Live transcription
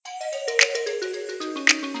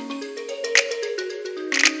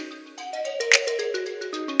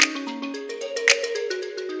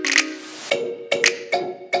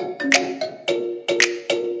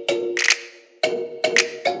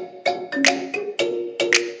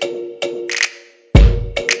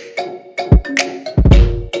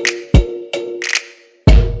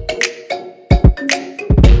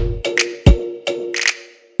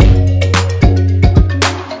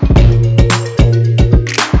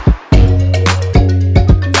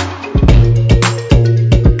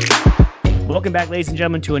welcome back, ladies and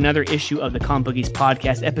gentlemen, to another issue of the Comic Bookies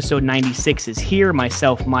podcast. Episode 96 is here.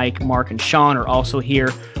 Myself, Mike, Mark, and Sean are also here.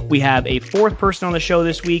 We have a fourth person on the show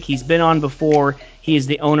this week. He's been on before. He is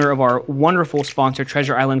the owner of our wonderful sponsor,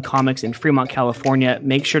 Treasure Island Comics in Fremont, California.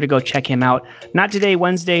 Make sure to go check him out. Not today,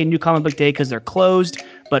 Wednesday, New Comic Book Day, because they're closed,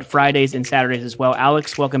 but Fridays and Saturdays as well.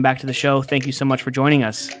 Alex, welcome back to the show. Thank you so much for joining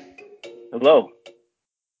us. Hello.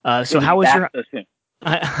 So how was your...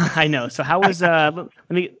 I know. So how was let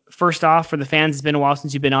me first off, for the fans, it's been a while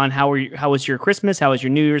since you've been on. How was your Christmas? How was your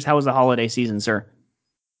New Year's? How was the holiday season, sir?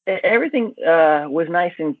 Everything was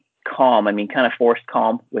nice and calm. I mean, kind of forced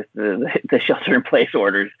calm with the shelter in place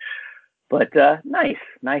orders, but nice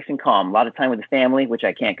and calm. A lot of time with the family, which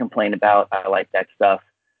I can't complain about. I like that stuff.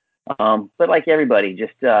 But like everybody,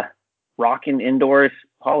 just rocking indoors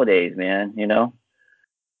holidays, man. You know,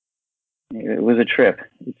 it was a trip.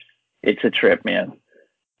 It's a trip, man.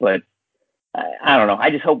 But I don't know. I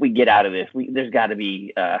just hope we get out of this. There's got to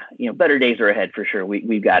be, better days are ahead for sure.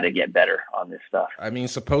 We've got to get better on this stuff. I mean,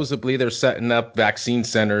 supposedly they're setting up vaccine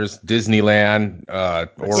centers, Disneyland,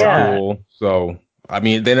 Oracle. Yeah. So, I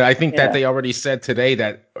mean, then I think that they already said today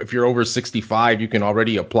that if you're over 65, you can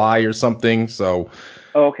already apply or something. So,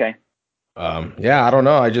 okay. I don't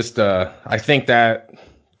know. I just, I think that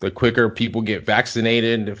the quicker people get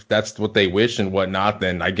vaccinated, if that's what they wish and whatnot,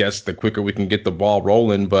 then I guess the quicker we can get the ball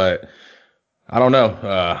rolling. But I don't know.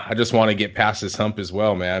 I just want to get past this hump as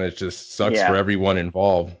well, man. It just sucks for everyone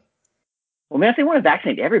involved. Well, man, if they want to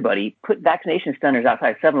vaccinate everybody, put vaccination centers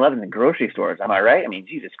outside 7-Eleven and grocery stores. Am I right? I mean,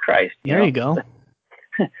 Jesus Christ. There you go.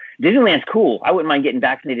 Disneyland's cool. I wouldn't mind getting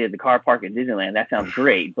vaccinated at the car park at Disneyland. That sounds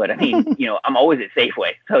great. But I mean, I'm always at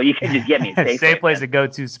Safeway, so you can just get me at Safeway. Safeway's a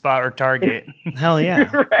go-to spot, or Target. Hell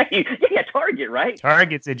yeah. Right. Yeah, Target, right?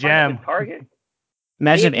 Target's a gem. Target.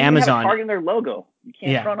 Imagine if Amazon have a Target in their logo. You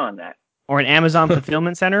can't front on that. Or an Amazon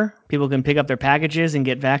fulfillment center. People can pick up their packages and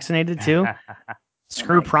get vaccinated too.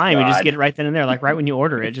 Screw Prime. You just get it right then and there, like right when you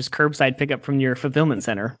order it. Just curbside pickup from your fulfillment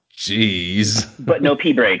center. Jeez. But no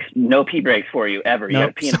pee breaks. No pee breaks for you ever. You got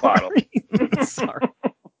to pee in a bottle. Sorry.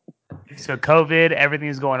 So COVID,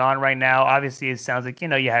 everything's going on right now. Obviously, it sounds like,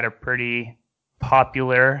 you had a pretty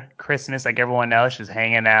popular Christmas, like everyone else, just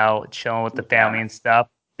hanging out, chilling with the family and stuff.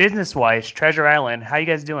 Business-wise, Treasure Island, how you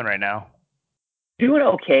guys doing right now? Doing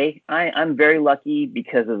okay. I'm very lucky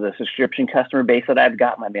because of the subscription customer base that I've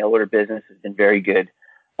got. My mail order business has been very good.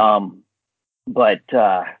 But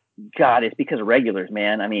God, it's because of regulars,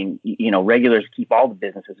 man. I mean, regulars keep all the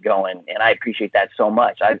businesses going, and I appreciate that so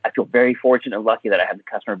much. I feel very fortunate and lucky that I have the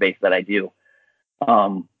customer base that I do,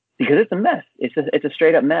 because it's a mess. It's a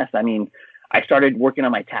straight up mess. I mean, I started working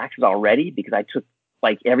on my taxes already because I took,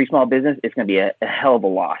 like every small business, it's going to be a hell of a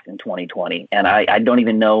loss in 2020, and I don't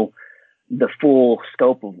even know the full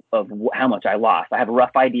scope of how much I lost. I have a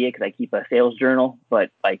rough idea because I keep a sales journal, but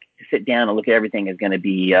like to sit down and look at everything is going to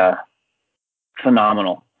be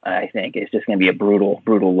phenomenal. I think it's just going to be a brutal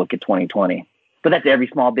look at 2020. But that's every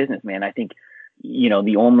small business, man. I think,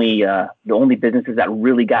 the only businesses that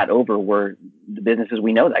really got over were the businesses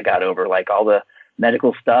we know that got over, like all the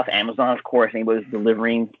medical stuff. Amazon, of course, anybody who's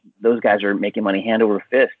delivering, those guys are making money hand over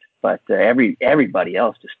fist. But everybody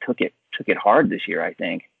else just took it hard this year, I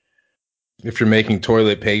think. If you're making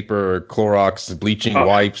toilet paper or Clorox bleaching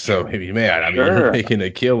wipes, so man, I mean, you're making a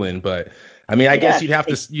killing. But I mean, I guess you'd have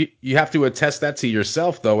to you have to attest that to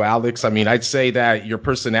yourself, though, Alex. I mean, I'd say that your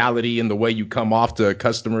personality and the way you come off to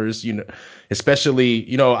customers,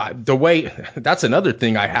 especially the way. That's another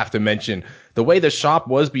thing I have to mention. The way the shop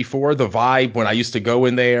was before, the vibe when I used to go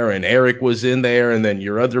in there, and Eric was in there, and then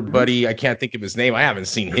your other buddy, I can't think of his name. I haven't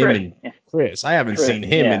seen him Chris. I haven't seen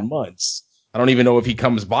him in months. I don't even know if he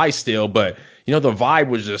comes by still, but the vibe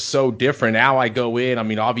was just so different. Now I go in, I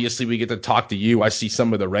mean, obviously we get to talk to you. I see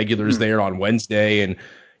some of the regulars there on Wednesday, and,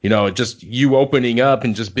 just you opening up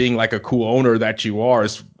and just being like a cool owner that you are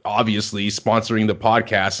is obviously sponsoring the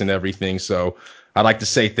podcast and everything. So I'd like to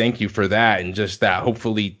say thank you for that. And just that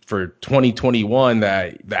hopefully for 2021,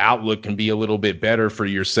 that the outlook can be a little bit better for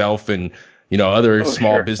yourself and, other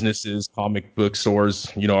small businesses, comic book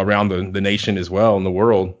stores, around the nation as well in the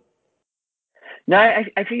world. No,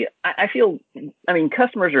 I feel. I mean,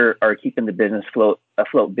 customers are keeping the business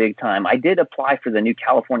afloat big time. I did apply for the new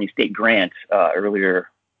California state grant earlier,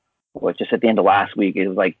 just at the end of last week.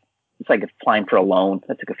 It's like applying for a loan.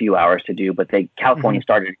 That took a few hours to do, but California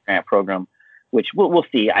started a grant program, which we'll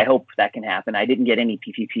see. I hope that can happen. I didn't get any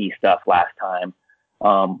PPP stuff last time,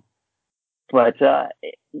 but God,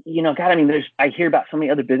 I mean, I hear about so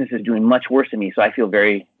many other businesses doing much worse than me, so I feel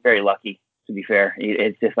very, very lucky. To be fair,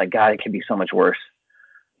 it's just like, God, it could be so much worse.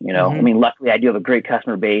 I mean, luckily I do have a great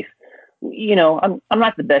customer base, I'm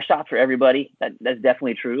not the best shop for everybody. That's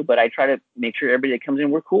definitely true. But I try to make sure everybody that comes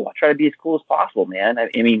in, we're cool. I try to be as cool as possible, man. I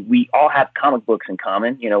mean, we all have comic books in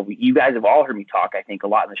common. You guys have all heard me talk, I think, a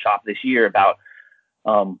lot in the shop this year about,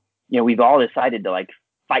 we've all decided to like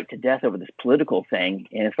fight to death over this political thing.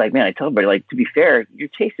 And it's like, man, I tell everybody, like, to be fair, your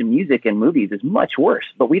taste in music and movies is much worse,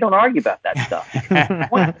 but we don't argue about that stuff.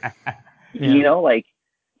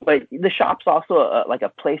 But the shop's also like a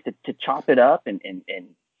place to chop it up and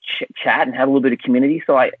chat and have a little bit of community.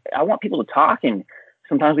 So I want people to talk, and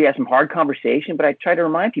sometimes we have some hard conversation, but I try to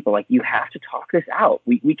remind people, like, you have to talk this out.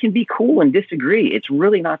 We can be cool and disagree. It's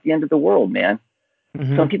really not the end of the world, man.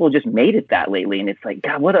 Mm-hmm. Some people just made it that lately, and it's like,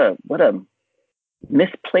 God, what a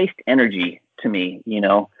misplaced energy to me,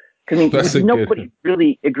 because nobody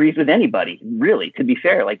really agrees with anybody, really, to be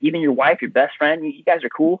fair. Like, even your wife, your best friend, you guys are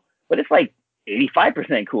cool, but it's like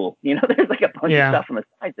 85% cool. There's like a bunch of stuff on the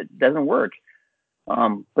side that doesn't work.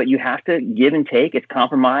 But you have to give and take. It's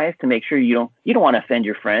compromise to make sure you don't want to offend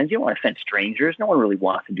your friends. You don't want to offend strangers. No one really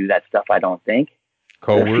wants to do that stuff, I don't think.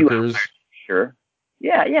 Coworkers. Sure.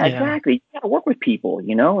 Yeah, exactly. You got to work with people,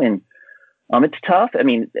 and it's tough. I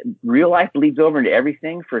mean, real life bleeds over into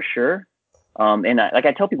everything for sure. And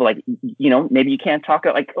I tell people, like, maybe you can't talk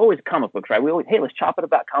like, oh, it's comic books, right? Hey, let's chop it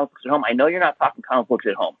about comic books at home. I know you're not talking comic books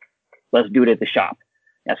at home. Let's do it at the shop.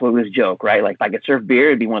 That's what was a joke, right? Like, if I could serve beer,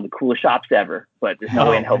 it'd be one of the coolest shops ever, but there's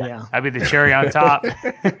no way in hell. Yeah. I'd be the cherry on top.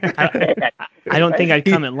 I don't think I'd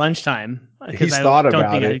come at lunchtime because I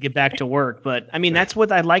don't think I'd get back to work. But I mean, that's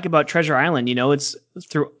what I like about Treasure Island. It's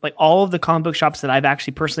through like all of the comic book shops that I've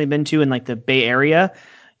actually personally been to in like the Bay Area.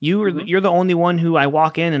 You're the only one who I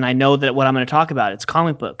walk in and I know that what I'm going to talk about, it's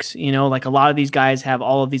comic books. Like a lot of these guys have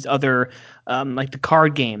all of these other like the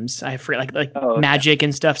card games. I forget like Magic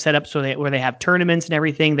and stuff set up where they have tournaments and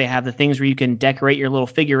everything. They have the things where you can decorate your little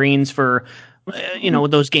figurines for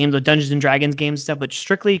those games, the Dungeons and Dragons games and stuff. But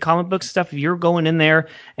strictly comic book stuff, if you're going in there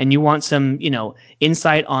and you want some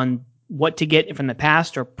insight on what to get from the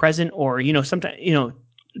past or present or sometime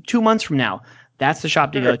 2 months from now, that's the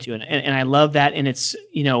shop to go to. And I love that. And it's,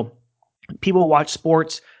 people watch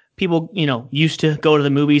sports. People, used to go to the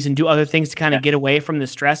movies and do other things to kind of get away from the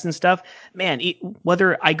stress and stuff. Man,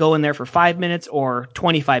 whether I go in there for 5 minutes or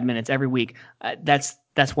 25 minutes every week, that's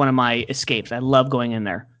one of my escapes. I love going in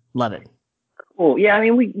there. Love it. Cool. Yeah. I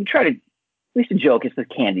mean, we used to joke it's the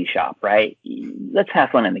candy shop, right? Let's have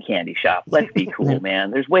fun in the candy shop. Let's be cool, man.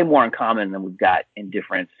 There's way more in common than we've got in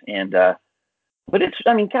difference. And, but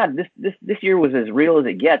God, this year was as real as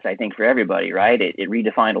it gets, I think, for everybody, right? It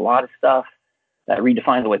redefined a lot of stuff. That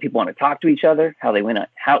redefined the way people want to talk to each other, how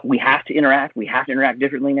we have to interact. We have to interact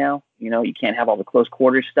differently now. You can't have all the close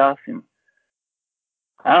quarters stuff. And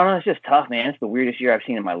I don't know. It's just tough, man. It's the weirdest year I've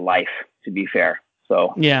seen in my life, to be fair.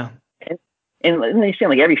 So yeah. And understand,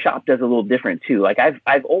 like, every shop does a little different too. Like,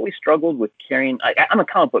 I've always struggled with carrying. I'm a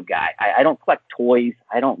comic book guy. I don't collect toys.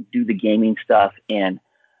 I don't do the gaming stuff. And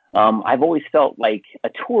I've always felt like a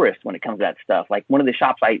tourist when it comes to that stuff. Like, one of the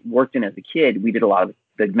shops I worked in as a kid, we did a lot of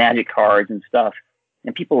the Magic cards and stuff.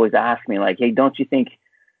 And people always ask me, like, hey, don't you think,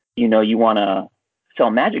 you want to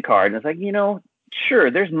sell Magic cards? And it's like,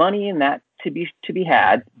 sure, there's money in that to be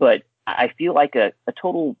had, but I feel like a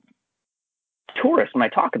total tourist when I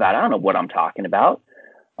talk about it. I don't know what I'm talking about.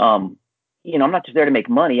 I'm not just there to make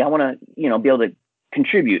money. I want to, be able to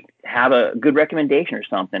contribute, have a good recommendation or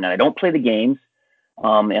something. And I don't play the games.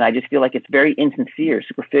 And I just feel like it's very insincere,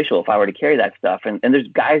 superficial if I were to carry that stuff. And there's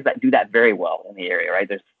guys that do that very well in the area, right?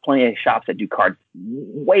 There's plenty of shops that do cards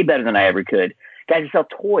way better than I ever could. Guys that sell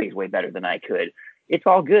toys way better than I could. It's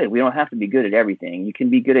all good. We don't have to be good at everything. You can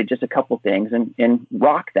be good at just a couple things and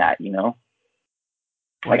rock that,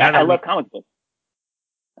 Like, I love comic books.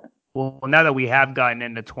 Well, now that we have gotten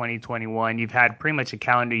into 2021, you've had pretty much a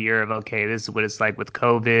calendar year of, okay, this is what it's like with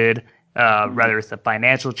COVID. Whether it's the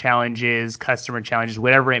financial challenges, customer challenges,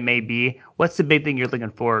 whatever it may be. What's the big thing you're looking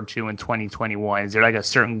forward to in 2021? Is there like a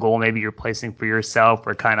certain goal maybe you're placing for yourself,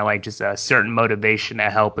 or kind of like just a certain motivation to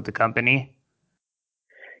help with the company?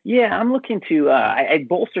 Yeah, I'm looking to, I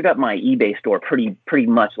bolstered up my eBay store pretty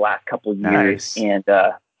much last couple of years. Nice. And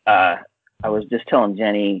I was just telling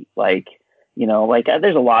Jenny,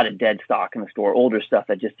 there's a lot of dead stock in the store, older stuff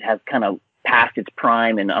that just has kind of past its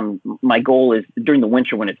prime. And my goal is during the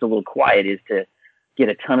winter when it's a little quiet is to get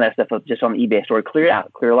a ton of that stuff up just on the eBay store, clear it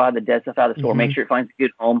out, clear a lot of the dead stuff out of the store, make sure it finds a good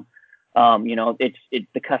home. It's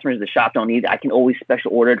the customers of the shop don't need it. I can always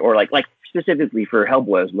special order it, or like specifically for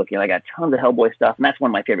Hellboy, I was looking, I got tons of Hellboy stuff, and that's one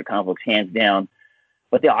of my favorite comic books, hands down.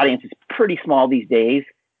 But the audience is pretty small these days.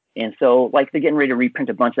 And so, like, they're getting ready to reprint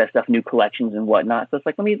a bunch of that stuff, new collections and whatnot. So it's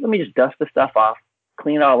like, let me just dust the stuff off,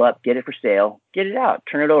 clean it all up, get it for sale, get it out,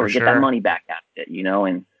 turn it over, get that money back out of it,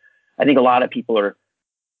 and I think a lot of people are,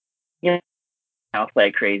 house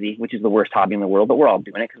like crazy, which is the worst hobby in the world, but we're all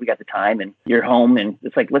doing it because we got the time and you're home and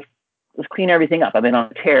it's like, let's clean everything up. I've been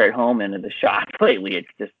on a tear at home and at the shop lately. It's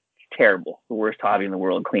just terrible. The worst hobby in the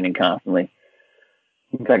world, cleaning constantly.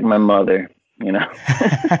 It's like my mother,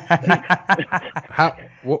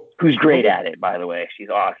 who's great at it, by the way. She's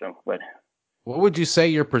awesome. But what would you say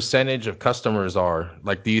your percentage of customers are?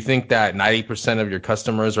 Like, do you think that 90% of your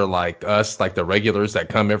customers are like us, like the regulars that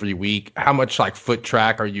come every week? How much like foot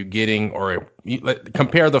track are you getting? Or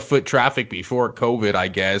compare the foot traffic before COVID, I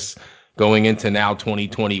guess, going into now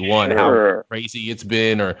 2021, how crazy it's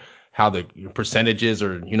been, or how the percentages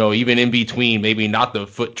are, even in between, maybe not the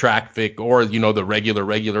foot traffic or, the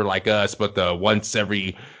regular like us, but the once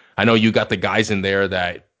every, I know you got the guys in there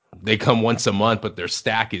that they come once a month, but their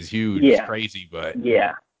stack is huge. Yeah. It's crazy, but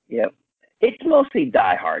yeah. It's mostly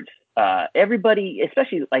diehards. Everybody,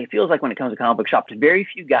 especially like it feels like when it comes to comic book shops, very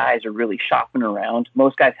few guys are really shopping around.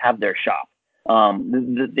 Most guys have their shop.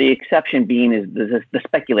 The exception being is the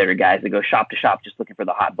speculator guys that go shop to shop just looking for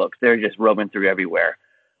the hot books. They're just roaming through everywhere.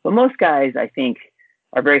 But most guys, I think,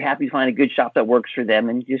 are very happy to find a good shop that works for them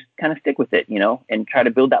and just kind of stick with it, and try to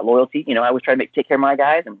build that loyalty. I always try to take care of my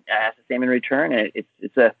guys and I ask the same in return. And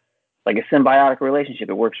it's a symbiotic relationship.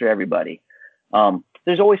 It works for everybody.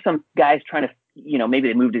 There's always some guys trying to, maybe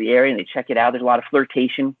they move to the area and they check it out. There's a lot of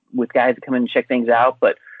flirtation with guys that come in and check things out.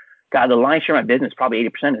 But God, the lion's share of my business, probably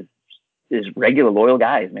 80% is regular loyal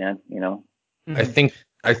guys, man. I think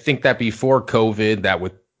that before COVID, that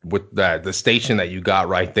with the station that you got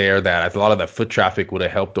right there, that a lot of the foot traffic would have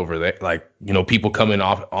helped over there. Like, people coming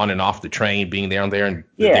on and off the train, being down there in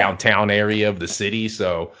the downtown area of the city.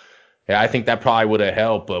 So yeah, I think that probably would have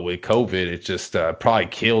helped. But with COVID, it just probably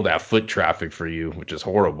killed that foot traffic for you, which is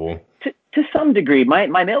horrible. To some degree, my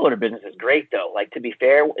mail order business is great though. Like, to be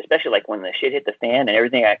fair, especially like when the shit hit the fan and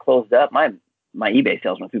everything got closed up, my eBay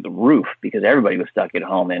sales went through the roof because everybody was stuck at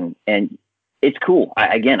home, and it's cool.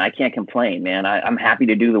 I can't complain, man. I'm happy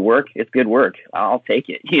to do the work. It's good work. I'll take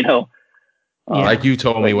it, Like you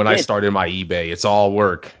told me when I started my eBay, it's all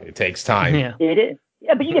work. It takes time. Yeah. It is.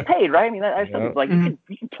 Yeah, but you get paid, right? I mean, I still like you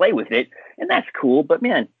can play with it, and that's cool. But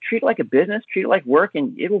man, treat it like a business, treat it like work,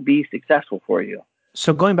 and it will be successful for you.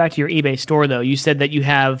 So going back to your eBay store, though, you said that you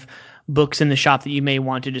have books in the shop that you may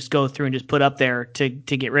want to just go through and just put up there to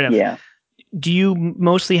get rid of. Yeah. Do you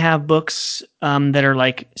mostly have books that are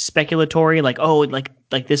like speculatory, like, oh,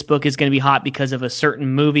 like this book is going to be hot because of a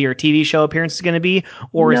certain movie or TV show appearance is going to be,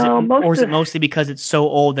 or is it mostly because it's so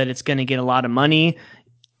old that it's going to get a lot of money?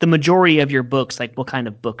 The majority of your books, like, what kind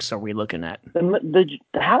of books are we looking at?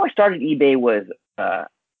 How I started eBay was I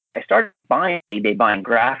started buying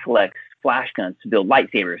Graflex flash guns to build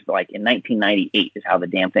lightsabers. Like in 1998 is how the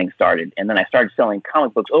damn thing started, and then I started selling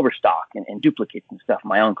comic books overstock and duplicates and stuff in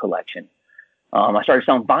my own collection. I started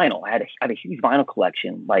selling vinyl. I had a huge vinyl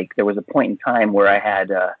collection. Like, there was a point in time where I had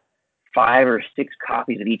 5 or 6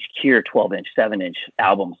 copies of each Cure 12-inch, 7-inch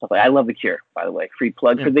album. Stuff like I love The Cure, by the way. Free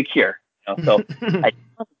plug for The Cure. So I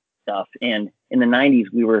love stuff. And in the 90s,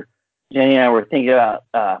 Jenny and I were thinking about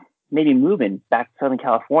maybe moving back to Southern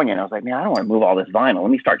California. And I was like, man, I don't want to move all this vinyl.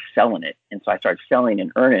 Let me start selling it. And so I started selling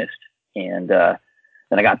in earnest. And then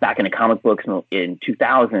I got back into comic books in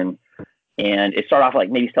 2000. And it started off like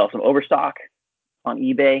maybe sell some overstock on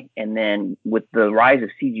eBay, and then with the rise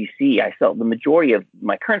of CGC, I sell the majority of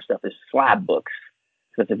my current stuff is slab books,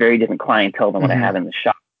 so it's a very different clientele than what I have in the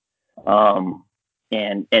shop.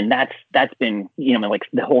 And that's been, like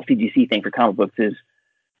the whole CGC thing for comic books has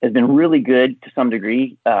been really good to some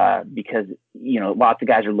degree because lots of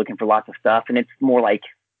guys are looking for lots of stuff, and it's more like,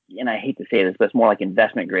 and I hate to say this, but it's more like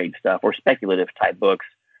investment grade stuff or speculative type books.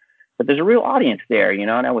 But there's a real audience there,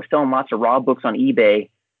 and I was selling lots of raw books on eBay.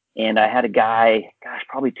 And I had a guy,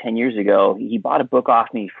 probably 10 years ago, he bought a book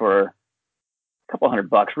off me for a couple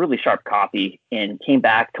 $100, really sharp copy, and came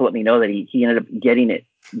back to let me know that he ended up getting it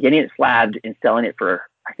slabbed and selling it for,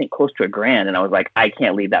 I think, close to $1,000. And I was like, I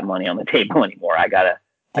can't leave that money on the table anymore. I gotta.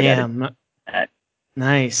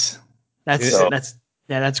 Nice.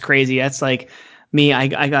 That's crazy. That's like me.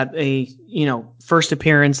 I got a, first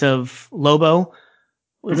appearance of Lobo.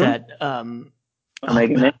 Was that,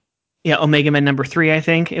 Omega Man? Yeah, Omega Man #3, I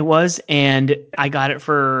think it was, and I got it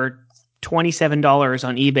for $27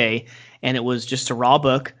 on eBay, and it was just a raw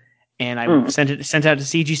book, and I sent out to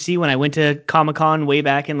CGC when I went to Comic-Con way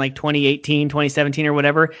back in like 2018, 2017 or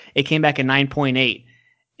whatever. It came back at 9.8,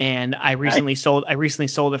 and I recently sold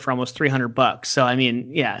it for almost $300. So I mean,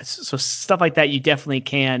 yeah, so stuff like that you definitely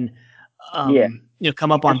can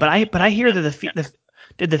come up on. But I hear that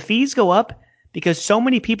did the fees go up because so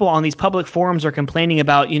many people on these public forums are complaining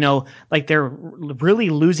about, like they're really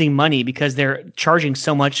losing money because they're charging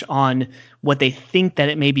so much on what they think that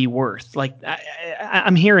it may be worth. Like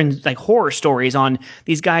I'm hearing like horror stories on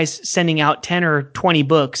these guys sending out 10 or 20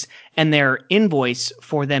 books and their invoice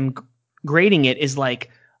for them grading it is like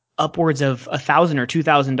upwards of $1,000 or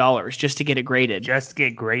 $2,000 just to get it graded. Just to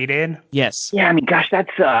get graded? Yes. Yeah, I mean, gosh,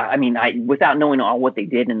 that's without knowing all what they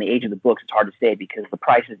did and the age of the books, it's hard to say because the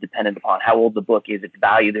price is dependent upon how old the book is, its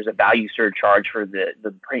value. There's a value surcharge for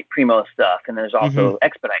the primo stuff, and there's also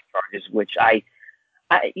expedite charges, which I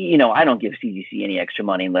don't give CGC any extra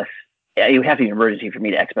money unless it would have to be an emergency for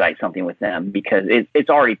me to expedite something with them because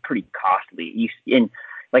it's already pretty costly.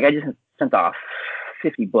 I just sent off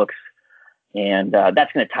 50 books. And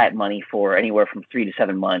that's going to tie up money for anywhere from 3 to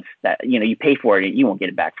 7 months. That you pay for it, and you won't get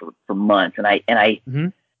it back for months. And I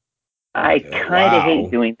kind of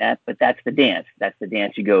hate doing that, but that's the dance. That's the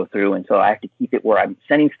dance you go through. And so I have to keep it where I'm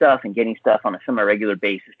sending stuff and getting stuff on a semi-regular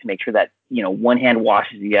basis to make sure that one hand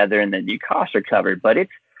washes the other, and that your costs are covered. But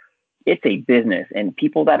it's a business, and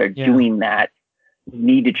people that are doing that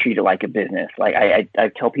need to treat it like a business. Like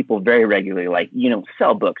I tell people very regularly, like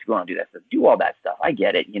sell books, go on and do that stuff, do all that stuff. I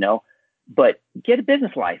get it, But get a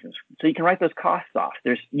business license so you can write those costs off.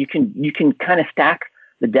 You can kind of stack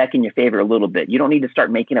the deck in your favor a little bit. You don't need to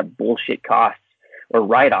start making up bullshit costs or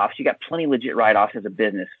write-offs. You got plenty of legit write-offs as a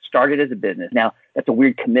business. Start it as a business. Now, that's a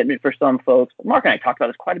weird commitment for some folks. Mark and I talked about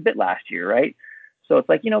this quite a bit last year, right? So it's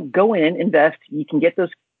like, go in, invest. You can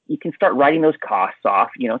start writing those costs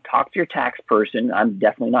off. Talk to your tax person. I'm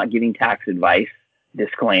definitely not giving tax advice.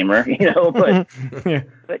 Disclaimer, but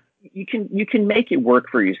but you can make it work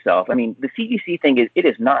for yourself. I mean, the CGC thing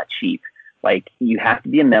is not cheap. Like you have to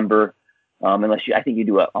be a member, unless I think you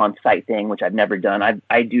do an on-site thing, which I've never done.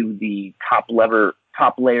 I do the top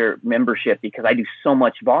layer membership because I do so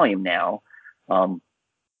much volume now.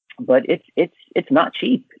 But it's not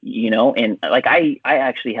cheap, and like I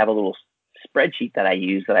actually have a little spreadsheet that I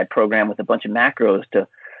use that I program with a bunch of macros to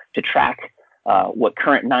track what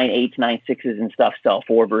current 9.8s, 9.6s and stuff sell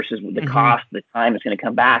for versus the cost, the time it's going to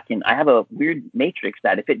come back. And I have a weird matrix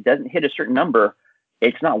that if it doesn't hit a certain number,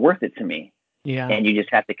 it's not worth it to me. Yeah. And you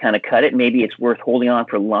just have to kind of cut it. Maybe it's worth holding on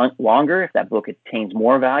for longer if that book attains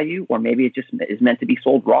more value, or maybe it just is meant to be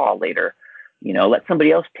sold raw later. Let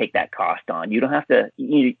somebody else take that cost on. You don't have to,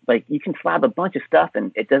 you can slab a bunch of stuff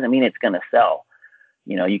and it doesn't mean it's going to sell.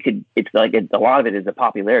 It's like a lot of it is a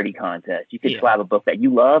popularity contest. You could slab a book that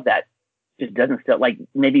you love that just doesn't sell, like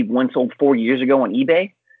maybe one sold 4 years ago on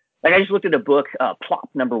eBay. Like I just looked at a book, Plop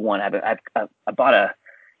 #1. I bought a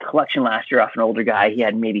collection last year off an older guy. He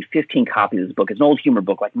had maybe 15 copies of this book. It's an old humor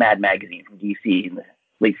book, like Mad Magazine from DC in the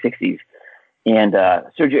late 60s. And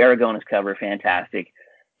Sergio Aragona's cover, fantastic.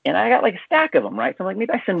 And I got like a stack of them, right? So I'm like,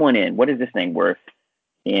 maybe I send one in. What is this thing worth?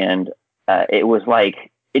 And it was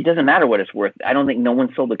like, it doesn't matter what it's worth. I don't think no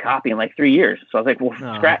one sold a copy in like 3 years. So I was like, well,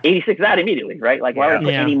 scrap 86 out immediately, right? Like, why would I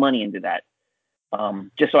put any money into that?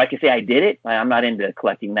 Just so I can say I did it. I'm not into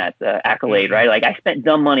collecting that accolade, right? Like I spent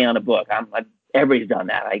dumb money on a book. Everybody's done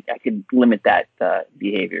that. I could limit that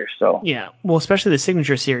behavior. So yeah, well, especially the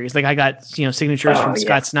signature series. Like I got signatures from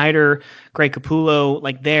Scott Snyder, Greg Capullo,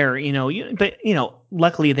 like there. But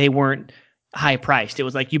luckily they weren't high priced. It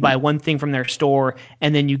was like you buy one thing from their store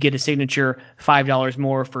and then you get a signature $5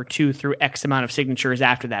 more for 2 through X amount of signatures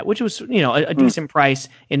after that, which was a decent price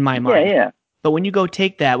in my mind. Yeah. But when you go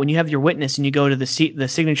take that, when you have your witness and you go to the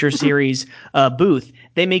signature series booth,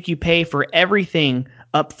 they make you pay for everything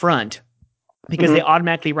up front because they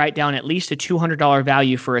automatically write down at least a $200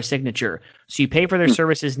 value for a signature. So you pay for their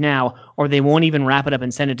services now, or they won't even wrap it up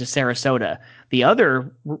and send it to Sarasota. The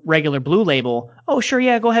other regular Blue Label, oh, sure,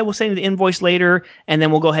 yeah, go ahead. We'll send you the invoice later, and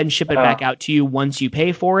then we'll go ahead and ship it back out to you once you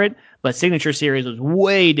pay for it. But Signature Series was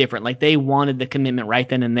way different. Like they wanted the commitment right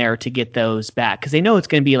then and there to get those back because they know it's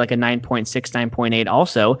going to be like a 9.6, 9.8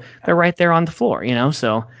 also. They're right there on the floor,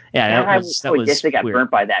 So, yeah, I guess they got burnt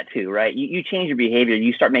by that too, right? You change your behavior.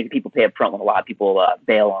 You start making people pay up front when a lot of people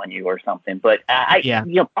bail on you or something. But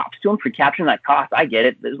props to them for capturing that cost. I get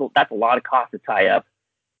it. That's a lot of cost to tie up,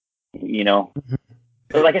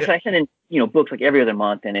 But like I said, I send in, books like every other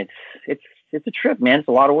month, and it's a trip, man. It's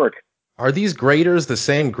a lot of work. Are these graders the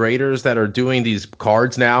same graders that are doing these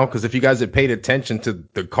cards now? Because if you guys have paid attention to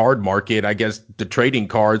the card market, I guess the trading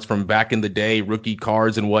cards from back in the day, rookie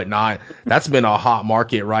cards and whatnot, that's been a hot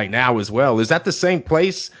market right now as well. Is that the same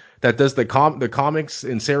place that does the comics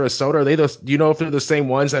in Sarasota? Are they do you know if they're the same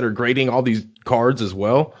ones that are grading all these cards as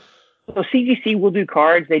well? So CGC will do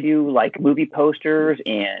cards. They do like movie posters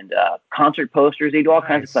and concert posters. They do all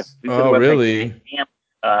kinds of stuff. Oh, really?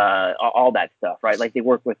 all that stuff, right? Like they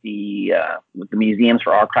work with the museums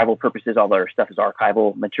for archival purposes. All their stuff is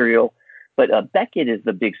archival material. But Beckett is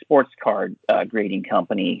the big sports card grading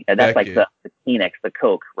company. That's Beckett. Like the Kleenex, the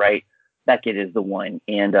Coke, right? Beckett is the one.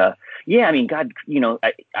 And yeah, I mean, God,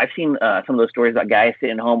 I've seen some of those stories about guys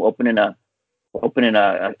sitting home opening a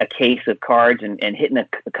case of cards and hitting a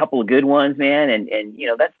couple of good ones, man. And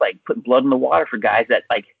that's like putting blood in the water for guys that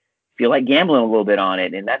like feel like gambling a little bit on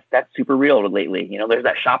it. And that's super real lately. There's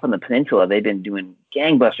that shop in the Peninsula. They've been doing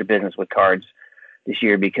gangbuster business with cards this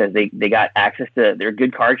year because they got access to their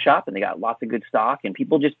good card shop and they got lots of good stock and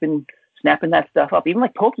people just been snapping that stuff up. Even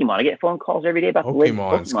like Pokemon. I get phone calls every day about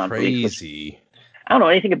Pokemon's crazy. I don't know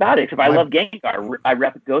anything about it. If I love Gengar, I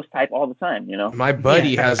rep Ghost type all the time, My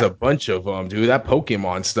buddy has a bunch of them, dude. That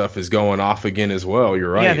Pokemon stuff is going off again as well.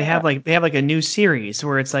 You're right. Yeah, they have like a new series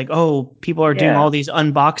where it's like, oh, people are doing all these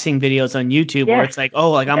unboxing videos on YouTube where it's like,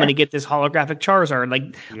 oh, like I'm gonna get this holographic Charizard,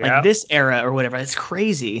 like this era or whatever. It's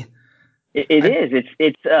crazy. It is.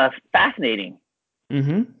 It's fascinating.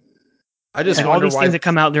 Mm-hmm. I just all these things that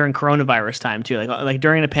come out during coronavirus time too, like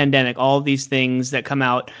during a pandemic, all of these things that come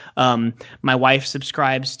out. My wife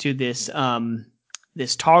subscribes to this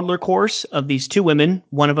this toddler course of these two women.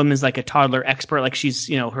 One of them is like a toddler expert, like she's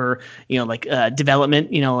her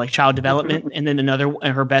development, like child development, and then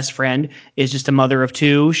her best friend is just a mother of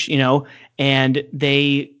two, and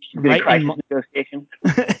they. Right in negotiation.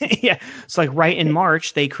 Yeah, so like right in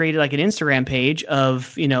March, they created like an Instagram page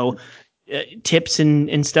of tips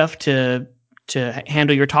and stuff to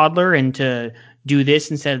handle your toddler and to do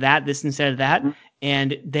this instead of that, mm-hmm.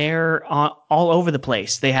 And they're all over the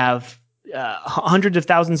place. They have hundreds of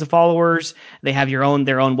thousands of followers. They have their own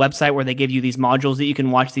website where they give you these modules that you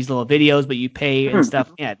can watch these little videos, but you pay and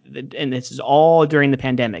stuff. Yeah, and this is all during the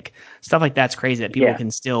pandemic. Stuff like that's crazy that people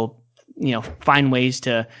can still find ways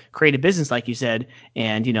to create a business, like you said,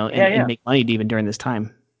 and and make money even during this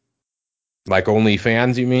time. Like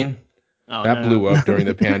OnlyFans, you mean? Oh, that blew up during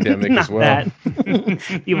the pandemic as well.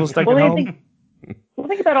 People stuck at home.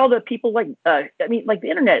 Think about all the people like the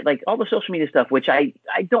internet, like all the social media stuff, which I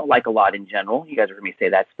don't like a lot in general. You guys have heard me say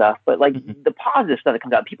that stuff, but like the positive stuff that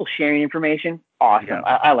comes out, people sharing information, awesome. Yeah.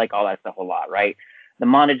 I like all that stuff a lot, right? The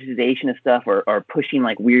monetization of stuff or pushing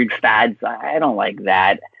like weird fads, I don't like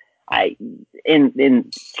that.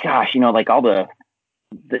 Gosh, like all the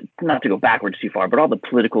not to go backwards too far, but all the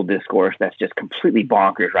political discourse that's just completely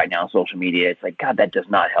bonkers right now on social media. It's like, God, that does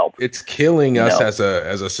not help. It's killing us as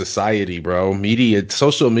a society, bro.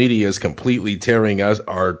 Social media is completely tearing us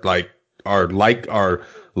our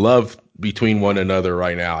love between one another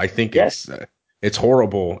right now. I think it's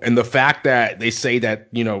horrible. And the fact that they say that,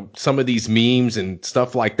 some of these memes and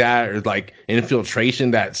stuff like that are like infiltration,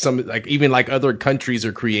 that some like even like other countries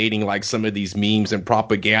are creating like some of these memes and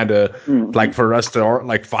propaganda, like for us to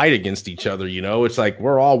like fight against each other. It's like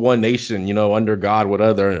we're all one nation, under God,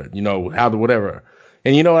 whatever.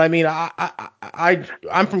 And you know what I mean?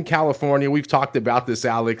 I'm from California. We've talked about this,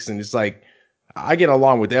 Alex, and it's like, I get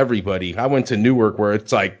along with everybody. I went to Newark where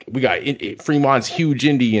it's like we got Fremont's huge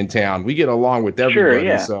Indian town. We get along with everybody. Sure,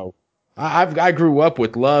 yeah. So I grew up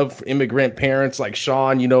with love, immigrant parents like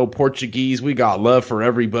Sean, Portuguese. We got love for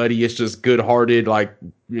everybody. It's just good hearted, like,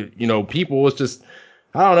 people. It's just,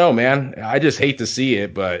 I don't know, man. I just hate to see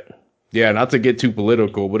it, but yeah, not to get too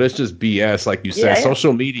political, but it's just BS. Like you said,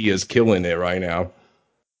 social media is killing it right now.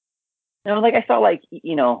 Like I saw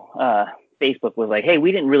Facebook was like, hey,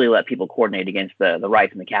 we didn't really let people coordinate against the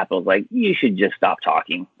riots in the Capitol. Like, you should just stop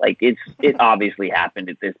talking. Like, it obviously happened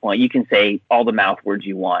at this point. You can say all the mouth words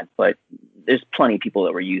you want, but there's plenty of people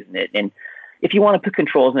that were using it. And if you want to put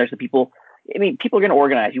controls in there so people are going to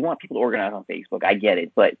organize. You want people to organize on Facebook. I get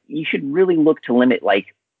it. But you should really look to limit,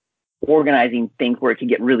 like, organizing things where it can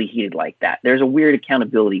get really heated like that. There's a weird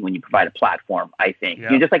accountability when you provide a platform, I think.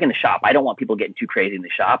 Yeah. Just like in the shop. I don't want people getting too crazy in the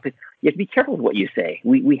shop. You have to be careful with what you say.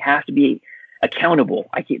 We have to be accountable.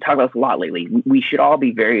 I keep talking about this a lot lately. We should all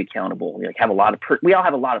be very accountable. We all have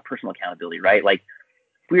a lot of personal accountability, right? Like,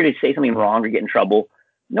 if we were to say something wrong or get in trouble,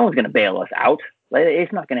 no one's going to bail us out. Like,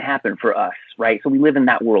 it's not going to happen for us, right? So we live in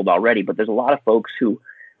that world already, but there's a lot of folks who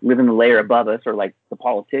live in the layer above us, or like the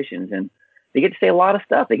politicians, and they get to say a lot of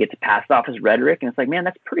stuff. They get to pass it off as rhetoric, and it's like, man,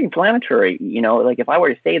 that's pretty inflammatory. Like if I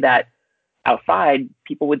were to say that outside,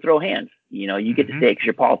 people would throw hands. You get to say it because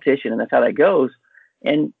you're a politician, and that's how that goes.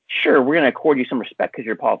 And sure, we're going to accord you some respect because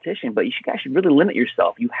you're a politician, but you guys should really limit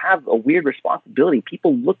yourself. You have a weird responsibility.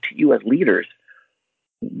 People look to you as leaders.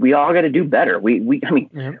 We all got to do better. We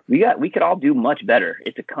could all do much better.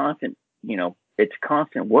 It's a constant, it's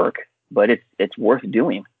constant work, but it's worth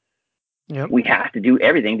doing. Yep. We have to do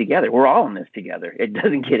everything together. We're all in this together. It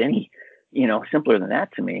doesn't get any simpler than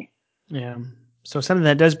that to me. Yeah. So something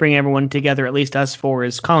that does bring everyone together, at least us four,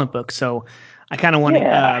 is comic books. So I kind of want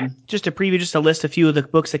to just to preview, just to list a few of the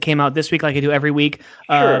books that came out this week, like I do every week.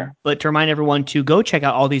 Sure. But to remind everyone to go check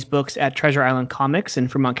out all these books at Treasure Island Comics in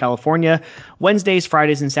Fremont, California. Wednesdays,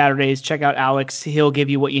 Fridays, and Saturdays. Check out Alex. He'll give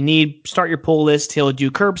you what you need. Start your pull list. He'll do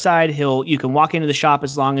curbside. You can walk into the shop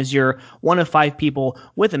as long as you're one of 5 people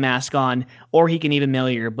with a mask on, or he can even mail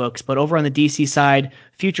you your books. But over on the DC side,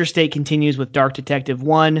 Future State continues with Dark Detective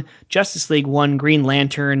 1, Justice League 1, Green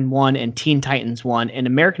Lantern 1, and Teen Titans 1, and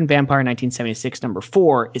American Vampire 1976 number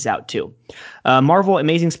 4 is out too. Marvel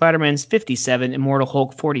Amazing Spider-Man's 57, Immortal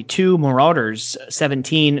Hulk 42, Marauders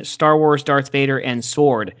 17, Star Wars Darth Vader and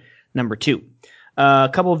Sword number 2.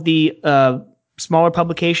 A couple of the smaller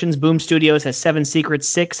publications, Boom Studios has 7 Secrets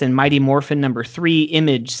 6 and Mighty Morphin number 3,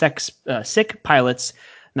 Image Sick Pilots,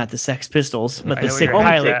 not the Sex Pistols, but the Sick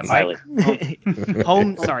Pilots.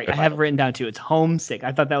 Sorry, I have it written down too. It's Homesick.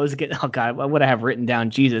 I thought that was good. Oh God, what would I have written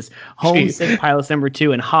down? Jesus. Homesick Pilots number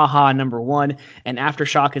 2 and Ha Ha number 1. And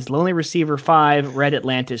Aftershock is Lonely Receiver 5, Red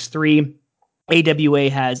Atlantis 3. AWA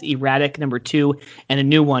has Erratic number 2 and a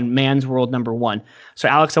new one, Man's World number 1. So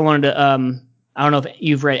Alex, I wanted to I don't know if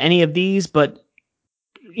you've read any of these, but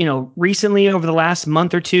recently over the last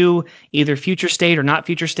month or two, either Future State or not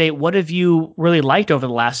Future State, what have you really liked over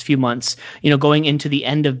the last few months, going into the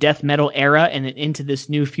end of Death Metal era and then into this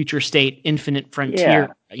new Future State Infinite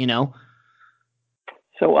Frontier,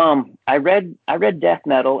 So I read Death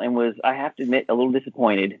Metal and was, I have to admit, a little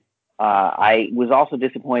disappointed. I was also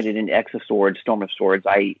disappointed in X of Swords, Storm of Swords.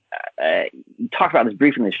 I talked about this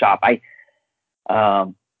briefly in the shop.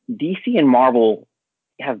 DC and Marvel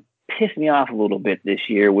have pissed me off a little bit this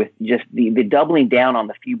year with just the doubling down on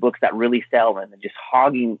the few books that really sell and just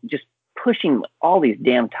pushing all these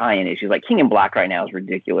damn tie-in issues. Like King in Black right now is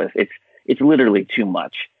ridiculous. It's literally too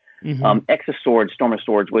much. Mm-hmm. X of Swords, Storm of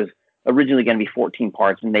Swords was originally going to be 14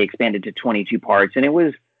 parts and they expanded to 22 parts, and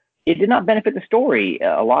it did not benefit the story.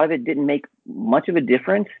 A lot of it didn't make much of a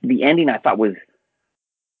difference. The ending I thought was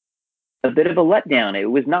a bit of a letdown. It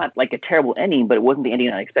was not like a terrible ending, but it wasn't the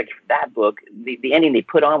ending I expected for that book. The ending they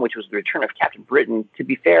put on, which was the return of Captain Britain, to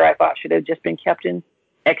be fair, I thought should have just been kept in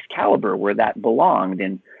Excalibur where that belonged.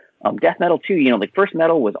 And Death Metal too, the first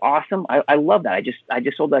Metal was awesome. I love that. I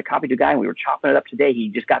just sold that copy to a guy and we were chopping it up today. He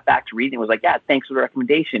just got back to reading and was like, yeah, thanks for the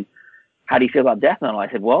recommendation. How do you feel about Death Metal?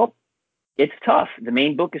 I said, well, it's tough. The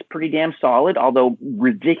main book is pretty damn solid, although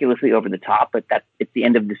ridiculously over the top, but it's the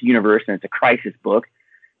end of this universe and it's a crisis book.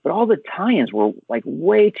 But all the tie-ins were like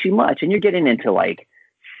way too much. And you're getting into like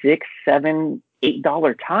 $6, $7,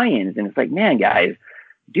 $8 tie-ins. And it's like, man, guys,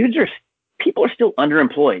 people are still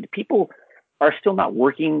underemployed. People are still not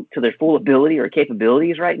working to their full ability or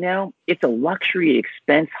capabilities right now. It's a luxury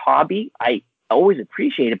expense hobby. I always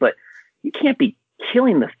appreciate it, but you can't be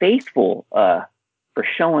killing the faithful for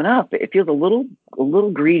showing up. It feels a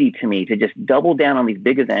little greedy to me to just double down on these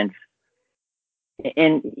big events.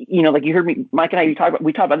 And, like you heard me, Mike and I,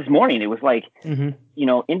 we talked about this morning. It was like,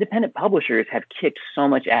 independent publishers have kicked so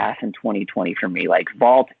much ass in 2020 for me. Like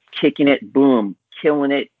Vault, kicking it, Boom,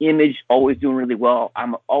 killing it. Image, always doing really well.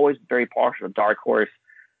 I'm always very partial to Dark Horse,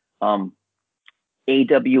 AWA,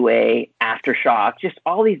 Aftershock, just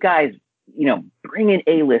all these guys, bring in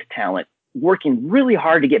A-list talent, working really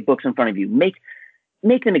hard to get books in front of you, make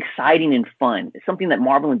them exciting and fun. It's something that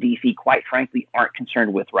Marvel and DC, quite frankly, aren't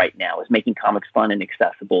concerned with right now, is making comics fun and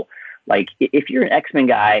accessible. Like, if you're an X-Men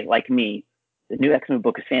guy like me, the new X-Men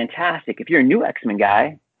book is fantastic. If you're a new X-Men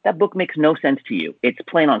guy, that book makes no sense to you. It's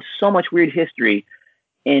playing on so much weird history.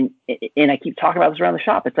 And I keep talking about this around the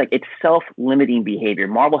shop. It's like, it's self-limiting behavior.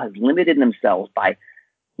 Marvel has limited themselves by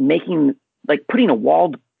putting a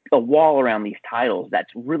wall around these titles that's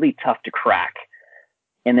really tough to crack.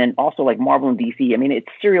 And then also like Marvel and DC, I mean, it's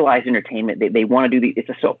serialized entertainment. They want to do it's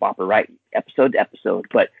a soap opera, right? Episode to episode.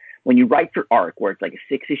 But when you write for arc, where it's like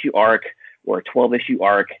a 6-issue arc or a 12-issue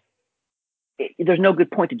arc, there's no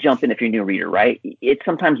good point to jump in if you're a new reader, right? It's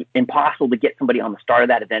sometimes impossible to get somebody on the start of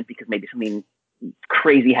that event because maybe something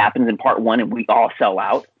crazy happens in part 1 and we all sell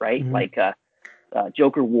out, right? Mm-hmm. Like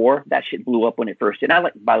Joker War, that shit blew up when it first did. And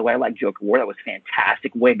by the way, I like Joker War. That was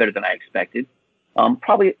fantastic, way better than I expected.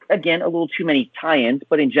 Probably, again, a little too many tie-ins,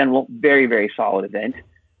 but in general, very, very solid event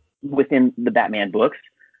within the Batman books.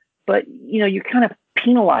 But, you're kind of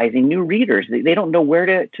penalizing new readers. They don't know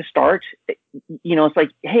where to start. It's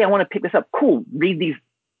like, hey, I want to pick this up. Cool. Read these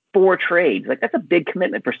 4 trades. Like, that's a big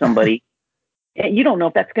commitment for somebody. And you don't know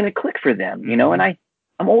if that's going to click for them, and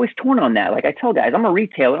I'm always torn on that. Like I tell guys, I'm a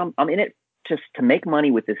retailer. I'm in it just to make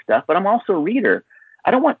money with this stuff, but I'm also a reader.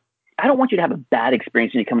 I don't I don't want you to have a bad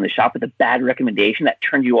experience when you come in the shop with a bad recommendation that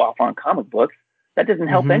turned you off on comic books. That doesn't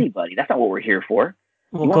help anybody. That's not what we're here for.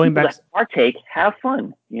 Well, going back to partake, have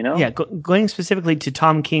fun, Yeah, going specifically to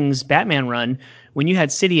Tom King's Batman run, when you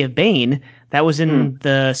had City of Bane, that was in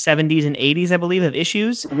the 70s and 80s, I believe, of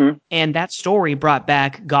issues, and that story brought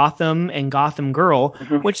back Gotham and Gotham Girl,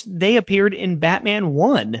 which they appeared in Batman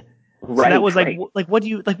 1. So that was like what do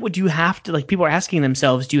you have to, like, people are asking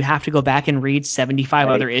themselves, do you have to go back and read 75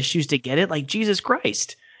 other issues to get it? Like, Jesus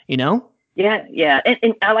Christ, you know? Yeah.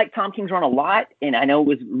 And I like Tom King's run a lot, and I know it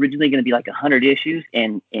was originally going to be like 100 issues,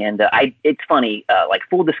 and it's funny, like,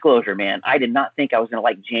 full disclosure, man, I did not think I was going to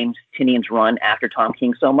like James Tynion's run after Tom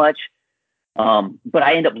King so much, but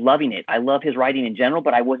I ended up loving it. I love his writing in general,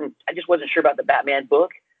 but I just wasn't sure about the Batman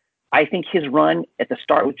book. I think his run at the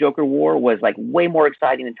start with Joker War was like way more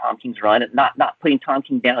exciting than Tom King's run, not putting Tom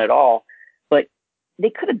King down at all, but they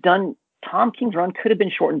could have done, Tom King's run could have been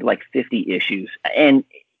shortened to like 50 issues, and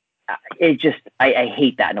it just, I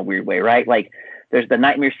hate that in a weird way, right? Like, there's the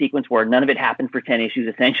nightmare sequence where none of it happened for 10 issues.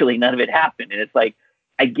 Essentially, none of it happened. And it's like,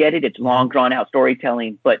 I get it. It's long, drawn out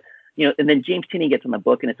storytelling, but, you know, and then James Tynion gets on the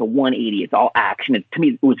book and it's a 180. It's all action. To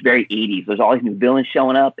me, it was very 80s. There's all these new villains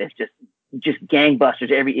showing up. It's just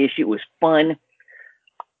gangbusters every issue. It was fun.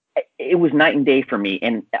 It was night and day for me.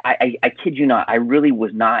 And I kid you not, I really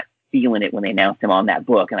was not feeling it when they announced him on that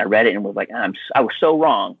book. And I read it and was like, I was so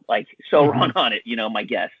wrong, wrong on it, you know, my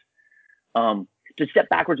guess. To step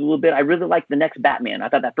backwards a little bit, I really liked the next Batman. I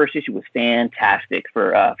thought that first issue was fantastic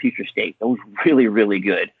for Future State. It was really, really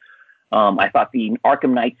good. I thought the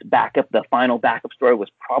Arkham Knight's the final backup story, was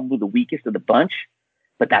probably the weakest of the bunch,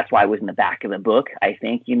 but that's why it was in the back of the book. I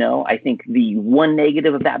think the one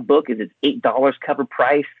negative of that book is it's $8 cover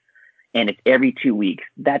price, and it's every 2 weeks.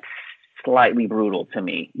 That's slightly brutal to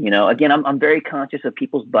me. You know, again, I'm very conscious of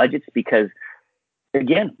people's budgets because,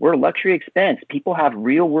 again, we're a luxury expense. People have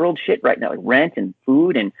real world shit right now, like rent and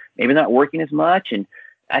food, and maybe they're not working as much. And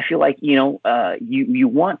I feel like, you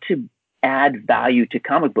want to add value to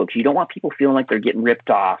comic books. You don't want people feeling like they're getting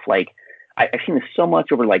ripped off. Like, I've seen this so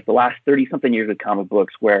much over like the last 30 something years of comic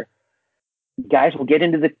books, where guys will get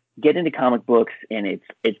into comic books and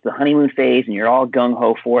it's the honeymoon phase and you're all gung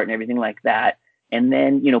ho for it and everything like that. And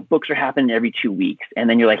then, books are happening every 2 weeks. And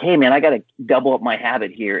then you're like, hey, man, I got to double up my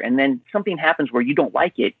habit here. And then something happens where you don't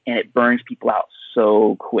like it and it burns people out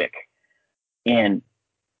so quick. And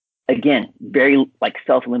again, very like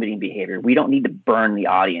self-limiting behavior. We don't need to burn the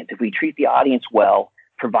audience. If we treat the audience well,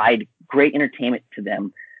 provide great entertainment to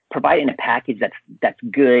them, provide it in a package that's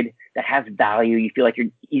good, that has value, you feel like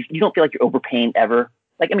you don't feel like you're overpaying ever.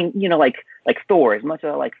 Like, I mean, like Thor, as much as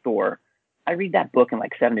I like Thor, I read that book in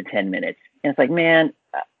like 7 to 10 minutes. And it's like, man,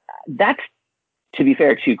 that's, to be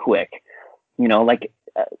fair, too quick.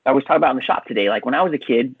 I was talking about in the shop today, like when I was a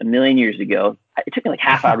kid a million years ago, it took me like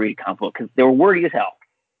half hour to read a comic book because they were wordy as hell.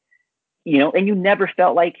 And you never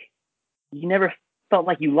felt like you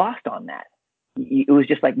lost on that. It was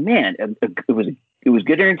just like, man, it was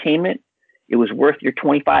good entertainment. It was worth your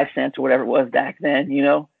 25 cents or whatever it was back then.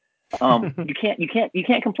 You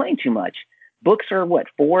can't complain too much. Books are what,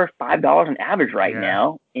 $4 or $5 on average right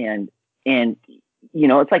now. And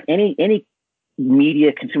it's like any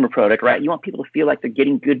media consumer product, right? You want people to feel like they're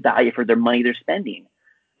getting good value for their money they're spending.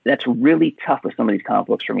 That's really tough with some of these comic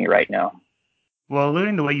books for me right now. Well,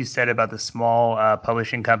 alluding to what you said about the small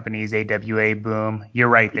publishing companies, AWA, Boom, you're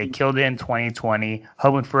right. They killed it in 2020,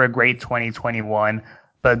 hoping for a great 2021.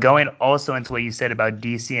 But going also into what you said about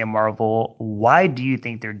DC and Marvel, why do you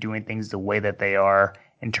think they're doing things the way that they are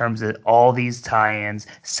in terms of all these tie-ins,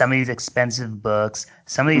 some of these expensive books,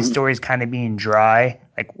 some of these stories kind of being dry?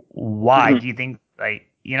 Like, why do you think,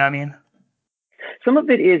 you know what I mean? Some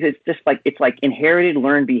of it is, it's like inherited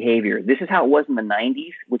learned behavior. This is how it was in the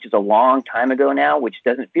 90s, which is a long time ago now, which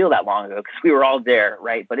doesn't feel that long ago because we were all there,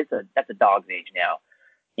 right? But that's a dog's age now.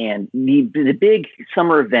 And the big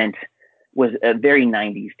summer event was very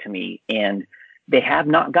 90s to me. And they have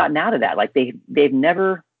not gotten out of that. Like they've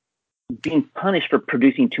never been punished for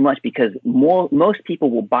producing too much because most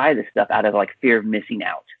people will buy this stuff out of like fear of missing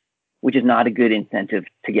out, which is not a good incentive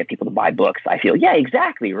to get people to buy books. I feel, yeah,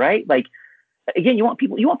 exactly. Right. Like, again, you want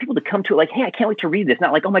people to come to it like, hey, I can't wait to read this.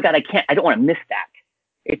 Not like, oh my God, I don't want to miss that.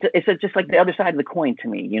 It's just like the other side of the coin to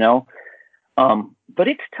me, but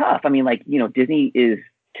it's tough. I mean, like, Disney is,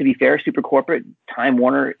 to be fair, super corporate. Time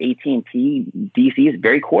Warner, AT&T, DC is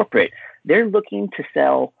very corporate. They're looking to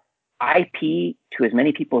sell IP to as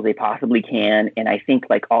many people as they possibly can. And I think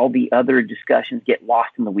like all the other discussions get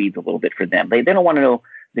lost in the weeds a little bit for them. They don't want to know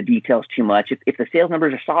the details too much. If the sales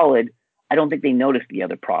numbers are solid, I don't think they notice the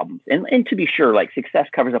other problems. And to be sure, like success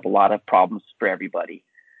covers up a lot of problems for everybody.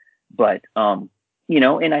 But, and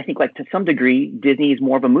I think like to some degree, Disney is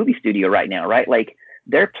more of a movie studio right now, right? Like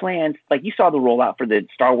their plans, like you saw the rollout for the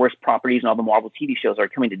Star Wars properties and all the Marvel TV shows that are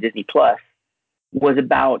coming to Disney Plus was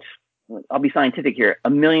about, I'll be scientific here,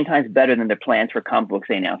 1,000,000 times better than their plans for comic books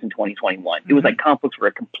they announced in 2021. It was like comic books were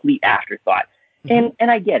a complete afterthought. And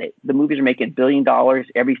I get it. The movies are making $1 billion.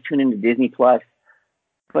 Everybody's tuning into Disney Plus.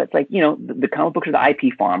 But it's like, the comic books are the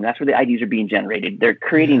IP farm. That's where the ideas are being generated. They're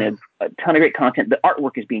creating a ton of great content. The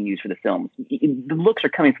artwork is being used for the films. The looks are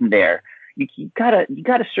coming from there. You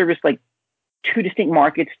gotta service like two distinct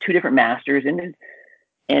markets, two different masters,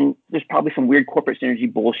 and there's probably some weird corporate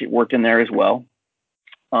synergy bullshit worked in there as well.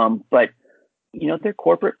 But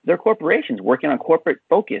they're corporations working on corporate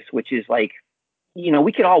focus, which is like,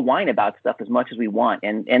 we could all whine about stuff as much as we want,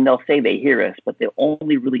 and they'll say they hear us, but they'll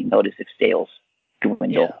only really notice if sales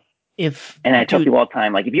dwindle. Yeah. I tell people all the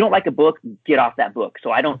time, like, if you don't like a book, get off that book.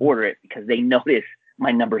 So I don't order it because they notice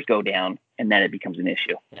my numbers go down, and then it becomes an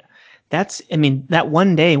issue. Yeah. That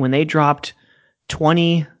one day when they dropped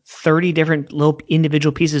 20, 30 different little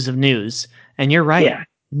individual pieces of news, and you're right,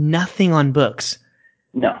 nothing on books.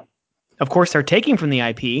 No. Of course, they're taking from the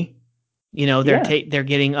IP. They're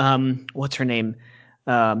getting what's her name,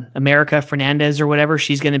 America Fernandez or whatever.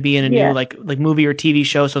 She's going to be in a new like movie or TV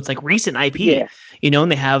show, so it's like recent IP.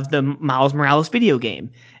 And they have the Miles Morales video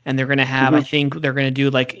game, and they're going to have I think they're going to do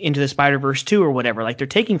like Into the Spider-Verse 2 or whatever. Like they're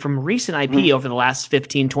taking from recent IP over the last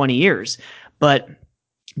 15, 20 years. But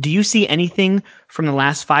do you see anything from the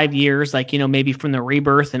last 5 years, like maybe from the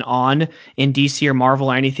Rebirth and on in DC or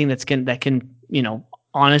Marvel or anything that can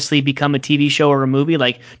honestly become a TV show or a movie?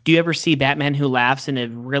 Like, do you ever see Batman Who Laughs in a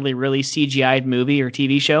really, really CGI'd movie or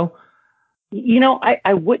TV show?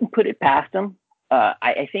 I wouldn't put it past them.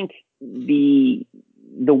 I think the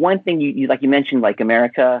one thing you like you mentioned, like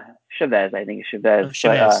America Chavez, I think it's Chavez. Oh,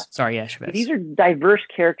 Chavez. Chavez. These are diverse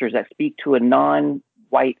characters that speak to a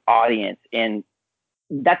non-white audience, and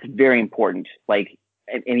that's very important. Like,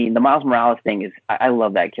 the Miles Morales thing is, I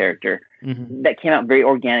love that character. That came out very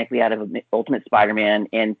organically out of Ultimate Spider-Man,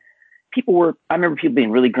 and I remember people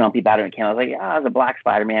being really grumpy about it when it came out. I was like, it's a black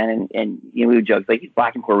Spider-Man, and we would joke like, he's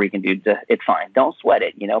black and Puerto Rican, dude. It's fine, don't sweat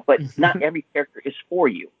it, But not every character is for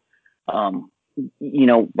you.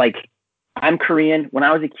 Like I'm Korean. When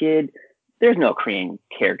I was a kid, there's no Korean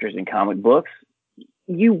characters in comic books.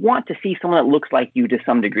 You want to see someone that looks like you to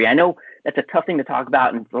some degree. I know that's a tough thing to talk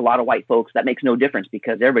about, and for a lot of white folks, that makes no difference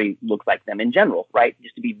because everybody looks like them in general, right?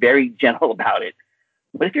 Just to be very gentle about it.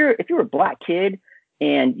 But if you're a black kid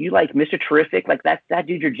and you like Mr. Terrific, like that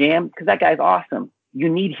dude, your jam, because that guy's awesome. You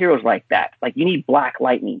need heroes like that. Like you need Black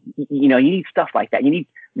Lightning. You need stuff like that. You need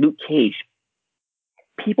Luke Cage.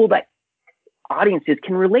 People that audiences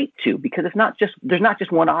can relate to, because there's not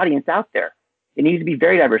just one audience out there. It needs to be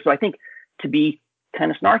very diverse. So I think, to be kind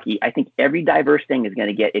of snarky, I think every diverse thing is going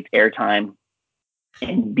to get its airtime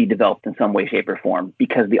and be developed in some way, shape, or form,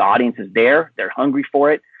 because the audience is there. They're hungry for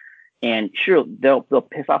it. And sure, they'll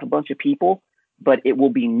piss off a bunch of people, but it will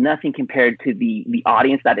be nothing compared to the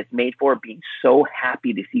audience that it's made for being so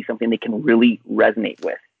happy to see something they can really resonate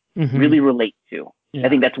with, really relate to. Yeah. I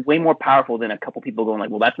think that's way more powerful than a couple people going like,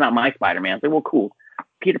 well, that's not my Spider-Man. It's like, well, cool.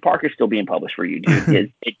 Peter Parker's still being published for you,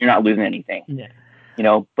 dude. You're not losing anything. Yeah.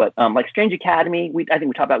 But like Strange Academy, I think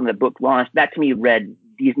we talked about when the book launched. That to me read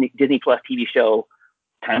Disney Plus TV show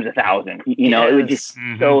times 1,000. It was just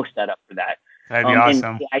so set up for that. That'd be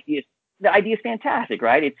awesome. And the idea is fantastic,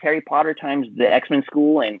 right? It's Harry Potter times the X-Men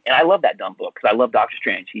school, and I love that dumb book because I love Doctor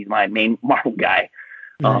Strange. He's my main Marvel guy.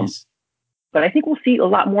 Nice. But I think we'll see a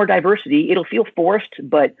lot more diversity. It'll feel forced,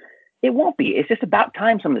 but it won't be. It's just about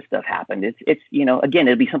time some of this stuff happened. It's again,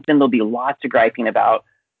 it'll be something there'll be lots of griping about.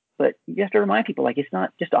 But you have to remind people, like, it's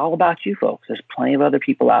not just all about you folks. There's plenty of other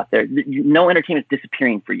people out there. No entertainment's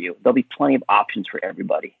disappearing for you. There'll be plenty of options for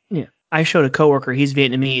everybody. Yeah. I showed a coworker, he's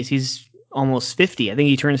Vietnamese. He's almost 50. I think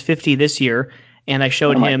he turns 50 this year. And I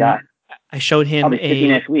showed him, God. I showed him I'll be 50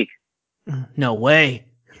 next week. No way.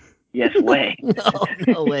 Yes, way.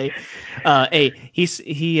 no way. Hey,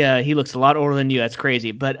 he looks a lot older than you. That's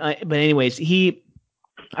crazy. But anyways,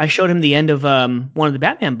 I showed him the end of one of the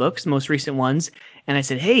Batman books, the most recent ones, and I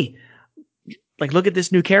said, "Hey, like look at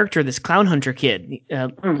this new character, this Clown Hunter kid.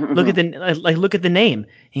 Look at the name." And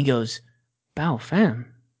he goes, "Bao Pham,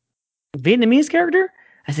 Vietnamese character?"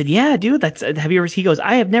 I said, "Yeah, dude. Have you ever?" He goes,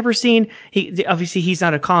 "I have never seen." Obviously he's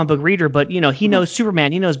not a comic book reader, but he knows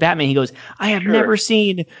Superman, he knows Batman. He goes, "I have never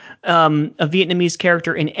seen a Vietnamese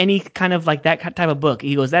character in any kind of like that type of book."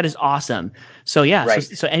 He goes, "That is awesome." So yeah, right.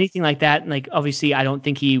 so anything like that, like obviously I don't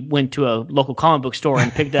think he went to a local comic book store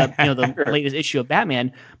and picked up the latest issue of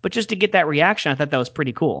Batman, but just to get that reaction, I thought that was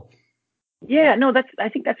pretty cool. Yeah, no, I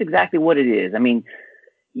think that's exactly what it is. I mean,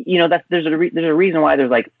 there's a reason why there's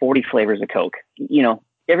like 40 flavors of Coke.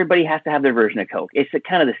 Everybody has to have their version of Coke. It's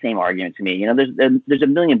kind of the same argument to me. There's a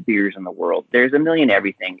million beers in the world. There's a million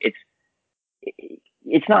everything.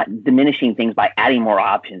 It's not diminishing things by adding more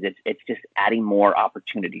options. It's just adding more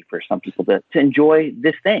opportunity for some people to enjoy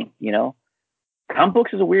this thing. Comic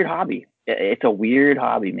books is a weird hobby. It's a weird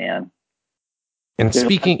hobby, man. And There's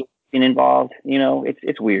speaking involved,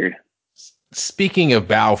 it's weird. Speaking of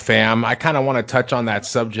Bao Fam, I kind of want to touch on that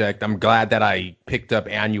subject. I'm glad that I picked up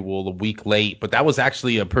Annual a week late, but that was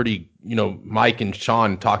actually a pretty, Mike and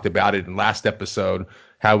Sean talked about it in last episode,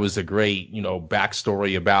 how it was a great,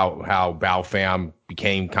 backstory about how Bao Fam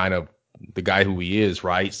became kind of the guy who he is,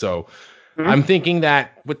 right? So I'm thinking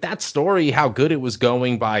that with that story, how good it was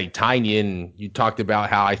going by Tynion, you talked about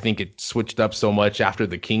how I think it switched up so much after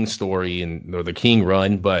the King story or the King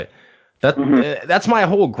run, but that's my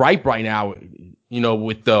whole gripe right now,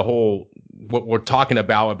 with the whole what we're talking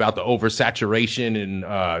about the oversaturation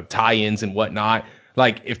and tie-ins and whatnot.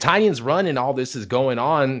 Like if Tynion's run and all this is going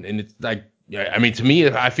on, and it's like, I mean, to me,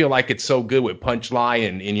 I feel like it's so good with Punchline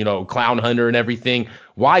and Clown Hunter and everything.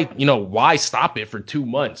 Why stop it for 2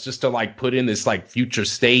 months just to like put in this like future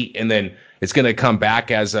state, and then it's gonna come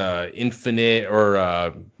back as a infinite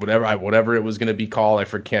or whatever it was gonna be called. I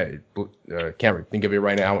can't think of it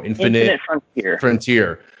right now. Infinite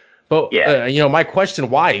Frontier. But my question: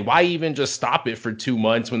 why even just stop it for 2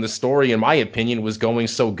 months when the story, in my opinion, was going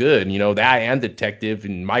so good? That and Detective,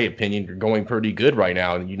 in my opinion, are going pretty good right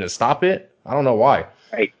now, and you just stop it? I don't know why.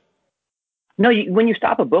 Right. No, when you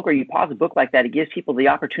stop a book or you pause a book like that, it gives people the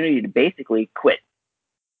opportunity to basically quit,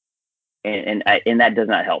 and that does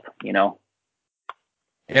not help.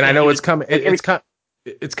 And I know it's coming.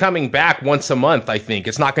 It's coming back once a month. I think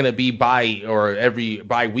it's not going to be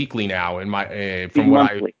bi-weekly now. It'll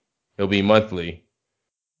be monthly.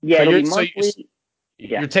 Yeah, it'll be monthly.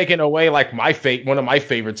 You're taking away like one of my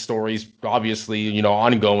favorite stories, obviously,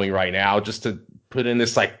 ongoing right now, just to put in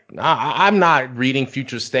this like I'm not reading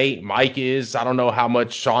Future State. Mike is. I don't know how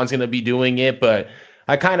much Sean's going to be doing it, but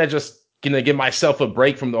I kind of just gonna give myself a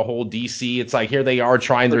break from the whole DC. It's like here they are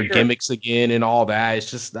trying their gimmicks again and all that.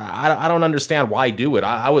 It's just I don't understand why do it.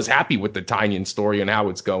 I was happy with the Tynion story and how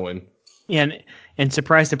it's going. Yeah, and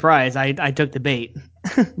surprise, surprise, I took the bait.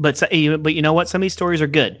 but you know what? Some of these stories are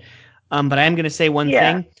good. But I am gonna say one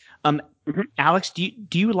thing. Alex, do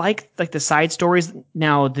you like the side stories?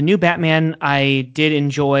 Now, the new Batman, I did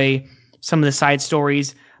enjoy some of the side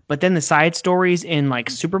stories, but then the side stories in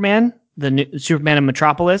like Superman, the new Superman of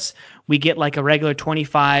Metropolis, we get like a regular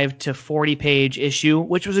 25 to 40 page issue,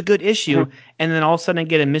 which was a good issue. And then all of a sudden I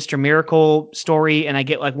get a Mr. Miracle story, and I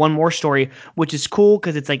get like one more story, which is cool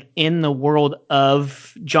because it's like in the world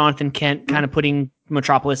of Jonathan Kent, kind of putting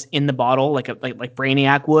Metropolis in the bottle, like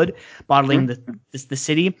Brainiac would, bottling the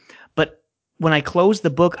city. But when I closed the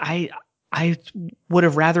book, I would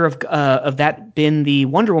have rather of that been the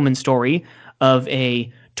Wonder Woman story of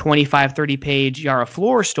a 25, 30 page Yara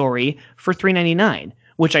Flor story for $3.99,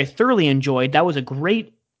 which I thoroughly enjoyed. That was a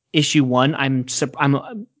great issue 1. I'm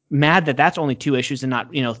mad that that's only 2 issues and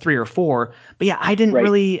not 3 or 4. But yeah, I didn't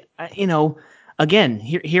really again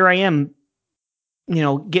here I am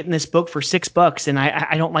getting this book for $6, and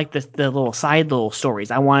I don't like the little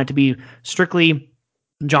stories. I want it to be strictly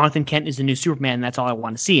Jonathan Kent is the new Superman. And that's all I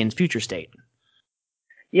want to see in Future State.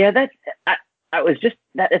 Yeah,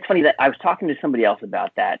 it's funny that I was talking to somebody else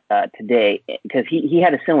about that today, because he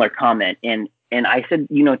had a similar comment, and I said,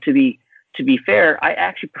 to be fair, I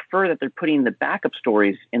actually prefer that they're putting the backup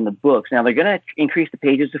stories in the books. Now they're going to increase the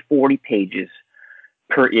pages to 40 pages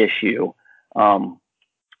per issue,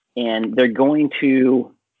 and they're going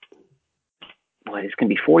to it's going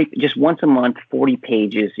to be 40 just once a month, 40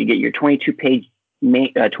 pages. You get your 22 page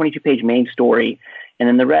main story, and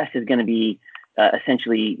then the rest is going to be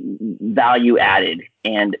essentially value added.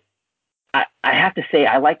 And I have to say,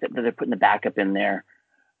 I like that they're putting the backup in there.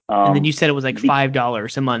 And then you said it was like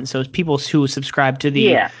 $5 a month. So people who subscribe to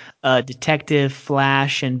the Detective,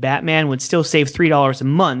 Flash, and Batman would still save $3 a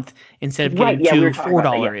month instead of getting two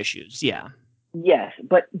 $4 issues. Yeah. Yes,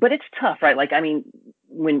 but it's tough, right? Like, I mean,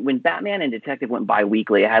 when Batman and Detective went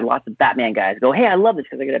bi-weekly, I had lots of Batman guys go, "Hey, I love this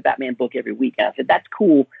because I get a Batman book every week." And I said, "That's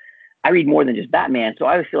cool. I read more than just Batman, so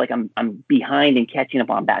I always feel like I'm behind and catching up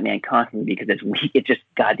on Batman constantly because it's just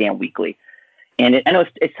goddamn weekly." And I know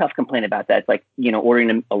it's tough to complain about that. It's like,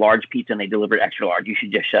 ordering a large pizza and they deliver it extra large. You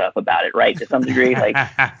should just shut up about it, right? To some degree, like,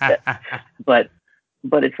 but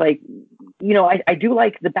it's like, I do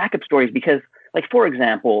like the backup stories because, like, for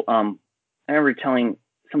example, I remember telling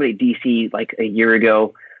somebody at DC like a year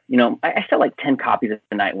ago, I sell like 10 copies of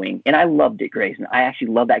the Nightwing, and I love Dick Grayson. I actually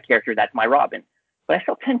love that character. That's my Robin. But I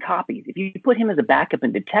sell 10 copies. If you put him as a backup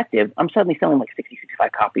in Detective, I'm suddenly selling like 60,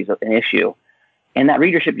 65 copies of an issue. And that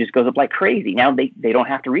readership just goes up like crazy. Now they don't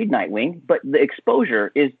have to read Nightwing, but the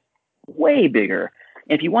exposure is way bigger.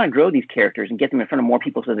 And if you want to grow these characters and get them in front of more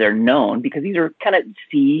people so they're known, because these are kind of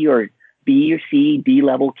C or B or C, D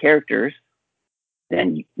level characters,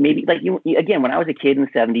 then maybe like again, when I was a kid in the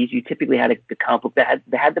 70s, you typically had the comic book that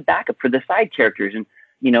had the backup for the side characters. And,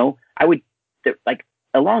 I would like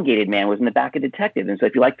Elongated Man was in the back of Detective. And so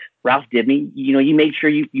if you liked Ralph Dibny, you made sure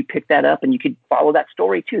you picked that up and you could follow that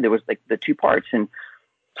story too. There was like the two parts. And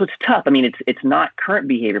so it's tough. I mean, it's not current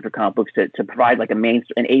behavior for comic books to provide like an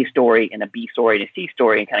A story and a B story and a C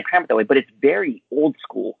story and kind of cram it that way. But it's very old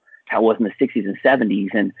school how it was in the 60s and 70s.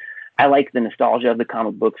 And I like the nostalgia of the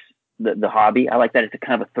comic books, the hobby. I like that it's a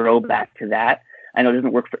kind of a throwback to that. I know it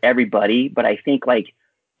doesn't work for everybody, but I think like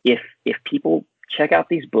if people check out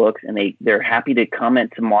these books and they're happy to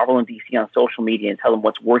comment to Marvel and DC on social media and tell them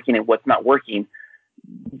what's working and what's not working,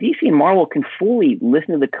 DC and Marvel can fully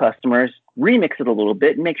listen to the customers, remix it a little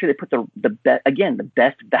bit, and make sure they put the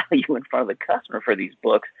best value in front of the customer for these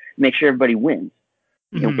books. Make sure everybody wins.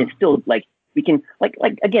 Mm-hmm. It's still like we can like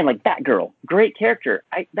Batgirl, great character.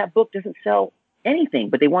 That book doesn't sell anything,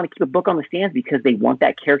 but they want to keep a book on the stands because they want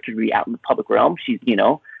that character to be out in the public realm. She's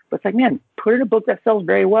but it's like, man, put in a book that sells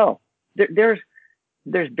very well. There's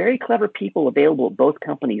very clever people available at both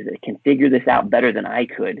companies that can figure this out better than I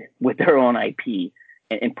could with their own IP.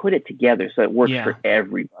 And put it together so it works for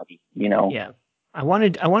everybody, Yeah. I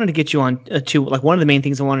wanted to get you on to like one of the main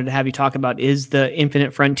things I wanted to have you talk about is the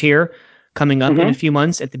Infinite Frontier coming up in a few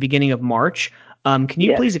months at the beginning of March. Can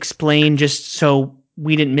you please explain, just so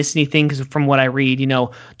we didn't miss anything? Because from what I read,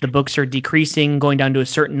 the books are decreasing, going down to a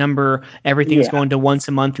certain number. Everything's going to once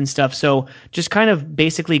a month and stuff. So just kind of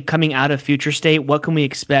basically coming out of Future State, what can we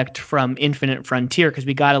expect from Infinite Frontier? Because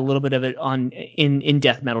we got a little bit of it in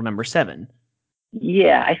Death Metal #7.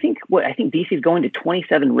 Yeah, I think DC is going to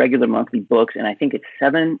 27 regular monthly books, and I think it's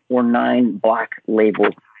 7 or 9 Black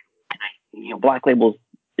Labels. Black Label's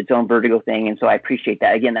its own Vertigo thing, and so I appreciate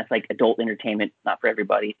that. Again, that's like adult entertainment, not for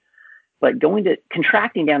everybody. But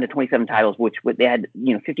contracting down to 27 titles, which they had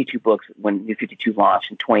 52 books when New 52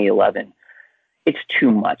 launched in 2011. It's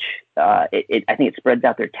too much. I think it spreads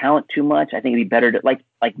out their talent too much. I think it'd be better to like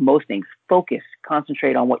most things, focus,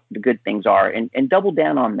 concentrate on what the good things are, and double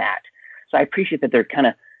down on that. So I appreciate that they're kind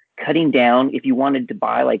of cutting down. If you wanted to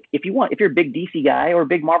buy, if you're a big DC guy or a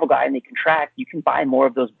big Marvel guy and they contract, you can buy more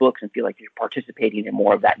of those books and feel like you're participating in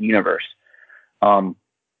more of that universe.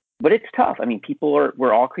 But it's tough. I mean,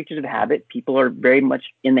 we're all creatures of habit. People are very much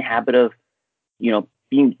in the habit of,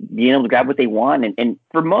 being able to grab what they want. And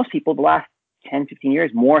for most people, the last 10, 15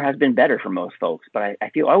 years, more has been better for most folks. But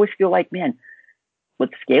I always feel like, man,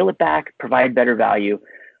 let's scale it back, provide better value.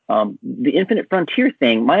 The Infinite Frontier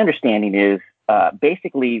thing, my understanding is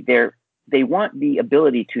basically they want the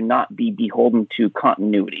ability to not be beholden to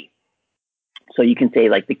continuity. So you can say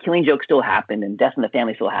like the Killing Joke still happened and Death in the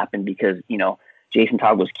Family still happened because, Jason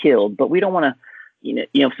Todd was killed, but we don't want to,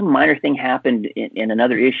 if some minor thing happened in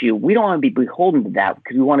another issue, we don't want to be beholden to that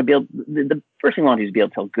because we want to be able, the first thing we want to do is be able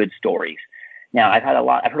to tell good stories. Now I've heard a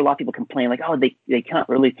lot of people complain like, oh, they can't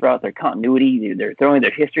really throw out their continuity. They're throwing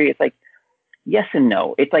their history. It's like, yes and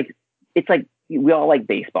no. It's like we all like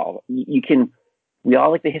baseball. We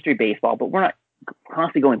all like the history of baseball, but we're not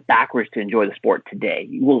constantly going backwards to enjoy the sport today.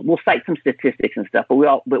 We'll cite some statistics and stuff, but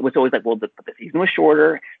it's always like, well, the season was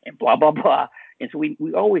shorter and blah blah blah. And so we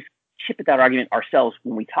always chip at that argument ourselves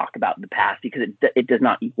when we talk about the past because it does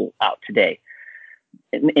not equal out today.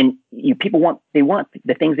 And people want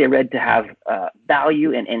the things they read to have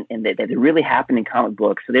value and that they really happened in comic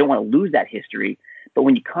books, so they don't want to lose that history. But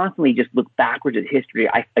when you constantly just look backwards at history,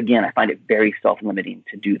 I find it very self-limiting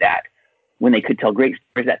to do that when they could tell great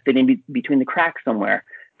stories that fit in between the cracks somewhere.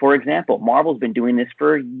 For example, Marvel's been doing this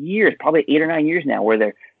for years, probably 8 or 9 years now, where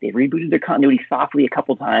they've rebooted their continuity softly a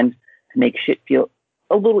couple times to make shit feel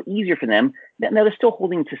a little easier for them. Now they're still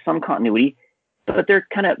holding to some continuity, but they're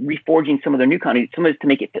kind of reforging some of their new continuity. Some of it's to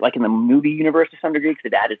make it fit like in the movie universe to some degree, because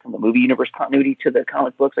they've added some of the movie universe continuity to the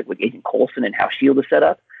comic books, like with Agent Coulson and how S.H.I.E.L.D. is set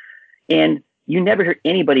up. And you never heard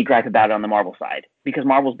anybody gripe about it on the Marvel side because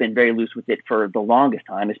Marvel's been very loose with it for the longest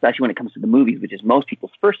time, especially when it comes to the movies, which is most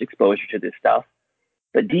people's first exposure to this stuff.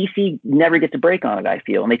 But DC never gets a break on it, I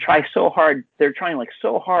feel. And they try so hard. They're trying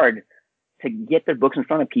so hard to get their books in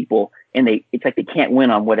front of people, and it's like they can't win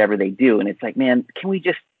on whatever they do. And it's like, man, can we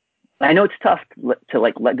just, I know it's tough to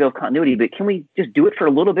let go of continuity, but can we just do it for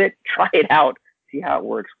a little bit, try it out, see how it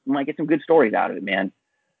works? We might get some good stories out of it, man.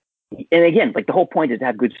 And again, like the whole point is to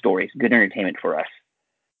have good stories, good entertainment for us.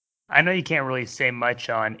 I know you can't really say much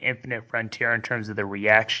on Infinite Frontier in terms of the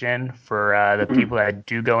reaction for the people that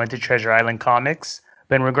do go into Treasure Island Comics.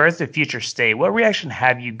 But in regards to Future State, what reaction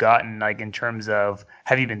have you gotten, like in terms of,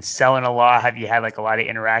 have you been selling a lot? Have you had like a lot of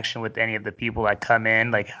interaction with any of the people that come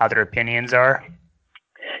in, like how their opinions are?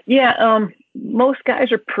 Yeah, most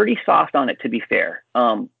guys are pretty soft on it, to be fair.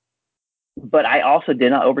 But I also did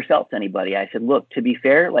not oversell it to anybody. I said, look, to be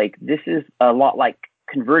fair, like this is a lot like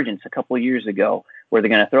Convergence a couple of years ago, where they're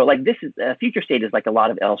going to throw like this is Future State is like a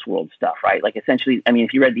lot of Elseworld stuff, right? Like essentially, I mean,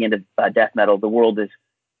 if you read the end of Death Metal, the world is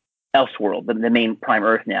Elseworld, the main prime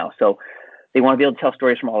Earth now. So they want to be able to tell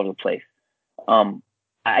stories from all over the place.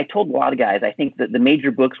 I told a lot of guys, I think that the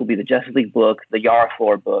major books will be the Justice League book, the Yara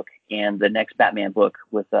Flor book, and the next Batman book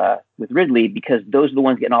with Ridley, because those are the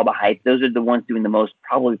ones getting all the hype. Those are the ones doing the most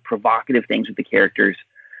probably provocative things with the characters,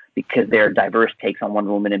 because they're diverse takes on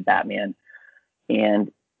Wonder Woman and Batman.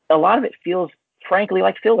 And a lot of it feels, frankly,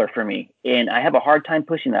 like filler for me. And I have a hard time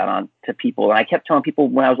pushing that on to people. And I kept telling people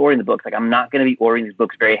when I was ordering the books, like, I'm not going to be ordering these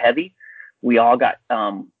books very heavy. We all got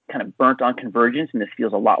kind of burnt on Convergence, and this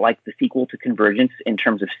feels a lot like the sequel to Convergence in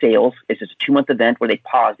terms of sales. It's just a 2-month event where they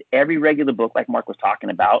paused every regular book, like Mark was talking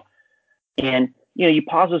about. And, you know, you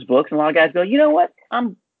pause those books, and a lot of guys go, you know what?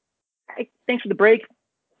 Thanks for the break.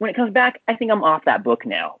 When it comes back, I think I'm off that book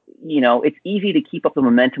now. You know, it's easy to keep up the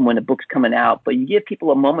momentum when the book's coming out, but you give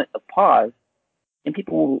people a moment of pause, and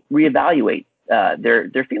people will reevaluate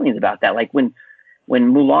their feelings about that. Like when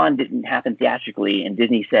Mulan didn't happen theatrically and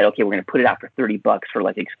Disney said, okay, we're going to put it out for $30 for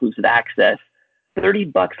like exclusive access.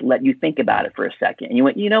 $30 let you think about it for a second. And you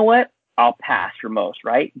went, you know what? I'll pass for most,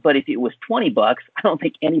 right? But if it was $20, I don't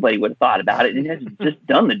think anybody would have thought about it and has just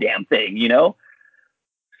done the damn thing, you know?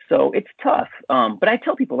 So it's tough. But I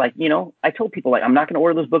tell people like, I'm not going to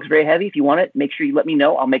order those books very heavy. If you want it, make sure you let me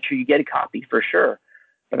know. I'll make sure you get a copy for sure.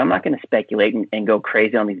 But I'm not going to speculate and go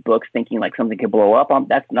crazy on these books thinking like something could blow up.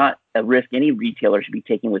 That's not a risk any retailer should be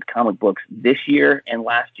taking with comic books this year and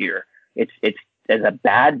last year. It's there's a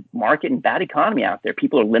bad market and bad economy out there.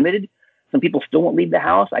 People are limited. Some people still won't leave the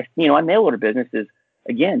house. My mail order business is,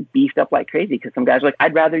 again, beefed up like crazy because some guys are like,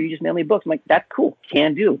 I'd rather you just mail me books. I'm like, that's cool.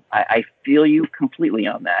 Can do. I feel you completely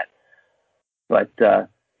on that. But,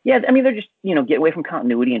 yeah, I mean, they're just, get away from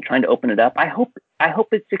continuity and trying to open it up. I hope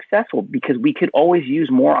it's successful because we could always use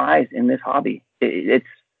more eyes in this hobby. We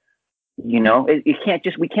can't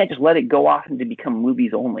just let it go off and to become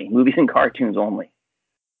movies and cartoons only.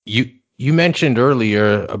 You mentioned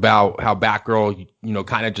earlier about how Batgirl,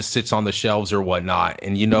 kind of just sits on the shelves or whatnot.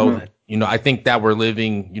 And, I think that we're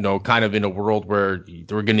living, kind of in a world where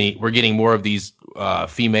we're getting more of these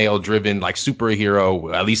female driven like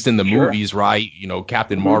superhero, at least in the movies, right?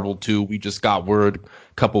 Captain Marvel 2, we just got word a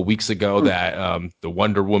couple weeks ago that the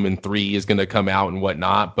Wonder Woman 3 is going to come out and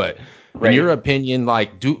whatnot. But in your opinion,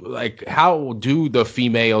 how do the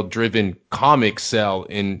female driven comics sell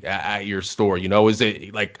at your store? Is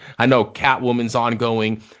it like, I know Catwoman's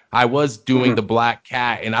ongoing. I was doing the Black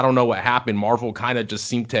Cat, and I don't know what happened. Marvel kind of just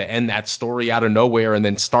seemed to end that story out of nowhere and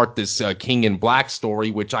then start this King in Black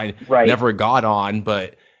story, which I never got on.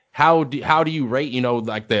 But how do you rate,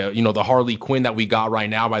 the Harley Quinn that we got right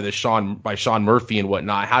now by Sean Murphy and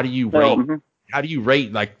whatnot? How do you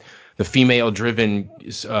rate like the female driven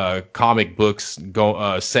comic books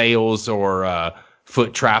sales or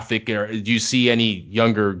foot traffic? Or do you see any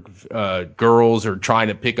younger girls or trying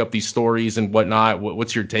to pick up these stories and whatnot?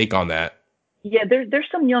 What's your take on that? Yeah, there's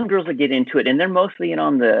some young girls that get into it, and they're mostly in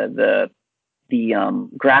on the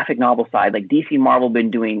graphic novel side. Like DC and Marvel have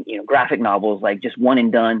been doing graphic novels like just one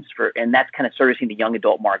and dones and that's kind of servicing the young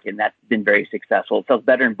adult market, and that's been very successful. It sells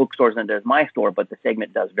better in bookstores than does my store, but the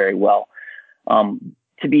segment does very well.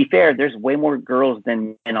 To be fair, there's way more girls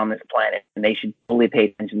than men on this planet, and they should fully pay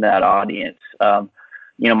attention to that audience. My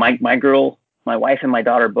wife and my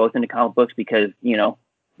daughter are both into comic books because,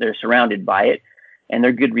 they're surrounded by it and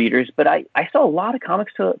they're good readers. But I sell a lot of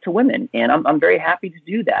comics to women, and I'm very happy to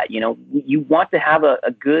do that. You want to have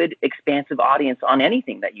a good, expansive audience on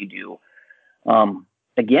anything that you do.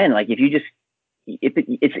 Again, like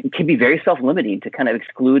it can be very self-limiting to kind of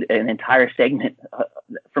exclude an entire segment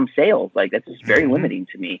from sales. Like that's just very limiting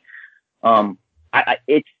to me. I'm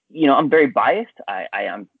very biased. I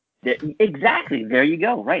am exactly. There you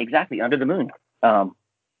go. Right. Exactly. Under the moon.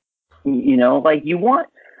 We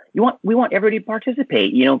want everybody to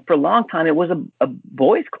participate. For a long time, it was a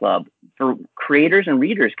boys club for creators and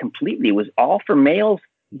readers completely. It was all for males.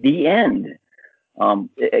 The end.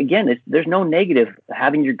 Again, there's no negative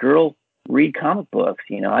having your girl read comic books.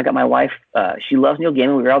 I got my wife, she loves Neil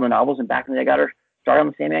Gaiman. We read all the novels, and back in the day I got her started on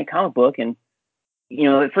the Sandman comic book, and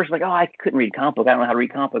at first like, oh, I couldn't read a comic book. I don't know how to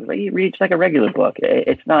read comic books. Like, you read just like a regular book.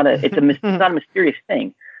 It's not it's not a mysterious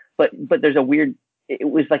thing, but there's a weird. It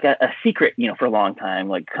was like a secret, for a long time.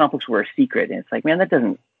 Like comic books were a secret, and it's like, man, that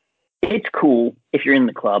doesn't. It's cool if you're in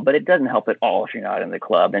the club, but it doesn't help at all if you're not in the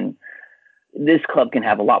club. And this club can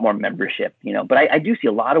have a lot more membership, But I do see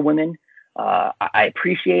a lot of women. I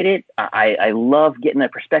appreciate it. I love getting their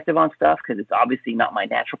perspective on stuff because it's obviously not my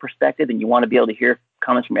natural perspective, and you want to be able to hear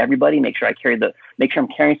comments from everybody. Make sure I'm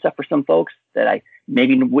carrying stuff for some folks that I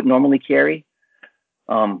maybe wouldn't normally carry.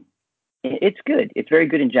 It's good. It's very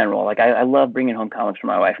good in general. Like I love bringing home comics for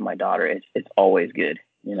my wife and my daughter. It's always good,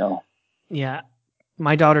 Yeah.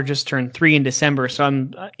 My daughter just turned 3 in December, so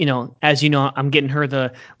I'm, as you know, I'm getting her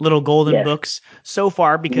the little golden books so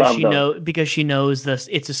far because she knows this.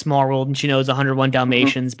 It's a small world, and she knows 101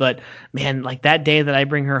 Dalmatians. But man, like that day that I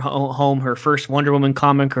bring her home, her first Wonder Woman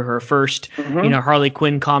comic or her first, Harley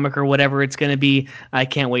Quinn comic or whatever it's going to be, I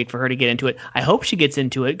can't wait for her to get into it. I hope she gets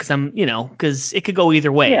into it because it could go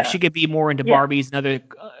either way. Yeah. She could be more into Barbies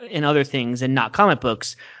and other things and not comic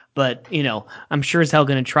books. But, I'm sure as hell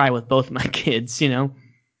going to try with both of my kids,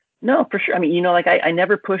 No, for sure. I mean, I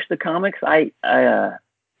never push the comics. I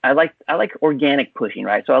like organic pushing,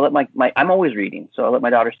 right? So I let I'm always reading. So I let my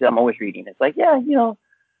daughter see I'm always reading. It's like, yeah,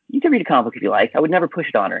 you can read a comic book if you like. I would never push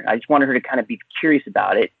it on her. I just wanted her to kind of be curious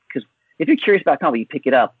about it. Because if you're curious about a comic, you pick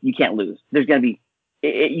it up, you can't lose. There's going to be,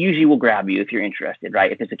 it usually will grab you if you're interested,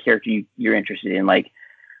 right? If it's a character you're interested in,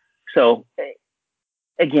 so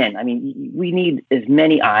again, I mean, we need as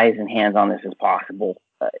many eyes and hands on this as possible.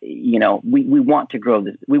 We want to grow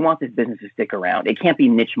this. We want this business to stick around. It can't be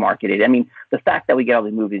niche marketed. I mean, the fact that we get all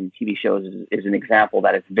these movies and TV shows is an example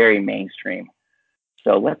that it's very mainstream.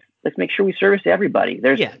 So let's make sure we service everybody.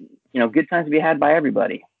 There's, good times to be had by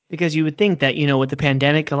everybody. Because you would think that, with the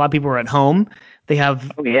pandemic, a lot of people are at home. They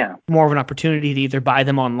have more of an opportunity to either buy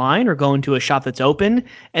them online or go into a shop that's open.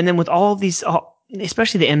 And then with all of these,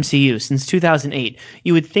 especially the MCU since 2008,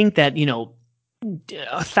 you would think that,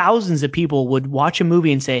 thousands of people would watch a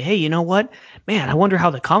movie and say, hey, you know what? Man, I wonder how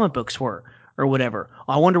the comic books were or whatever.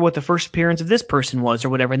 I wonder what the first appearance of this person was or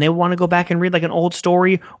whatever. And they want to go back and read like an old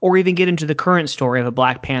story or even get into the current story of a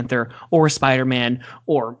Black Panther or a Spider-Man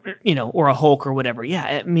or, or a Hulk or whatever. Yeah,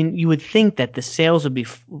 I mean, you would think that the sales would be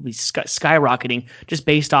skyrocketing just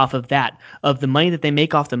based off of that, of the money that they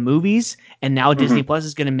make off the movies. And now Disney Plus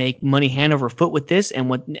is going to make money hand over foot with this. And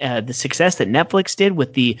what the success that Netflix did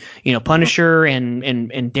with the, Punisher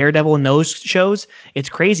and Daredevil and those shows, it's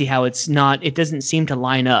crazy how it doesn't seem to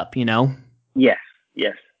line up,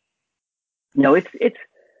 Yes. No, it's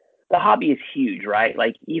the hobby is huge, right?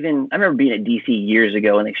 Like even I remember being at DC years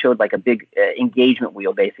ago and they showed like a big engagement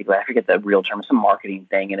wheel, basically. I forget the real term, some marketing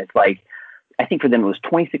thing. And it's like, I think for them it was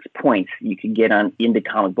 26 points you could get into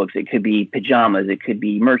comic books. It could be pajamas, it could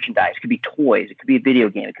be merchandise, it could be toys, it could be a video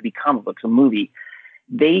game, it could be comic books, a movie.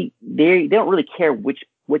 They don't really care what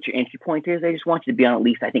your entry point is. They just want you to be on at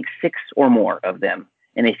least, I think, 6 or more of them.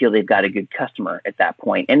 And they feel they've got a good customer at that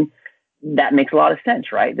point. And that makes a lot of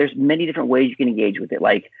sense, right? There's many different ways you can engage with it.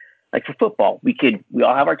 Like for football, we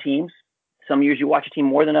all have our teams. Some years you watch a team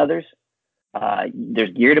more than others.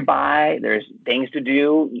 There's gear to buy. There's things to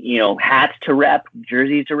do, hats to rep,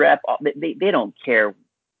 jerseys to rep. They don't care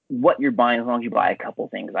what you're buying as long as you buy a couple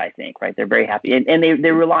things, I think, right? They're very happy. And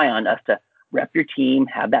they rely on us to rep your team,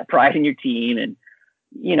 have that pride in your team. And,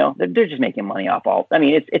 they're just making money off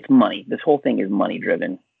it's money. This whole thing is money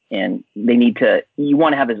driven. And you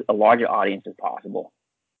want to have a larger audience as possible.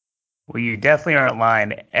 Well, you definitely aren't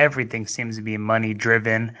lying. Everything seems to be money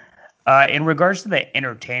driven. In regards to the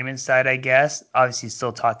entertainment side, I guess, obviously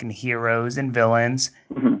still talking heroes and villains.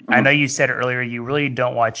 I know you said earlier you really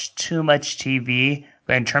don't watch too much TV,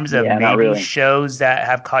 but in terms of maybe shows that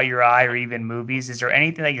have caught your eye or even movies, is there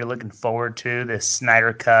anything that you're looking forward to, the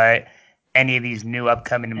Snyder Cut, any of these new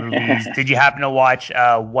upcoming movies? Did you happen to watch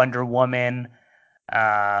Wonder Woman?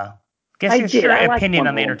 Guess your opinion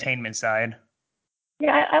on the entertainment side.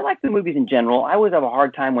 Yeah, I like the movies in general. I always have a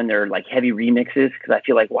hard time when they're like heavy remixes because I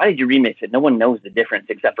feel like, why did you remix it? No one knows the difference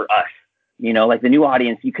except for us. Like the new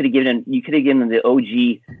audience, you could have given them the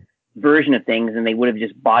OG version of things and they would have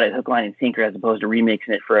just bought it hook, line, and sinker as opposed to remixing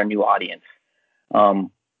it for a new audience.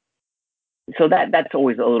 So that's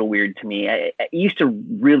always a little weird to me. It used to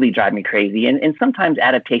really drive me crazy. And sometimes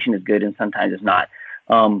adaptation is good and sometimes it's not.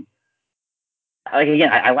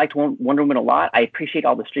 I liked Wonder Woman a lot. I appreciate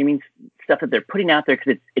all the streaming stuff that they're putting out there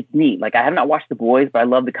because it's neat. Like I have not watched The Boys, but I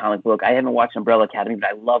love the comic book. I haven't watched Umbrella Academy, but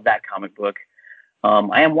I love that comic book.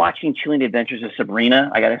 I am watching Chilling Adventures of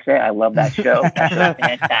Sabrina. I gotta say, I love that show. That show's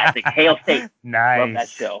fantastic. Hail State, nice. Love that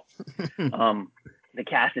show. The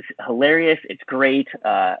cast is hilarious. It's great.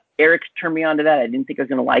 Eric turned me on to that. I didn't think I was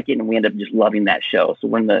going to like it, and we ended up just loving that show. So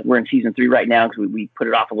we're in season 3 right now because we put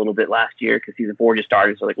it off a little bit last year because season 4 just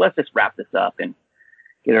started. So like, let's just wrap this up and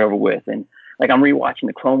get it over with. And like, I'm rewatching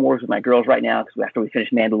the Clone Wars with my girls right now because after we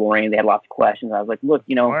finished Mandalorian, they had lots of questions. I was like, look,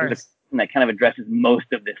 there's a question that kind of addresses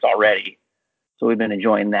most of this already. So we've been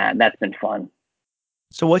enjoying that, and that's been fun.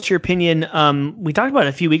 So what's your opinion? We talked about it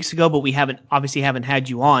a few weeks ago, but we haven't had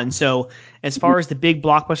you on. So as far as the big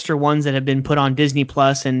blockbuster ones that have been put on Disney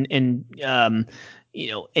Plus and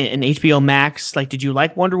HBO Max, like, did you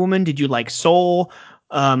like Wonder Woman? Did you like Soul?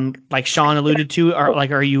 Like Sean alluded to,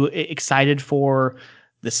 are you excited for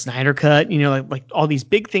the Snyder Cut? Like all these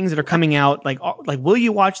big things that are coming out. Like will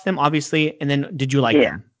you watch them? Obviously, and then did you like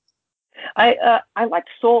them? I liked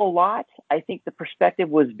Soul a lot. I think the perspective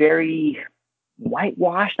was very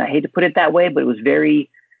whitewashed. I hate to put it that way, but it was very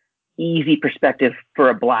easy perspective for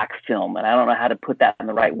a black film. And I don't know how to put that in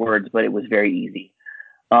the right words, but it was very easy.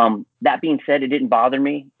 That being said, it didn't bother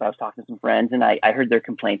me. I was talking to some friends and I heard their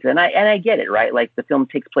complaints and I get it, right? Like the film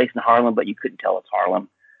takes place in Harlem, but you couldn't tell it's Harlem.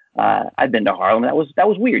 I've been to Harlem. That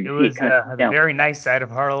was weird. It was a very nice side of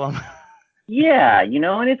Harlem. Yeah.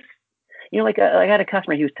 And it's, like I had a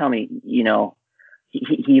customer, he was telling me,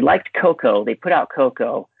 he liked Coco. They put out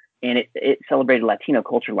Coco. And it celebrated Latino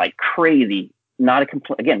culture like crazy. Not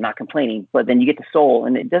complaining, but then you get to Soul,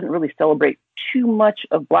 and it doesn't really celebrate too much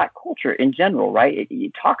of Black culture in general, right?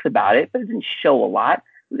 It talks about it, but it didn't show a lot.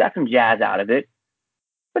 We got some jazz out of it,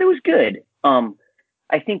 but it was good.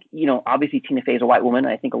 I think obviously Tina Fey is a white woman.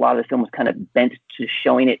 I think a lot of the film was kind of bent to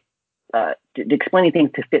showing it, to explaining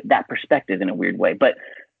things to fit that perspective in a weird way, but.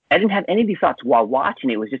 I didn't have any of these thoughts while watching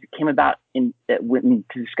it. It came about to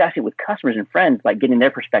discuss it with customers and friends, like getting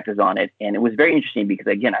their perspectives on it. And it was very interesting because,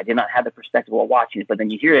 again, I did not have the perspective while watching it. But then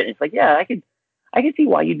you hear it, and it's like, yeah, I could see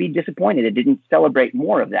why you'd be disappointed. It didn't celebrate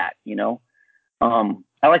more of that,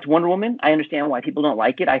 I liked Wonder Woman. I understand why people don't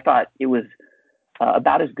like it. I thought it was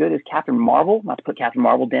about as good as Captain Marvel. Not to put Captain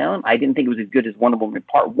Marvel down. I didn't think it was as good as Wonder Woman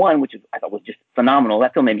Part 1, which I thought was just phenomenal.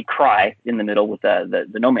 That film made me cry in the middle with the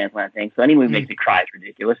No Man's Land thing. So any movie makes me cry. It's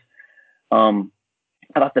ridiculous. I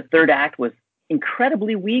thought the third act was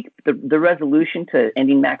incredibly weak. The resolution to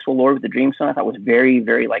ending Maxwell Lord with the Dreamstone I thought was very,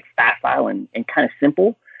 very like facile and kind of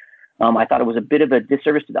simple. I thought it was a bit of a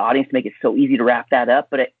disservice to the audience to make it so easy to wrap that up.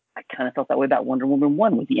 But I kind of felt that way about Wonder Woman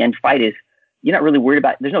 1 with the end fight is you're not really worried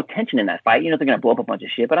about, there's no tension in that fight. They're going to blow up a bunch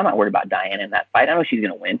of shit, but I'm not worried about Diana in that fight. I know she's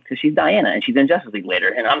going to win because she's Diana and she's in Justice League later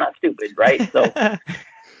and I'm not stupid, right? So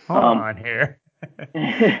hold on here.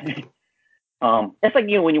 It's like,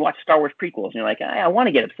 when you watch Star Wars prequels and you're like, I want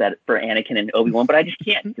to get upset for Anakin and Obi-Wan, but I just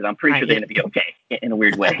can't because I'm pretty sure they're going to be okay in a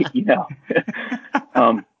weird way, You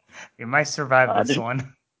might survive this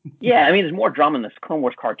one. Yeah, I mean, there's more drama in this Clone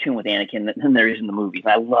Wars cartoon with Anakin than there is in the movies.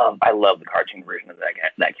 I love the cartoon version of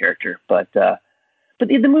that character, but the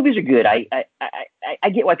movies are good. I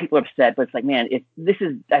get why people are upset, but it's like, man,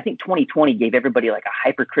 I think 2020 gave everybody like a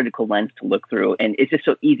hypercritical lens to look through, and it's just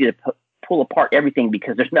so easy to pull apart everything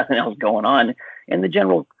because there's nothing else going on, and the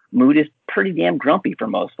general mood is pretty damn grumpy for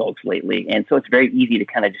most folks lately, and so it's very easy to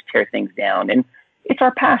kind of just tear things down, and it's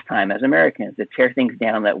our pastime as Americans to tear things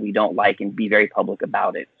down that we don't like and be very public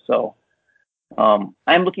about it. So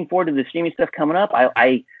I'm looking forward to the streaming stuff coming up.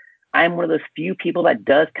 I'm one of those few people that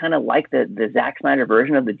does kind of like the Zack Snyder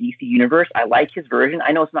version of the DC universe. I like his version.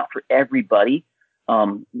 I know it's not for everybody,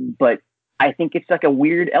 but I think it's like a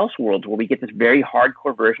weird Elseworlds where we get this very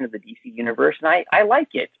hardcore version of the DC universe, and I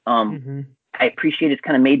like it. I appreciate it's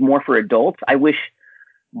kind of made more for adults. I wish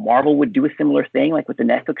Marvel would do a similar thing, like with the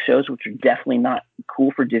Netflix shows, which are definitely not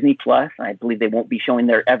cool for Disney Plus. I believe they won't be showing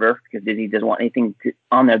there ever because Disney doesn't want anything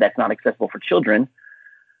on there that's not accessible for children.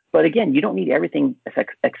 But again, you don't need everything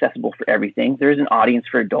accessible for everything. There is an audience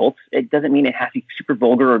for adults. It doesn't mean it has to be super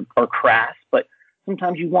vulgar or crass, but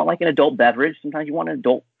sometimes you want like an adult beverage. Sometimes you want an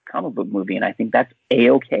adult comic book movie, and I think that's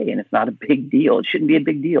a-okay, and it's not a big deal. It shouldn't be a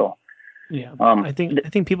big deal. Yeah, I think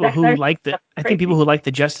people who like the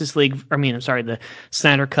Justice League, the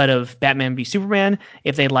Snyder cut of Batman v Superman,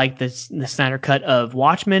 if they like the Snyder cut of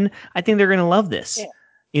Watchmen, I think they're going to love this.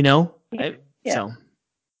 Yeah. So.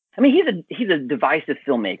 I mean, he's a divisive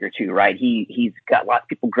filmmaker too, right? He's got lots of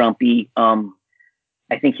people grumpy.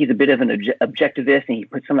 I think he's a bit of an objectivist, and he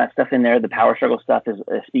puts some of that stuff in there. The power struggle stuff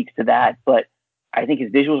speaks to that, but I think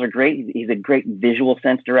his visuals are great. He's a great visual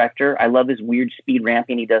sense director. I love his weird speed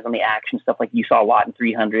ramping he does on the action stuff like you saw a lot in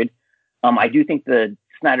 300. I do think the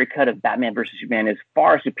Snyder cut of Batman vs. Superman is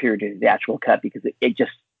far superior to the actual cut because it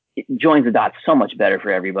joins the dots so much better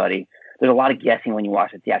for everybody. There's a lot of guessing when you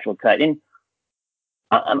watch the theatrical cut. And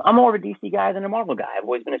I'm more of a DC guy than a Marvel guy. I've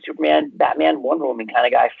always been a Superman, Batman, Wonder Woman kind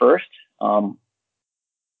of guy first.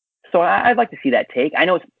 So I'd like to see that take. I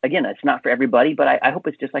know it's not for everybody, but I hope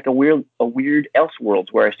it's just like a weird Elseworlds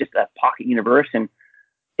where it's just a pocket universe, and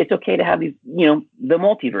it's okay to have these, the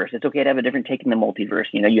multiverse. It's okay to have a different take in the multiverse.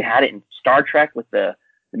 You had it in Star Trek with the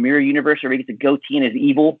mirror universe where he gets a goatee and is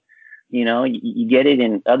evil. You get it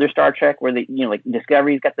in other Star Trek where like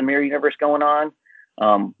Discovery's got the mirror universe going on.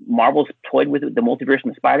 Marvel's toyed with it, the multiverse in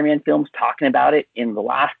the Spider-Man films, talking about it in the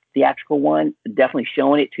last theatrical one, definitely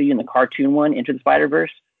showing it to you in the cartoon one, Into the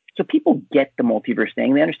Spider-Verse. So people get the multiverse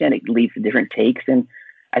thing. They understand it leads to different takes. And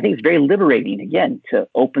I think it's very liberating, again, to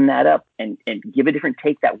open that up and give a different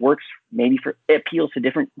take that works, maybe it appeals to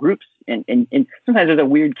different groups. And sometimes there's a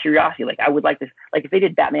weird curiosity. Like I would like this, like if they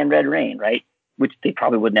did Batman Red Rain, right? Which they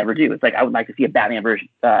probably would never do. It's like, I would like to see a Batman version,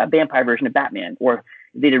 a vampire version of Batman, or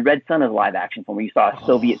if they did Red Son as a live action film where you saw a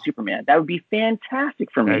Soviet Superman. That would be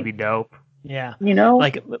fantastic for me. That'd be dope. Yeah.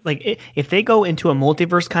 Like if they go into a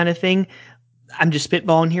multiverse kind of thing, I'm just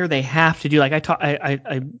spitballing here. They have to do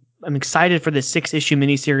I'm excited for the 6-issue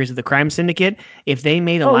miniseries of the Crime Syndicate. If they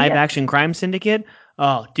made a live action Crime Syndicate,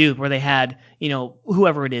 oh, dude, where they had,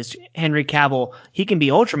 whoever it is, Henry Cavill, he can be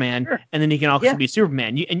Ultraman, sure, and then he can also be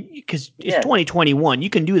Superman. Because it's 2021, you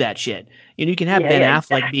can do that shit. You can have Ben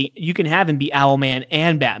Affleck you can have him be Owlman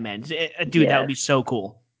and Batman. Dude, that would be so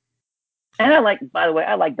cool. And by the way,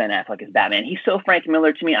 I like Ben Affleck as Batman. He's so Frank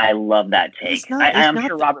Miller to me. I love that take. I'm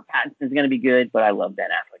sure Robert Pattinson's going to be good, but I love Ben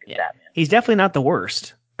Affleck as Batman. He's definitely not the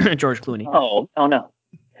worst. George Clooney. Oh no.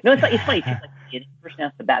 No, it's funny. The first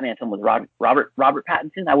announced the Batman film with Robert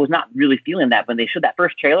Pattinson. I was not really feeling that when they showed that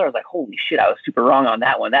first trailer. I was like, holy shit, I was super wrong on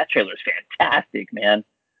that one. That trailer is fantastic, man.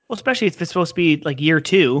 Well, especially if it's supposed to be like year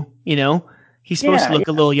 2. He's supposed to look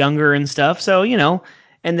a little younger and stuff. So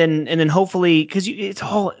and then hopefully, because it's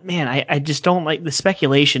all, man, I just don't like the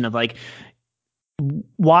speculation of like,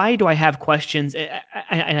 why do I have questions?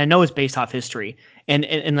 And I know it's based off history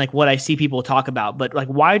and like what I see people talk about, but like,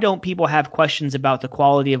 why don't people have questions about the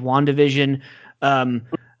quality of WandaVision,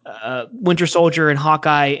 Winter Soldier and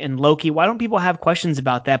Hawkeye and Loki? Why don't people have questions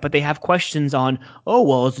about that? But they have questions on,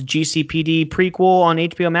 is the GCPD prequel on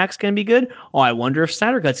HBO Max going to be good? Oh, I wonder if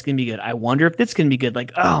Snyder Cut's going to be good. I wonder if this going to be good.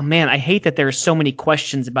 Like, oh man, I hate that there are so many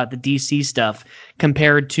questions about the DC stuff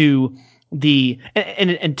compared to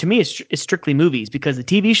and to me it's strictly movies, because the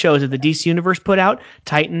TV shows that the DC universe put out,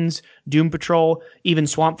 Titans, Doom Patrol, even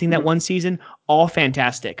Swamp Thing that one season, all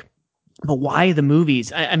fantastic. But why the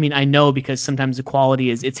movies? I mean, I know because sometimes the quality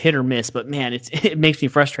it's hit or miss, but man, it makes me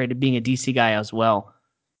frustrated being a DC guy as well.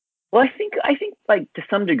 Well, I think like to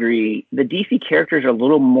some degree the DC characters are a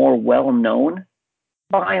little more well known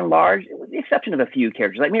by and large, with the exception of a few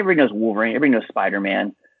characters. Like everybody knows Wolverine, everybody knows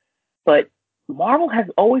Spider-Man, but Marvel has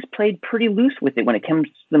always played pretty loose with it when it comes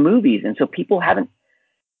to the movies, and so people haven't.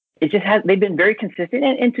 They've been very consistent,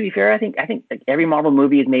 and to be fair, I think like every Marvel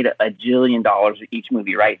movie has made a jillion dollars each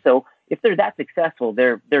movie, right? So if they're that successful,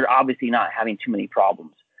 they're obviously not having too many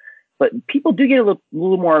problems. But people do get a little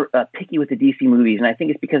more picky with the DC movies, and I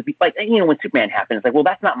think it's because, like, when Superman happened, it's like, well,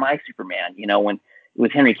 that's not my Superman, when it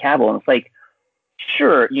was Henry Cavill, and it's like,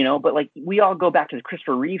 sure, but like we all go back to the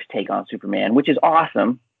Christopher Reeves take on Superman, which is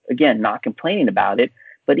awesome. Again, not complaining about it,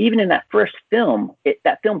 but even in that first film,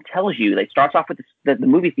 that film tells you, like, starts off with the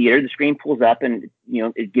movie theater, the screen pulls up, and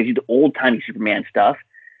it gives you the old timey Superman stuff,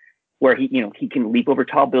 where he can leap over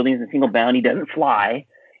tall buildings in single bound, he doesn't fly,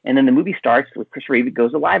 and then the movie starts with Christopher Reeve,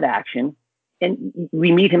 goes to live action, and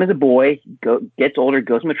we meet him as a boy, gets older,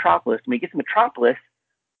 goes to Metropolis. When he gets to Metropolis,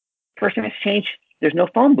 first thing that's changed, there's no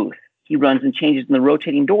phone booth. He runs and changes in the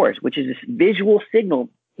rotating doors, which is this visual signal.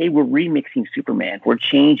 Hey, we're remixing Superman. We're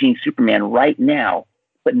changing Superman right now,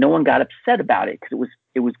 but no one got upset about it because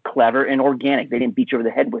it was clever and organic. They didn't beat you over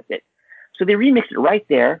the head with it. So they remixed it right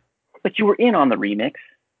there, but you were in on the remix,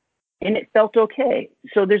 and it felt okay.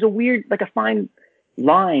 So there's a fine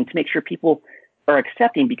line to make sure people are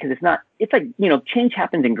accepting, because it's like, change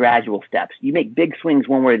happens in gradual steps. You make big swings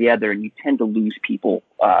one way or the other, and you tend to lose people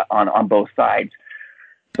on both sides.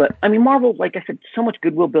 But I mean, Marvel, like I said, so much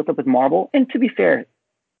goodwill built up with Marvel, and to be fair,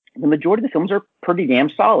 the majority of the films are pretty damn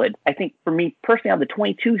solid. I think for me personally, out of the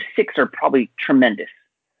 22, 6 are probably tremendous.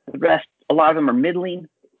 The rest, a lot of them are middling.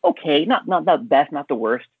 Okay, not the best, not the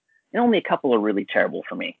worst. And only a couple are really terrible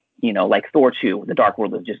for me. Like Thor 2, The Dark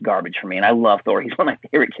World is just garbage for me. And I love Thor. He's one of my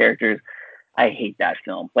favorite characters. I hate that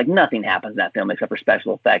film. Like, nothing happens in that film except for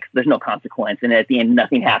special effects. There's no consequence. And at the end,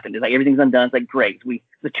 nothing happened. It's like everything's undone. It's like, great.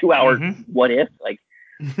 The 2-hour what if, like,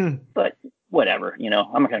 but whatever, I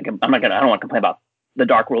don't want to complain about The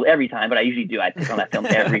Dark World every time, but I usually do. I pick on that film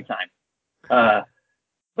every time.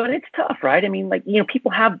 But But it's tough, right? I mean, like, people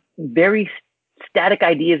have very static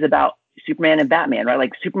ideas about Superman and Batman, right?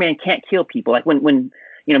 Like Superman can't kill people. Like when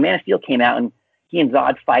Man of Steel came out and he and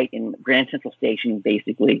Zod fight in Grand Central Station,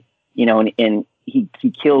 basically, and he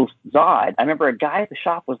kills Zod. I remember a guy at the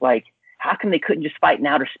shop was like, how come they couldn't just fight in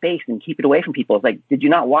outer space and keep it away from people? It's like, did you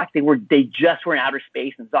not watch? They just were in outer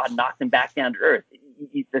space and Zod knocked them back down to Earth.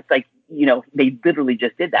 It's like, they literally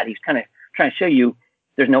just did that. He's kind of trying to show you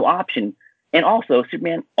there's no option. And also,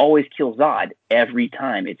 Superman always kills Zod every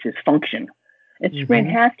time. It's his function. And Superman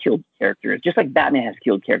has killed characters, just like Batman has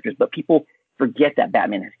killed characters. But people forget that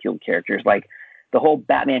Batman has killed characters. Like the whole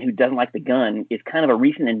Batman who doesn't like the gun is kind of a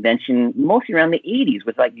recent invention, mostly around the 80s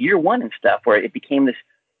with like Year One and stuff, where it became this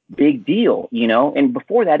big deal, And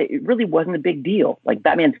before that, it really wasn't a big deal. Like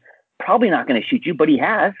Batman's probably not going to shoot you, but he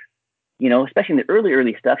has, especially in the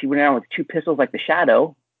early stuff. He went around with 2 pistols like the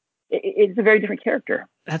Shadow. It's a very different character.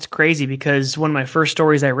 That's crazy because one of my first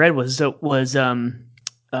stories I read was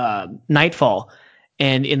Nightfall,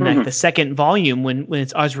 and in like the second volume, when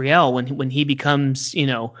it's Azrael, when he becomes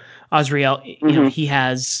Azrael, he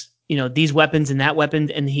has these weapons and that weapon,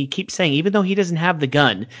 and he keeps saying, even though he doesn't have the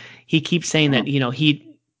gun, he keeps saying that he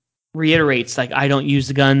reiterates like, I don't use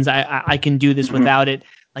the guns, I can do this without it.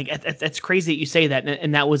 Like that's crazy that you say that,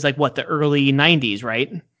 and that was like what, the early 90s,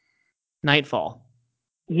 right? Nightfall.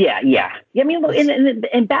 Yeah. I mean,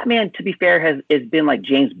 and Batman, to be fair, has been like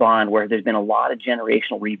James Bond, where there's been a lot of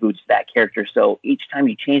generational reboots to that character. So each time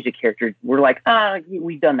you change the character, we're like,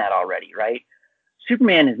 we've done that already, right?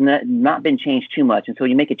 Superman has not been changed too much, and so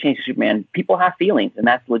you make a change to Superman, people have feelings, and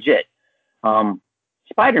that's legit.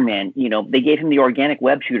 Spider-Man, they gave him the organic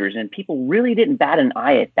web shooters, and people really didn't bat an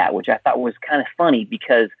eye at that, which I thought was kind of funny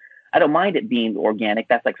because I don't mind it being organic.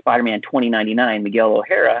 That's like Spider-Man 2099, Miguel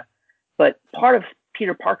O'Hara. But part of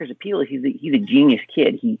Peter Parker's appeal is he's a genius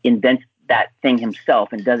kid. He invents that thing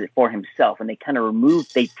himself and does it for himself. And they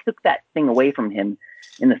took that thing away from him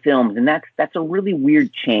in the films. And that's a really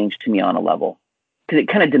weird change to me on a level, because it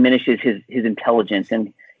kind of diminishes his intelligence.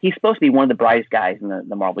 And he's supposed to be one of the brightest guys in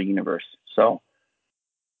the Marvel universe. So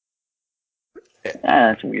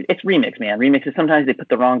that's weird. It's remix, man. Remixes, sometimes they put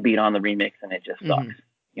the wrong beat on the remix and it just sucks,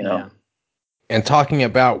 Yeah. And talking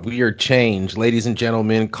about weird change, ladies and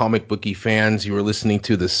gentlemen, comic bookie fans, you are listening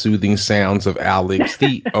to the soothing sounds of Alex,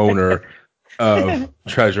 the owner of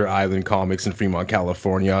Treasure Island Comics in Fremont,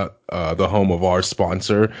 California, the home of our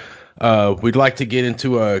sponsor. We'd like to get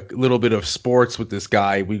into a little bit of sports with this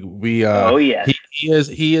guy. He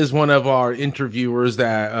is one of our interviewers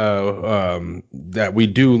that we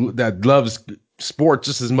do, that loves sports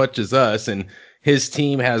just as much as us, and his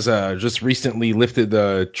team has just recently lifted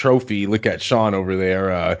the trophy. Look at Sean over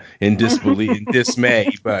there in dismay,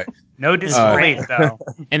 but no disbelief though.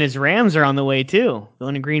 And his Rams are on the way too,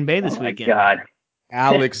 going to Green Bay this weekend. God.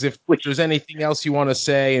 Alex, if there's anything else you want to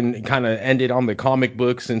say and kind of end it on the comic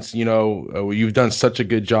book, since you've done such a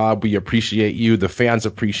good job, we appreciate you. The fans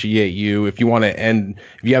appreciate you. If you want to end,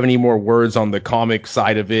 if you have any more words on the comic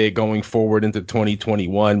side of it going forward into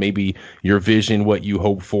 2021, maybe your vision, what you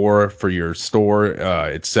hope for your store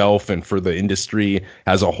itself and for the industry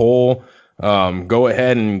as a whole, go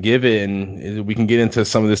ahead and give it, and we can get into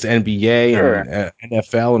some of this NBA and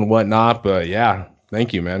NFL and whatnot. But yeah,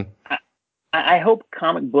 thank you, man. I hope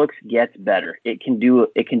comic books gets better. It can do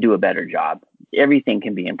a better job. Everything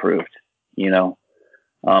can be improved.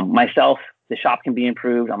 Myself, the shop can be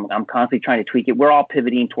improved. I'm constantly trying to tweak it. We're all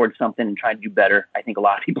pivoting towards something and trying to do better. I think a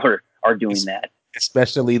lot of people are doing that.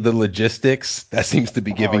 Especially the logistics. That seems to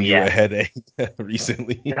be giving you a headache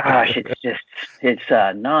recently. Gosh, it's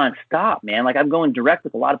nonstop, man. Like I'm going direct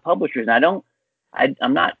with a lot of publishers, and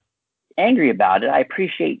I'm not angry about it. I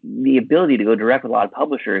appreciate the ability to go direct with a lot of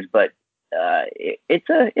publishers, but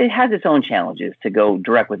it has its own challenges to go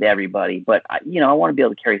direct with everybody, but I want to be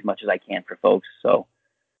able to carry as much as I can for folks. So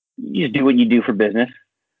you just do what you do for business.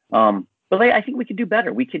 But I think we could do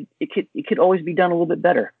better. It could always be done a little bit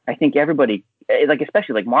better. I think everybody,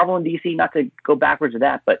 especially like Marvel and DC, not to go backwards with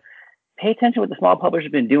that, but pay attention to what the small publishers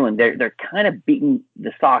have been doing. They're kind of beating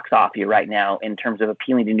the socks off you right now in terms of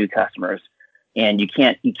appealing to new customers. And you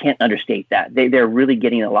can't understate that. They're really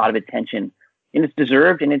getting a lot of attention. And it's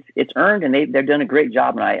deserved and it's earned, and they've done a great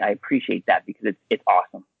job, and I appreciate that because it's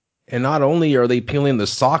awesome. And not only are they peeling the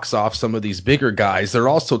socks off some of these bigger guys, they're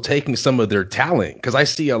also taking some of their talent. Because I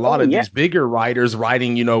see a lot of these bigger writers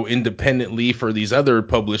writing, independently for these other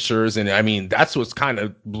publishers, and I mean that's what's kind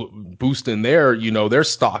of boosting their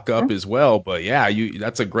stock up as well. But yeah,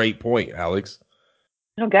 that's a great point, Alex.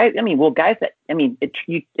 Guys.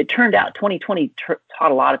 It turned out 2020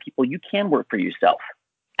 taught a lot of people you can work for yourself.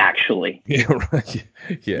 actually. Yeah, right.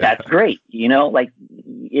 Yeah. That's great. Like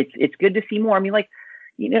it's good to see more. I mean, like,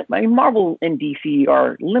 Marvel and DC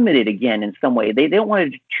are limited again in some way. They don't want to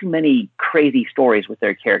do too many crazy stories with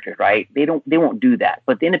their characters, right? They won't do that.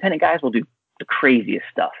 But the independent guys will do the craziest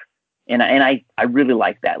stuff. And I really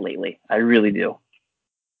like that lately. I really do.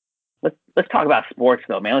 Let's talk about sports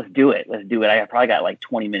though, man. Let's do it. I probably got like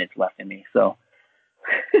 20 minutes left in me. So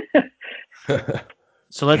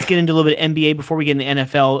So let's get into a little bit of NBA before we get into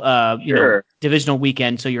NFL, sure. Divisional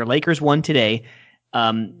weekend. So your Lakers won today.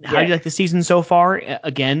 How do you like the season so far?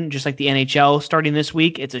 Again, just like the NHL starting this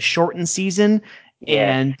week, it's a shortened season,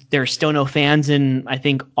 and there's still no fans in, I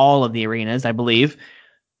think, all of the arenas, I believe.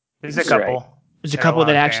 There's a couple. Right. There's a couple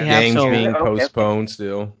that actually have. Games being postponed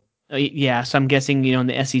still. Yeah, so I'm guessing, in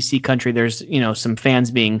the SEC country, there's, some fans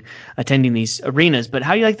attending these arenas. But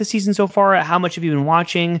how do you like the season so far? How much have you been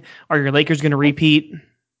watching? Are your Lakers going to repeat?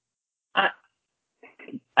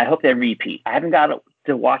 I hope they repeat. I haven't got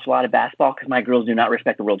to watch a lot of basketball because my girls do not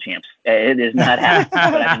respect the world champs. It is not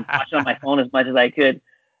happening. But I've been watching on my phone as much as I could.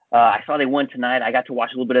 I saw they won tonight. I got to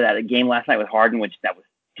watch a little bit of that game last night with Harden, which that was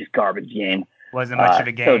just garbage game. Wasn't much of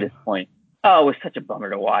a game. So disappointing. Oh, it was such a bummer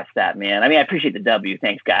to watch that, man. I mean, I appreciate the W,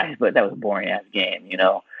 thanks guys, but that was a boring ass game,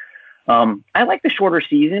 I like the shorter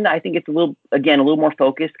season. I think it's a little more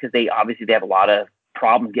focused because they have a lot of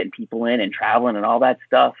problems getting people in and traveling and all that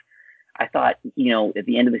stuff. I thought, at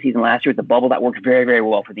the end of the season last year with the bubble, that worked very, very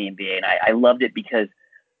well for the NBA. And I loved it because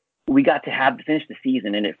we got to finish the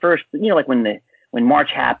season. And at first, like when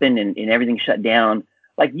March happened and everything shut down,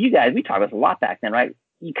 like you guys, we talked about this a lot back then, right?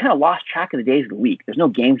 You kind of lost track of the days of the week. There's no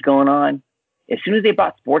games going on. As soon as they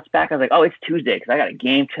brought sports back, I was like, oh, it's Tuesday because I got a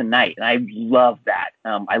game tonight. And I love that.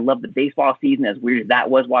 I love the baseball season, as weird as that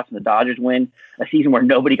was, watching the Dodgers win, a season where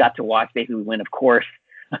nobody got to watch. Basically, we win, of course.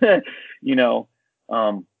 But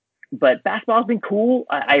basketball's been cool.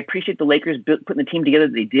 I appreciate the Lakers putting the team together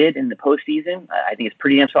that they did in the postseason. I think it's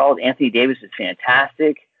pretty damn solid. Anthony Davis is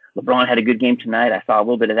fantastic. LeBron had a good game tonight. I saw a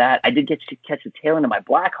little bit of that. I did get to catch the tail end of my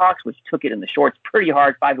Blackhawks, which took it in the shorts pretty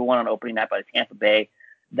hard, 5-1 on opening night by Tampa Bay.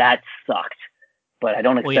 That sucked. But I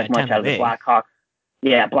don't expect much out of the Blackhawks.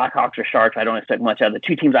 Yeah, Blackhawks or Sharks. I don't expect much out of the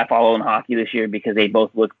two teams I follow in hockey this year because they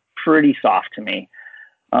both look pretty soft to me.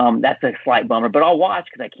 That's a slight bummer, but I'll watch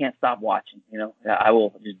because I can't stop watching. I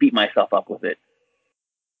will just beat myself up with it.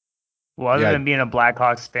 Well, other than being a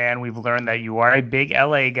Blackhawks fan, we've learned that you are a big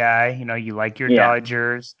LA guy. You like your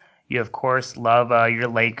Dodgers. You, of course, love your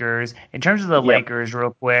Lakers. In terms of the Lakers,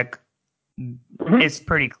 real quick, it's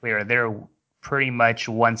pretty clear. They're pretty much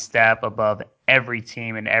one step above every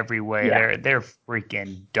team in every way. Yeah. They're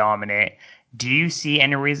freaking dominant. Do you see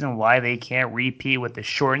any reason why they can't repeat with the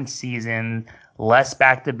shortened season, less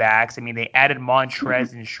back-to-backs? I mean, they added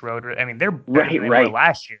Montrez and Schroeder. I mean, they're better than they were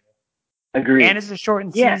last year. Agreed. And it's a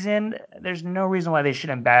shortened season. There's no reason why they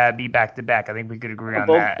shouldn't be back-to-back. I think we could agree on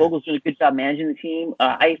that. Vogel's doing a good job managing the team.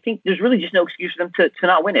 I think there's really just no excuse for them to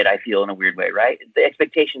not win it, I feel, in a weird way, right? The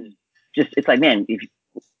expectations it's like, man,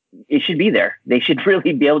 it should be there. They should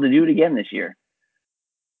really be able to do it again this year.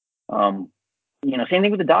 Same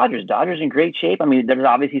thing with the Dodgers. Dodgers in great shape. I mean, there's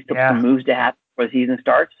obviously still some moves to happen before the season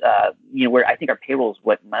starts. Where I think our payroll is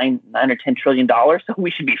 $9 or $10 trillion, so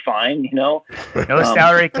we should be fine. No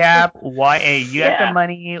salary cap. Why? Hey, you have the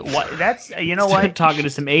money. That's what. Talking to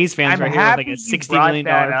some A's fans right here with like a $60 million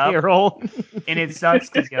payroll, and it sucks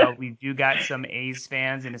because we do got some A's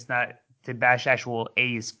fans, and it's not to bash actual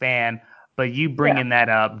A's fan. But you bringing that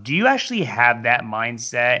up, do you actually have that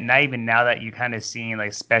mindset? Not even now that you're kind of seeing, like,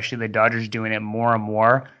 especially the Dodgers doing it more and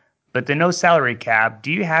more, but the no salary cap,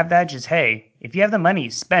 do you have that? Just, hey, if you have the money,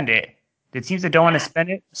 spend it. The teams that don't want to spend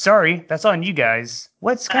it, sorry, that's on you guys.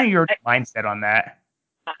 What's kind of your mindset on that?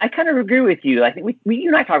 I kind of agree with you. I think you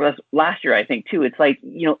and I talked about this last year, I think, too. It's like,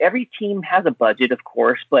 every team has a budget, of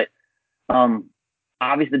course, but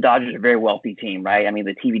obviously, the Dodgers are a very wealthy team, right? I mean,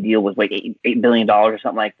 the TV deal was like $8 billion or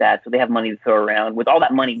something like that, so they have money to throw around. With all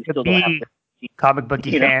that money, we still don't have comic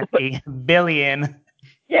booky fan, $8 billion.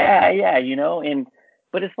 Yeah,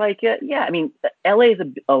 but it's like, I mean, LA is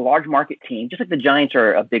a large market team, just like the Giants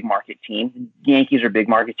are a big market team. The Yankees are a big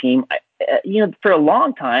market team. For a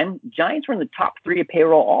long time, Giants were in the top 3 of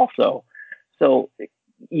payroll also. So,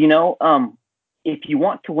 if you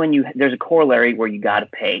want to win, there's a corollary where you got to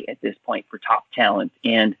pay at this point for top talent.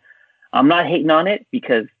 And I'm not hating on it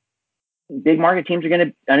because big market teams are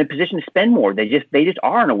in a position to spend more. They just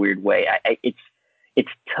are in a weird way. It's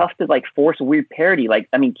tough to like force a weird parity. Like,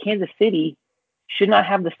 I mean, Kansas City should not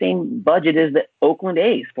have the same budget as the Oakland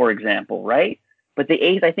A's, for example, right? But the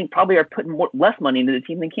A's, I think, probably are putting less money into the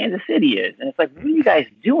team than Kansas City is. And it's like, what are you guys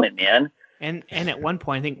doing, man? And at one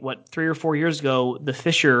point, I think 3 or 4 years ago, the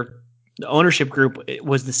Fisher, the ownership group,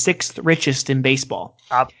 was the 6th richest in baseball.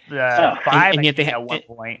 Top 5, and yet they at one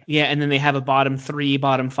point. Yeah, and then they have a bottom 3,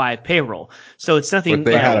 bottom 5 payroll. So it's nothing.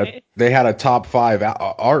 But they had a top 5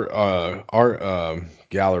 art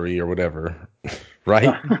gallery or whatever,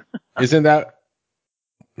 right? Isn't that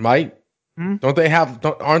Mike? Don't they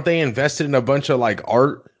aren't they invested in a bunch of like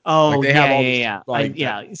art? Oh, like they have all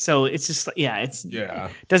this, So it's just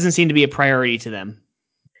it doesn't seem to be a priority to them.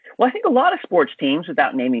 Well, I think a lot of sports teams,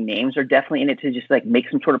 without naming names, are definitely in it to just like make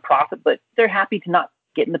some sort of profit, but they're happy to not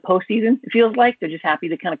get in the postseason. It feels like they're just happy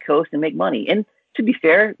to kind of coast and make money. And to be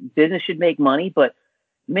fair, business should make money, but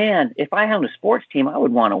man, if I had a sports team, I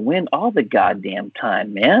would want to win all the goddamn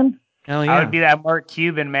time, man. Hell yeah. I would be that Mark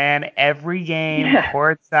Cuban, man. Every game,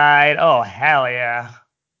 courtside. Oh, hell yeah.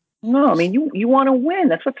 No, I mean, you want to win.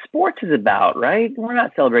 That's what sports is about, right? We're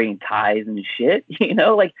not celebrating ties and shit. You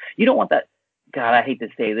know, like you don't want that. God, I hate to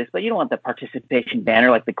say this, but you don't want the participation banner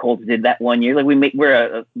like the Colts did that one year. Like we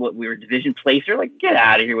were a division placer. Like get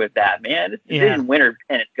out of here with that, man. It's division winner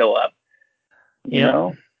pennants go up. You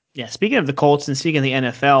know? Yeah. Speaking of the Colts and speaking of the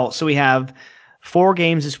NFL, so we have 4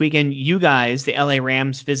 games this weekend. You guys, the LA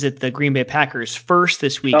Rams, visit the Green Bay Packers first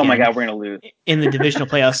this weekend. Oh my God, we're gonna lose in the divisional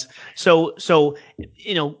playoffs. So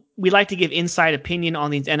we like to give inside opinion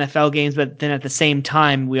on these NFL games, but then at the same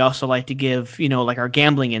time, we also like to give like our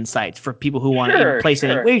gambling insights for people who want to place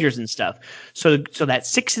any wagers and stuff. So that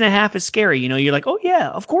 6.5 is scary. You're like, oh yeah,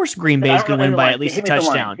 of course Green Bay is going to win by at least a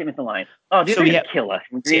touchdown. Give me the line. Oh, dude, they're gonna kill us.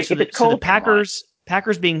 So the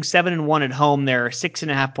Packers being 7-1 at home, they're a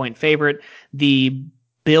 6.5 point favorite. The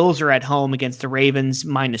Bills are at home against the Ravens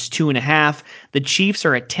 -2.5. The Chiefs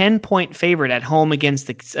are a 10-point favorite at home against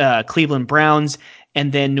the Cleveland Browns.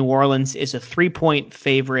 And then New Orleans is a 3-point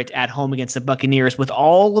favorite at home against the Buccaneers. With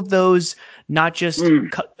all of those, not just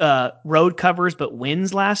road covers, but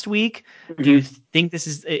wins last week, do you think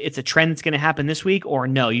it's a trend that's going to happen this week, or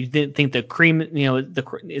no? You think the cream,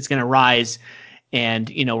 it's going to rise, and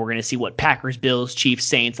we're going to see what Packers, Bills, Chiefs,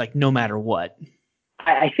 Saints, like no matter what?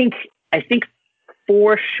 I think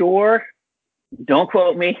for sure. Don't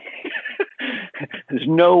quote me. There's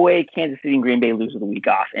no way Kansas City and Green Bay lose with a week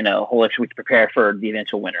off and a whole extra week to prepare for the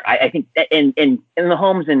eventual winner. I think and the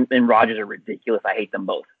Mahomes and Rodgers are ridiculous. I hate them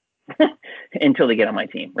both until they get on my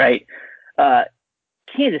team, right?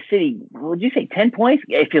 Kansas City, would you say 10 points?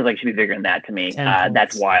 It feels like it should be bigger than that to me.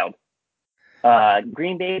 That's wild.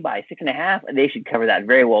 Green Bay by 6.5. They should cover that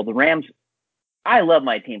very well. The Rams, I love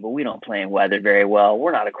my team, but we don't play in weather very well.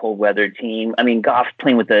 We're not a cold weather team. I mean, Goff's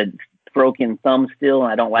playing with a broken thumb still,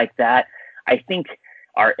 and I don't like that. I think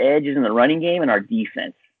our edge is in the running game and our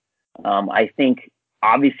defense. I think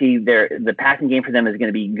obviously the passing game for them is going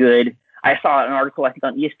to be good. I saw an article, I think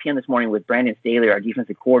on ESPN this morning with Brandon Staley, our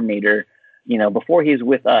defensive coordinator. Before he was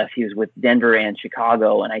with us, he was with Denver and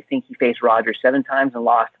Chicago. And I think he faced Rodgers 7 times and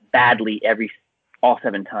lost badly all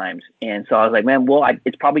 7 times. And so I was like, man, well,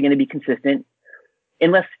 it's probably going to be consistent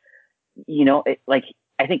unless,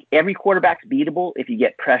 I think every quarterback's beatable if you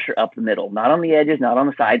get pressure up the middle, not on the edges, not on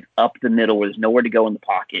the sides, up the middle where there's nowhere to go in the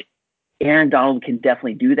pocket. Aaron Donald can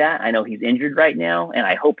definitely do that. I know he's injured right now, and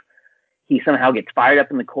I hope he somehow gets fired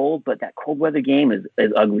up in the cold, but that cold weather game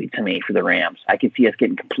is ugly to me for the Rams. I could see us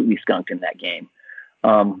getting completely skunked in that game.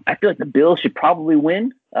 I feel like the Bills should probably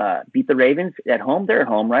win, beat the Ravens at home. They're at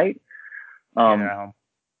home, right? And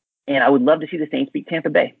I would love to see the Saints beat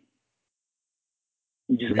Tampa Bay.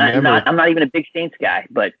 I'm not even a big Saints guy,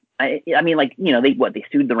 but I mean, like, they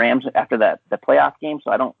sued the Rams after the playoff game,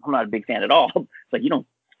 so I'm not a big fan at all. It's like,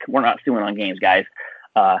 we're not suing on games, guys.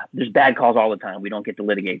 There's bad calls all the time. We don't get to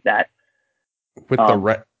litigate that. With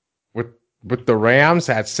the Rams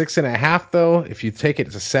at 6.5, though, if you take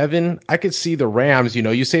it to 7, I could see the Rams.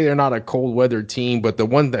 You say they're not a cold weather team, but the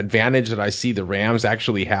advantage that I see the Rams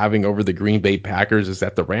actually having over the Green Bay Packers is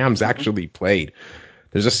that the Rams actually played.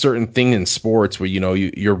 There's a certain thing in sports where,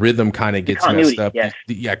 your rhythm kind of gets messed up. Yes.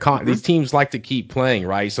 These teams like to keep playing,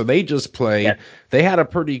 right? So they just played. Yes. They had a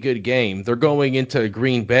pretty good game. They're going into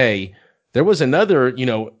Green Bay. There was another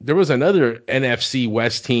NFC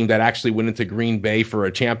West team that actually went into Green Bay for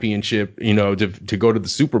a championship, to go to the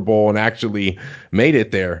Super Bowl and actually made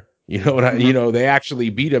it there. They actually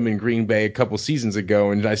beat them in Green Bay a couple seasons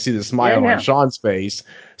ago, and I see the smile on Sean's face.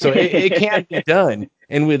 So it can be done.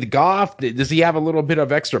 And with Goff, does he have a little bit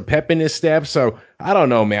of extra pep in his step? So I don't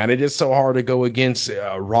know, man. It is so hard to go against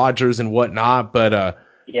Rodgers and whatnot. But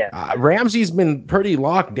Ramsey's been pretty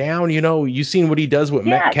locked down. You've seen what he does with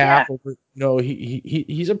Metcalf. Yeah.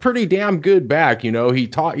 He's a pretty damn good back.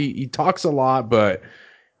 He talks a lot, but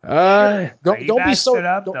don't be so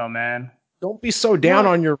up though, man. Don't be so down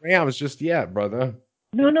on your Rams just yet, brother.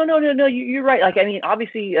 No. You're right. Like, I mean,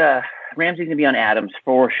 obviously, Ramsey's going to be on Adams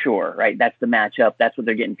for sure, right? That's the matchup. That's what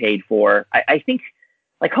they're getting paid for. I think,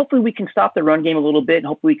 like, hopefully we can stop the run game a little bit, and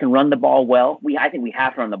hopefully we can run the ball well. I think we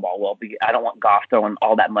have to run the ball well, because I don't want Goff throwing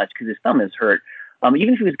all that much because his thumb is hurt.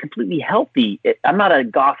 Even if he was completely healthy, I'm not a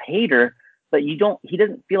Goff hater, but he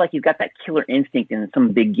doesn't feel like he's got that killer instinct in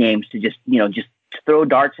some big games to just throw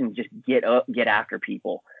darts and just get after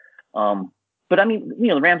people. But I mean,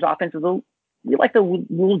 the Rams offense is we like the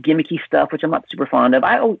little gimmicky stuff, which I'm not super fond of.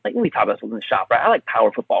 Like we talk about this in the shop, right? I like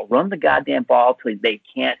power football. Run the goddamn ball till they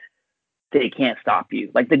can't stop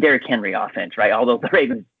you. Like the Derrick Henry offense, right? Although the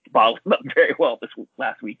Ravens balled them up very well this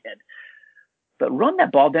last weekend. But run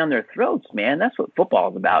that ball down their throats, man. That's what football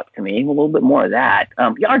is about to me. A little bit more of that.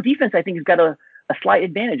 Our defense, I think, has got a slight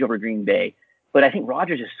advantage over Green Bay. But I think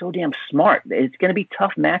Rodgers is so damn smart. It's going to be a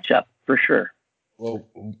tough matchup for sure. Well,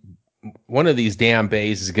 one of these damn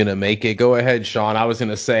Bays is going to make it. Go ahead, Sean. I was going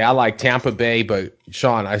to say I like Tampa Bay, but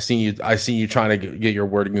Sean, I seen you trying to get your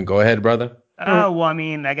word. Go ahead, brother. Well, I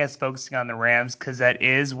mean, I guess focusing on the Rams because that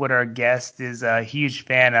is what our guest is a huge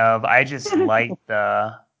fan of. I just like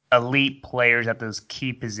the elite players at those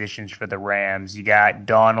key positions for the Rams. You got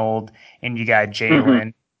Donald and you got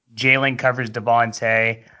Jalen. Jalen covers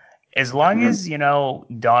Devontae. As long as,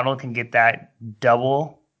 Donald can get that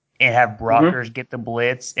double and have Brockers get the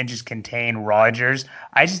blitz and just contain Rodgers,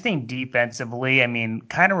 I just think defensively, I mean,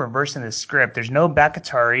 kind of reversing the script. There's no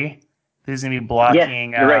Bakatari who's going to be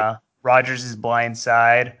blocking Rodgers' blind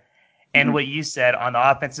side. And what you said on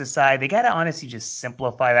the offensive side, they got to honestly just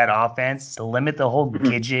simplify that offense to limit the whole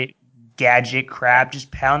gadget crap.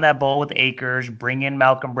 Just pound that ball with Akers, bring in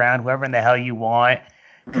Malcolm Brown, whoever in the hell you want.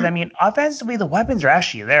 Because, I mean, offensively, the weapons are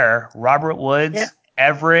actually there. Robert Woods,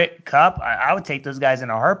 Everett, Kupp, I would take those guys in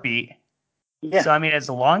a heartbeat. Yeah. So, I mean, as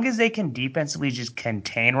long as they can defensively just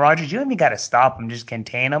contain Rodgers, you don't even got to stop them. Just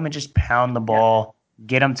contain them and just pound the ball,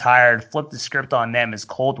 get them tired, flip the script on them. It's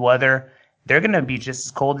cold weather. They're going to be just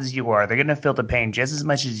as cold as you are. They're going to feel the pain just as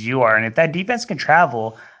much as you are. And if that defense can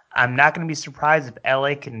travel, I'm not going to be surprised if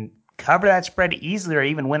LA can cover that spread easily or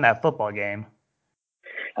even win that football game.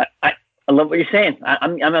 I love what you're saying.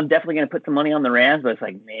 I'm definitely going to put some money on the Rams, but it's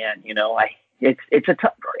like, man, it's a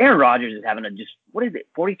tough. Aaron Rodgers is having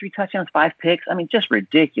 43 touchdowns, 5 picks. I mean, just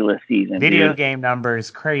ridiculous season. Video game numbers,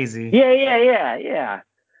 crazy. Yeah.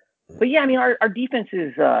 But yeah, I mean, our defense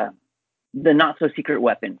is the not so secret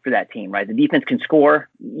weapon for that team, right? The defense can score.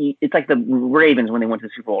 It's like the Ravens when they went to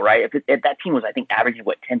the Super Bowl, right? If that team was, I think, averaging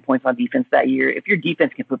 10 points on defense that year. If your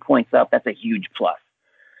defense can put points up, that's a huge plus.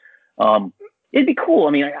 It'd be cool.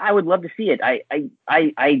 I mean, I would love to see it.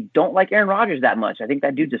 I don't like Aaron Rodgers that much. I think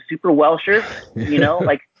that dude's a super Welsher,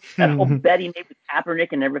 like that whole bet he made with Kaepernick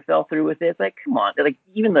and never fell through with it. It's like, come on. Like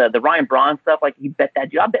even the Ryan Braun stuff, like you bet that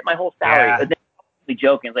dude. I bet my whole salary. Yeah. But then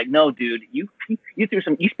joking. It's like, no, dude, you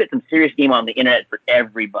spit some serious game on the internet for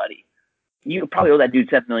everybody. You probably owe that dude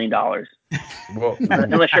 $7 million. Well,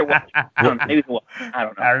 unless you're watching. I don't know.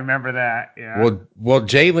 I remember that. Yeah. Well,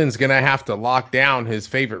 Jalen's gonna have to lock down his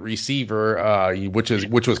favorite receiver, which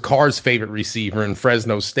was Carr's favorite receiver in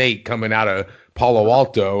Fresno State, coming out of Palo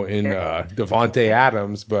Alto in Devontae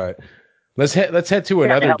Adams. But let's head to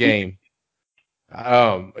another game.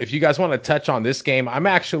 If you guys want to touch on this game, I'm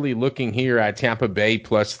actually looking here at Tampa Bay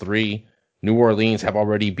 +3. New Orleans have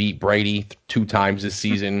already beat Brady 2 times this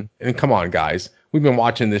season. And come on, guys. We've been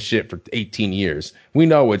watching this shit for 18 years. We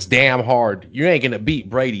know it's damn hard. You ain't going to beat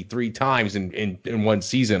Brady 3 times in one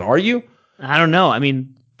season, are you? I don't know. I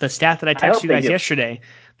mean, the stat that I texted you guys yesterday,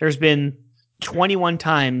 there's been 21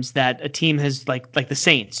 times that a team has, like the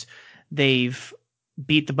Saints, they've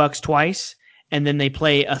beat the Bucs twice, and then they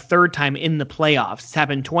play a third time in the playoffs. It's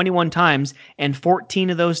happened 21 times, and 14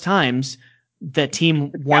 of those times the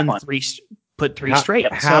team won 3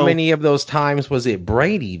 straight. How many of those times was it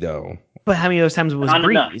Brady though? But how many of those times was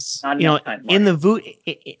Breeze? In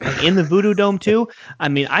the Voodoo Dome too. I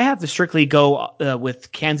mean, I have to strictly go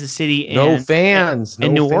with Kansas City and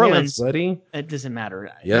New Orleans, buddy. It doesn't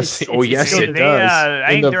matter. Yes, it does. I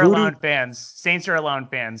think they're allowed fans. Saints are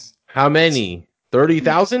allowed fans. How many?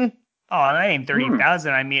 30,000? Oh, that ain't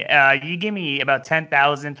 30,000. I mean, you give me about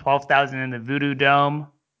 10,000, 12,000 in the Voodoo Dome.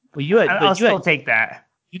 Well, I'll still take that.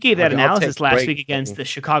 You gave that analysis last week against the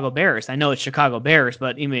Chicago Bears. I know it's Chicago Bears,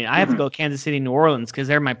 but I mean, I have to go Kansas City, New Orleans because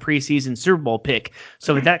they're my preseason Super Bowl pick.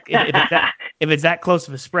 So if it's that close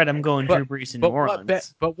of a spread, I'm going Drew Brees in New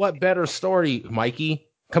Orleans. But what better story, Mikey?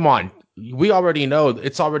 come on. We already know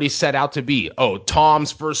it's already set out to be. Oh,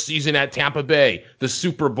 Tom's first season at Tampa Bay, the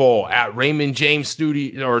Super Bowl at Raymond James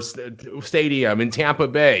Stadium in Tampa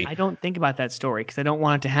Bay. I don't think about that story because I don't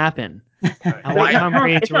want it to happen.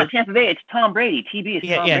 It's not Tampa Bay. It's Tom Brady. TB is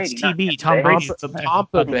Tom Brady. It's TB. Tom Brady.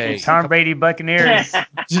 Tampa Bay. Tom Brady Buccaneers.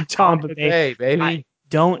 Tampa Bay, baby.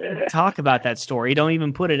 Don't talk about that story. Don't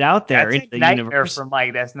even put it out there into the universe. For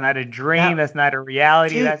Mike, that's not a dream. That's not a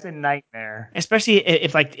reality. Dude, that's a nightmare. Especially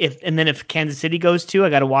if Kansas City goes to, I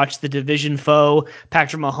got to watch the division foe,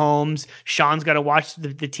 Patrick Mahomes. Sean's got to watch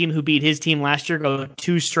the team who beat his team last year go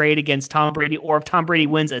 2 straight against Tom Brady. Or if Tom Brady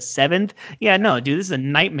wins a 7th, yeah, no, dude, this is a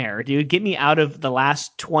nightmare, dude. Get me out of the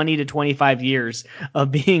last 20 to 25 years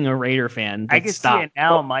of being a Raider fan. I can see it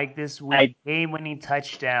now, Mike. This week, game-winning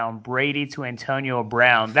touchdown, Brady to Antonio Brown.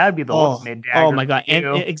 That would be the ultimate dagger. Oh my god!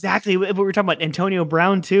 And exactly what we were talking about, Antonio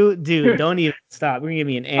Brown too, dude. Don't even stop. We're gonna give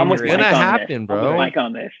me an aneurysm. What's gonna happen, bro? I'm with Mike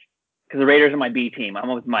on this because the Raiders are my B team.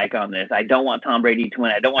 I'm with Mike on this. I don't want Tom Brady to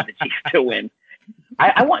win. I don't want the Chiefs to win.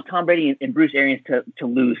 I want Tom Brady and Bruce Arians to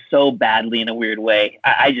lose so badly in a weird way.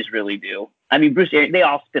 I just really do. I mean, Bruce Arians, they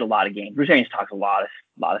all spit a lot of games. Bruce Arians talks a lot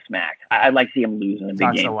of smack. I'd like to see him lose in a big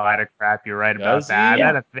game. Talks a lot of crap. You're right about that.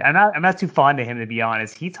 Yeah. I'm not too fond of him, to be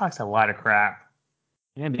honest. He talks a lot of crap.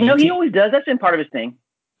 Yeah, he always does. That's been part of his thing.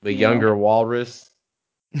 The younger walrus.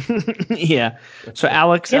 Yeah. So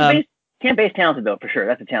Alex, Tampa Bay's talented though, for sure.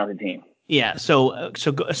 That's a talented team. Yeah. So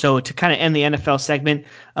to kind of end the NFL segment,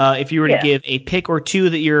 if you were to give a pick or two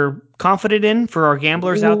that you're confident in for our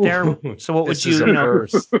gamblers out there, so what would you know?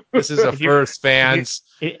 This is a first, fans.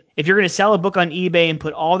 If you're going to sell a book on eBay and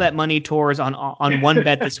put all that money towards on one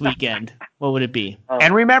bet this weekend, what would it be?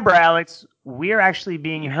 And remember, Alex, we are actually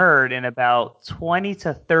being heard in about 20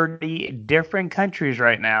 to 30 different countries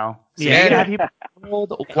right now. So you have people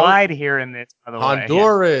worldwide hearing this, by the way.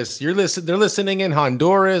 Honduras. They're listening in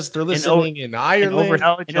Honduras. They're listening in Ireland.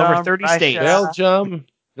 Over 30 states. Belgium.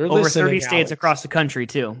 They're over 30 states across the country,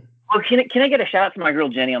 too. Well, can I get a shout out to my girl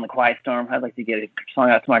Jenny on the Quiet Storm? I'd like to get a song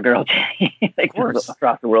out to my girl Jenny. Of course.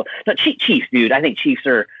 Across the world. No, Chiefs, dude. I think Chiefs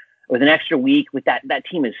are, with an extra week, with that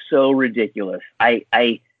team is so ridiculous.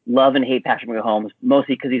 I love and hate Patrick Mahomes,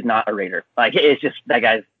 mostly because he's not a Raider. Like, it's just, that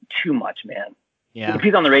guy's too much, man. Yeah. If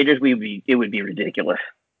he's on the Raiders, it would be ridiculous.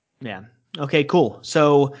 Yeah. Okay, cool.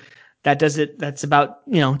 So that does it. That's about,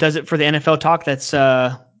 does it for the NFL talk. That's,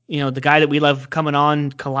 the guy that we love coming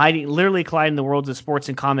on, literally colliding the worlds of sports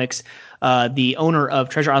and comics, the owner of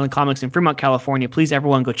Treasure Island Comics in Fremont, California. Please,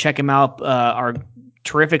 everyone, go check him out. Our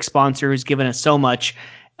terrific sponsor who's given us so much.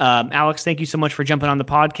 Alex, thank you so much for jumping on the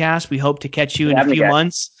podcast. We hope to catch you in a few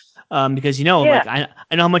months. Because I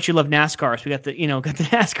know how much you love NASCAR. So we got the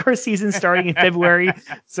NASCAR season starting in February.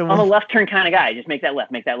 So I'm a left turn kind of guy. Just make that left,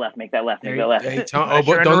 make that left, make that left, make that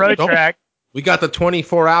left. Track. We got the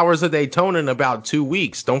 24 hours of Daytona in about 2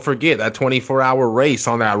 weeks. Don't forget that 24-hour race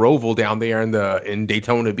on that Roval down there in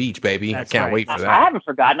Daytona Beach, baby. I can't wait for that. I haven't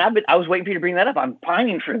forgotten. I was waiting for you to bring that up. I'm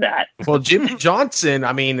pining for that. Well, Jimmy Johnson,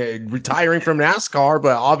 retiring from NASCAR,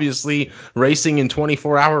 but obviously racing in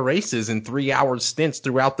 24-hour races and 3-hour stints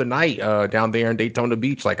throughout the night down there in Daytona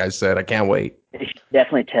Beach. Like I said, I can't wait. They should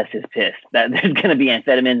definitely test his piss. There's going to be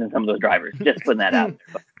amphetamines in some of those drivers. Just putting that out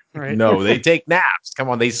there. Right. No, they take naps. Come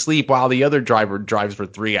on, they sleep while the other driver drives for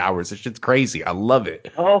 3 hours. It's just crazy. I love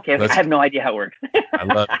it. Oh, okay. I have no idea how it works. I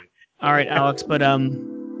love it. All right, Alex, but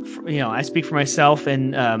I speak for myself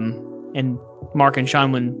and Mark and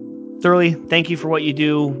Sean when thoroughly thank you for what you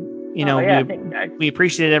do. We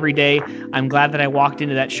appreciate it every day. I'm glad that I walked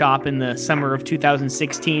into that shop in the summer of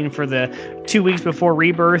 2016 for the 2 weeks before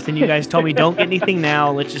Rebirth, and you guys told me don't get anything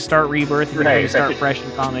now. Let's just start Rebirth. We're going to start fresh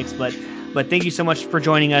in comics, But thank you so much for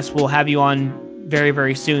joining us. We'll have you on very,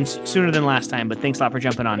 very soon, sooner than last time. But thanks a lot for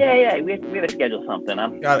jumping on. Yeah. We have to schedule something.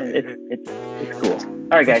 It's cool.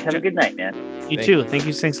 All right, guys. Have a good night, man. You too. Thank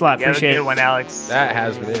you. Thanks a lot. Appreciate it. Good one, Alex. That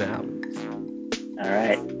has been Alex. All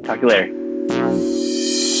right. Talk to you later.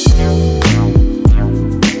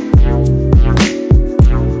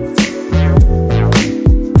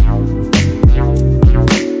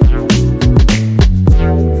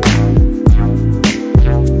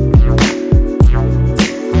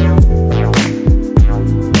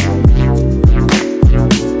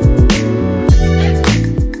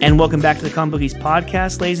 And welcome back to the Comic Bookies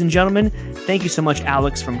podcast, ladies and gentlemen. Thank you so much,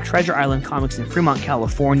 Alex from Treasure Island Comics in Fremont,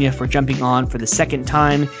 California, for jumping on for the second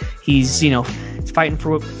time. He's, fighting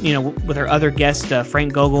for, with our other guest,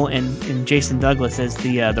 Frank Gogol and Jason Douglas as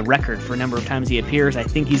the record for a number of times he appears. I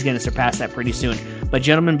think he's going to surpass that pretty soon. But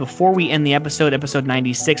gentlemen, before we end the episode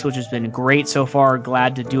 96, which has been great so far,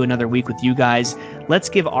 glad to do another week with you guys. let's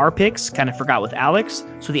give our picks. Kind of forgot with Alex.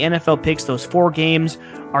 So the NFL picks those 4 games.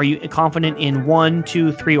 Are you confident in 1,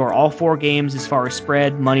 2, 3, or all 4 games as far as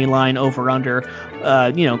spread, money line, over, under?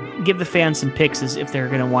 Give the fans some picks as if they're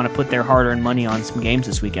going to want to put their hard-earned money on some games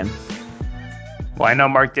this weekend. Well, I know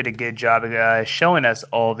Mark did a good job of showing us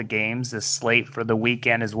all the games, the slate for the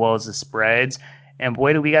weekend as well as the spreads. And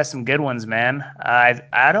boy, do we got some good ones, man.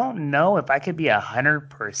 I don't know if I could be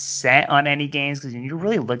 100% on any games because when you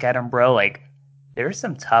really look at them, bro, like there's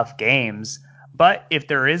some tough games. But if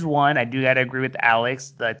there is one, I do got to agree with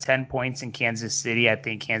Alex. The 10 points in Kansas City, I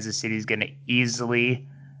think Kansas City is going to easily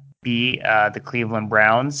beat the Cleveland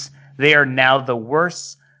Browns. They are now the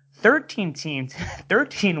worst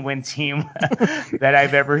 13-win team that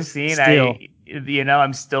I've ever seen. Still.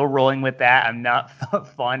 I'm still rolling with that. I'm not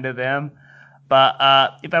fond of them. But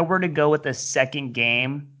if I were to go with the second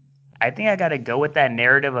game, I think I got to go with that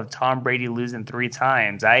narrative of Tom Brady losing 3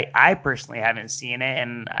 times. I personally haven't seen it,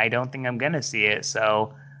 and I don't think I'm going to see it.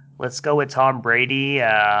 So let's go with Tom Brady,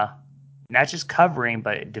 not just covering,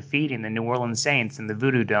 but defeating the New Orleans Saints in the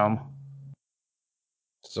Voodoo Dome.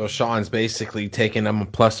 So Sean's basically taking them a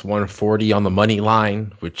plus 140 on the money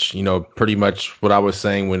line, which, pretty much what I was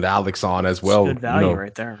saying with Alex on as well. That's good value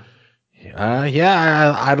right there.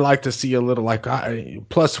 I'd like to see a little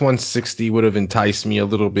plus 160 would have enticed me a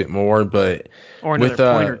little bit more, but or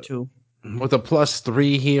another point or two. With a plus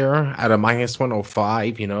 3 here at a minus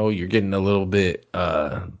 105, you're getting a little bit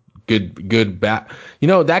good back.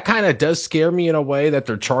 That kind of does scare me in a way that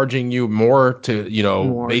they're charging you more to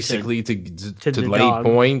basically to lay dog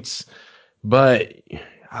points, but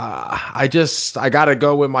I gotta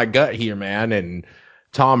go with my gut here, man. And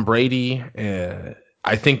Tom Brady,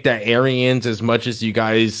 I think that Arians, as much as you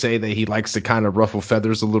guys say that he likes to kind of ruffle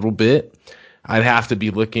feathers a little bit, I'd have to be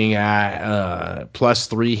looking at plus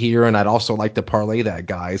 3 here, and I'd also like to parlay that,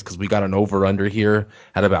 guys, because we got an over-under here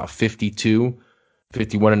at about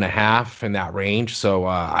 51 and a half in that range. So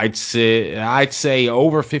I'd say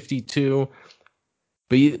over 52.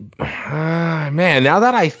 But man, now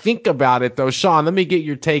that I think about it, though, Sean, let me get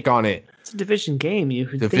your take on it. It's a division game.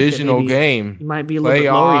 Divisional game. You might be a little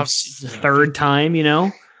bit lower. It's the third time,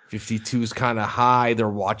 52 is kind of high. They're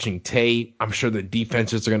watching tape. I'm sure the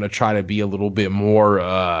defenses are going to try to be a little bit more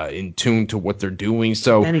in tune to what they're doing.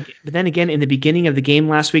 So, but then again, in the beginning of the game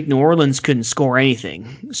last week, New Orleans couldn't score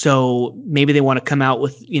anything. So maybe they want to come out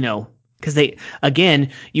with, because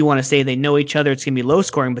you want to say they know each other. It's going to be low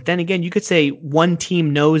scoring. But then again, you could say one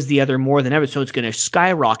team knows the other more than ever. So it's going to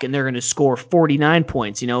skyrocket and they're going to score 49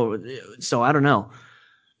 points, So I don't know.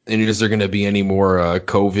 And is there going to be any more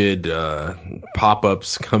COVID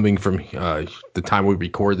pop-ups coming from the time we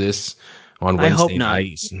record this on Wednesday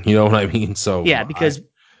nights? You know what I mean? So yeah, because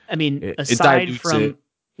aside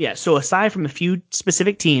from a few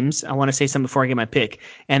specific teams, I want to say something before I get my pick.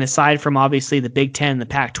 And aside from obviously the Big Ten and the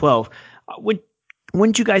Pac-12,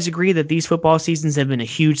 wouldn't you guys agree that these football seasons have been a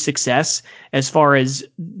huge success? As far as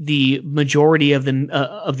the majority of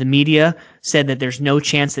the media said that there's no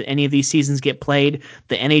chance that any of these seasons get played.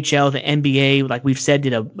 The NHL, the NBA, like we've said,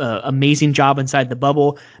 did a amazing job inside the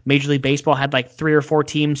bubble. Major League Baseball had 3 or 4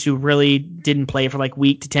 teams who really didn't play for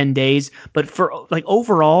week to 10 days. But for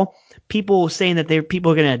overall, people saying that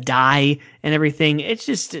people are going to die and everything, it's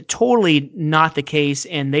just totally not the case.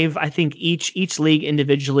 And I think each league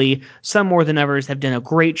individually, some more than others, have done a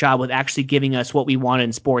great job with actually giving us what we want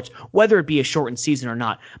in sports, whether it be a shortened season or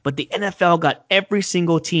not. But the NFL got every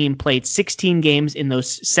single team played 16 games in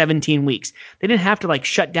those 17 weeks. They didn't have to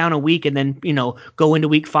shut down a week and then, go into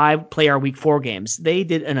week 5, play our week 4 games. They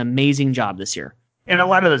did an amazing job this year. And a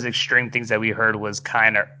lot of those extreme things that we heard was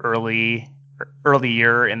kind of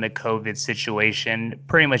earlier in the COVID situation,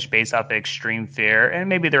 pretty much based off of extreme fear. And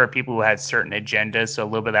maybe there are people who had certain agendas, so a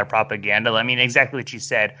little bit of that propaganda. I mean, exactly what you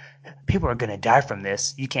said. People are going to die from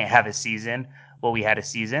this. You can't have a season. Well, we had a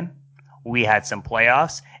season. We had some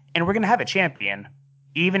playoffs. And we're going to have a champion.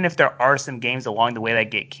 Even if there are some games along the way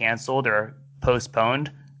that get canceled or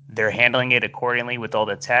postponed, they're handling it accordingly with all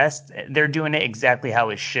the tests. They're doing it exactly how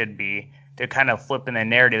it should be. They're kind of flipping the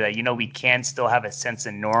narrative that, we can still have a sense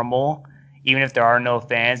of normal even if there are no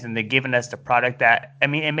fans, and they're giving us the product that,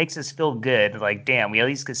 it makes us feel good. Like, damn, we at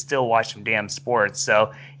least could still watch some damn sports.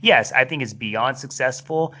 So, yes, I think it's beyond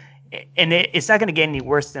successful, and it's not going to get any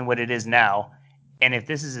worse than what it is now. And if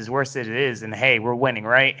this is as worse as it is, then, hey, we're winning,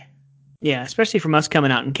 right? Yeah, especially from us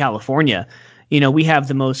coming out in California. We have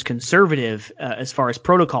the most conservative as far as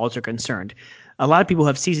protocols are concerned. A lot of people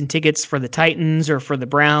have season tickets for the Titans or for the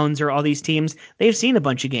Browns or all these teams. They've seen a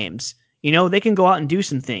bunch of games. they can go out and do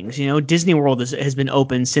some things. Disney World has been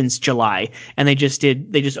open since July, and they just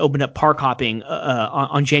opened up park hopping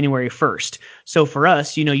on January 1st. So for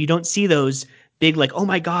us, you don't see those big, like, oh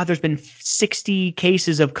my God, there's been 60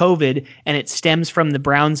 cases of COVID and it stems from the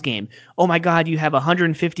Browns game. Oh my God, you have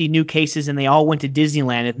 150 new cases and they all went to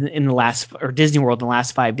Disneyland or Disney World in the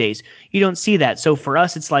last 5 days. You don't see that. So for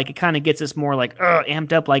us, it's like, it kind of gets us more like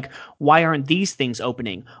amped up. Like, why aren't these things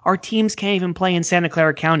opening? Our teams can't even play in Santa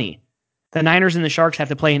Clara County. The Niners and the Sharks have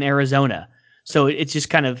to play in Arizona. So it's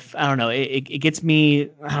just kind of, I don't know, it gets me,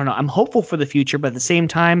 I don't know, I'm hopeful for the future, but at the same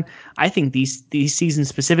time, I think these seasons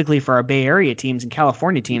specifically for our Bay Area teams and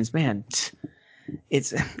California teams, man,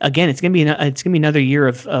 it's gonna be another year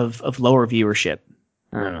of lower viewership.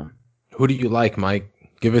 I don't know. Who do you like, Mike?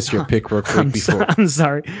 Give us your pick real quick before. I'm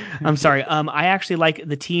sorry. I actually like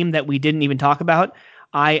the team that we didn't even talk about.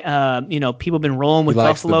 People have been rolling with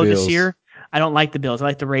Buffalo this year. I don't like the Bills. I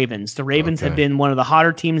like the Ravens. The Ravens have been one of the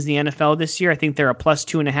hotter teams in the NFL this year. I think they're a plus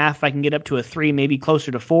 2.5. If I can get up to a 3, maybe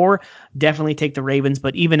closer to 4, definitely take the Ravens.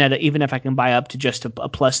 But even if I can buy up to just a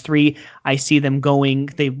plus 3, I see them going.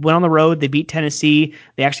 They went on the road. They beat Tennessee.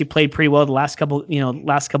 They actually played pretty well the last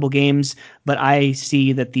couple games. But I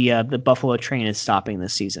see that the Buffalo train is stopping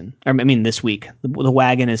this season. This week. The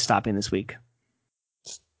wagon is stopping this week.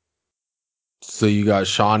 So you got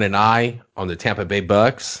Sean and I on the Tampa Bay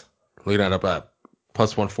Bucks. Looking at up at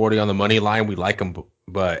plus 140 on the money line. We like them,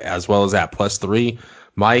 but as well as that plus 3.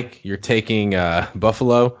 Mike, you're taking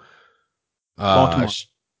Buffalo. Baltimore.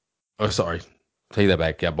 Sorry. Take that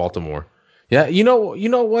back. Yeah, Baltimore. Yeah, you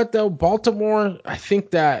know what, though? Baltimore, I think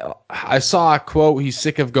that I saw a quote, he's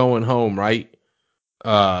sick of going home, right?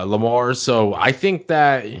 Lamar. So I think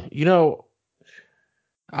that,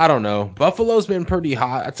 I don't know. Buffalo's been pretty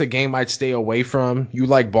hot. That's a game I'd stay away from. You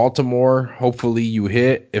like Baltimore. Hopefully you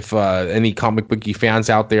hit. If any comic booky fans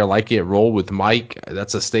out there like it, roll with Mike.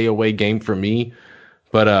 That's a stay away game for me.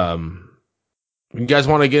 But you guys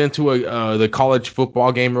want to get into the college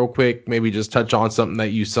football game real quick? Maybe just touch on something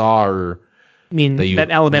that you saw or that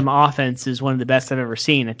Alabama offense is one of the best I've ever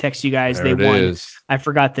seen. I text you guys. They won. I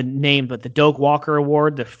forgot the name, but the Doak Walker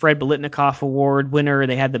Award, the Fred Biletnikoff Award winner.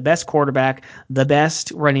 They had the best quarterback, the best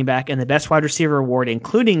running back, and the best wide receiver award,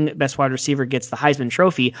 including best wide receiver gets the Heisman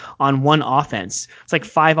Trophy on one offense. It's like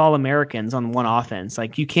 5 All-Americans on one offense.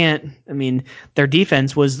 Like, you can't. Their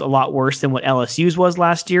defense was a lot worse than what LSU's was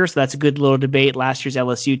last year. So that's a good little debate. Last year's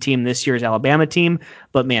LSU team, this year's Alabama team.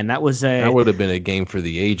 But man, that would have been a game for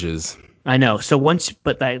the ages. I know. So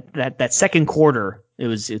but that second quarter,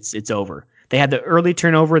 it's over. They had the early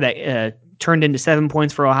turnover that turned into 7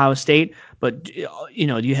 points for Ohio State, but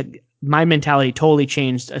my mentality totally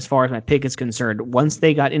changed as far as my pick is concerned. Once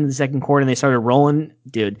they got into the second quarter and they started rolling,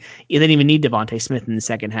 dude, you didn't even need Devontae Smith in the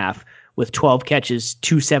second half with 12 catches,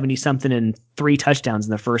 270 something, and 3 touchdowns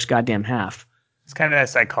in the first goddamn half. It's kind of that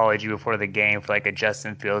psychology before the game for like a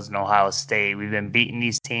Justin Fields and Ohio State. We've been beating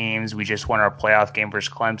these teams. We just won our playoff game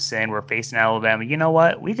versus Clemson. We're facing Alabama. You know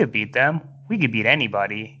what? We could beat them. We could beat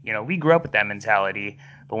anybody. We grew up with that mentality.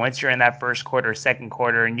 But once you're in that first quarter, second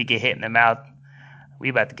quarter, and you get hit in the mouth, we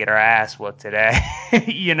about to get our ass whooped today.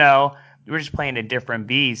 We're just playing a different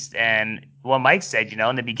beast. And what Mike said,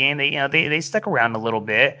 in the beginning, they stuck around a little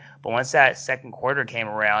bit. But once that second quarter came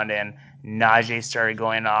around and Najee started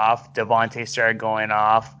going off, Devontae started going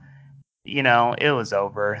off, it was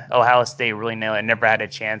over. Ohio State really never had a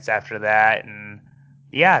chance after that. And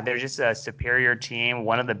yeah, they're just a superior team,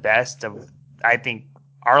 one of the best of, I think,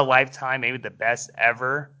 our lifetime, maybe the best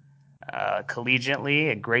ever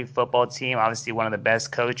collegiately, a great football team, obviously one of the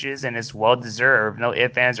best coaches, and it's well-deserved. No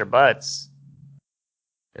ifs, ands, or buts.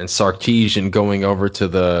 And Sarkisian going over to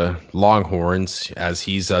the Longhorns as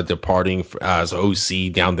he's departing as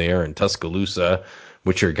OC down there in Tuscaloosa,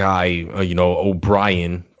 with your guy,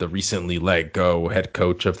 O'Brien, the recently let go head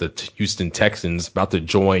coach of the Houston Texans, about to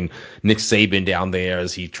join Nick Saban down there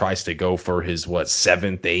as he tries to go for his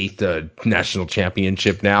 7th, 8th national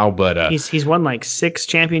championship now. But he's won like 6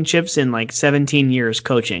 championships in like 17 years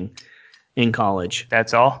coaching in college.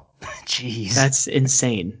 That's all? Jeez, that's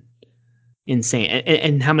insane.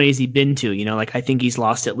 And how many has he been to? I think he's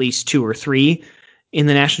lost at least 2 or 3 in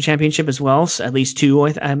the national championship as well. So at least 2,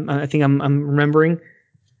 I think I'm remembering.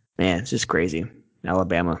 Man, it's just crazy.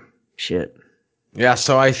 Alabama. Shit. Yeah,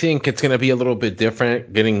 so I think it's going to be a little bit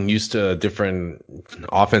different, getting used to a different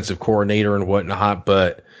offensive coordinator and whatnot.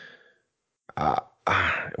 But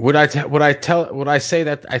would I say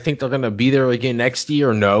that I think they're going to be there again next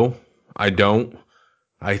year? No, I don't.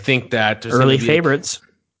 I think that early favorites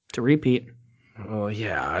to repeat. Well,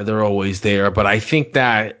 yeah, they're always there. But I think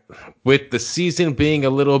that with the season being a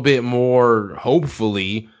little bit more,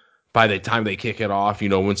 hopefully, by the time they kick it off,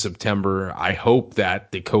 in September, I hope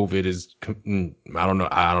that the COVID is, I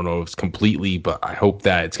don't know if it's completely, but I hope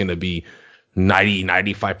that it's going to be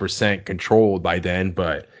 95% controlled by then.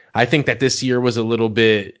 But I think that this year was a little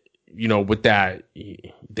bit, with that,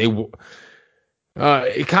 it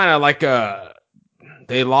kind of like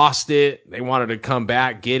they lost it. They wanted to come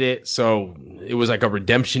back, get it. So it was like a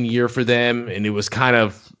redemption year for them. And it was kind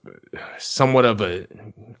of somewhat of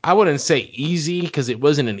I wouldn't say easy, because it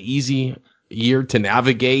wasn't an easy year to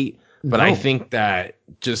navigate. But no. I think that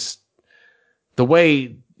just the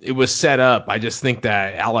way it was set up, I just think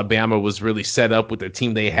that Alabama was really set up with the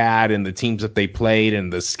team they had and the teams that they played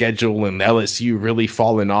and the schedule, and LSU really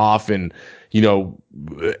falling off, and really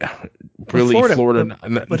Florida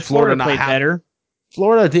played better.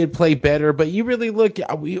 Florida did play better, but you really look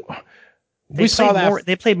at we saw that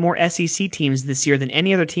they played more SEC teams this year than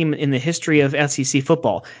any other team in the history of SEC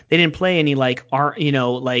football. They didn't play any like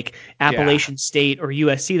Appalachian State or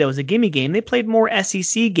USC. That was a gimme game. They played more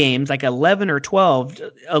SEC games, like 11 or 12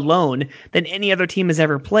 alone, than any other team has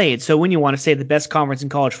ever played. So when you want to say the best conference in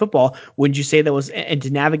college football, wouldn't you say that was, and to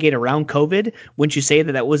navigate around COVID, wouldn't you say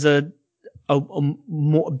that was a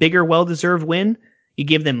more bigger, well-deserved win? You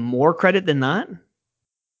give them more credit than that?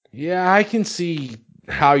 Yeah, I can see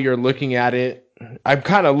how you're looking at it. I'm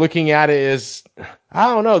kind of looking at it as,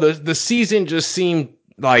 I don't know, the season just seemed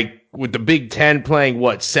like, with the Big Ten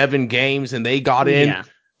playing 7 games and they got in. Yeah.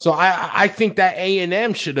 So I think that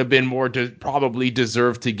A&M should have been more probably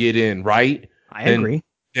deserved to get in, right? I agree.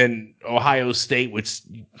 And Ohio State, which,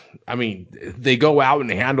 I mean, they go out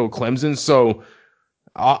and handle Clemson. So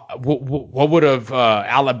what would have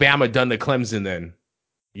Alabama done to Clemson then?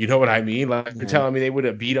 You know what I mean? Like, you're telling me they would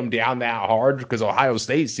have beat them down that hard, because Ohio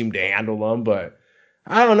State seemed to handle them. But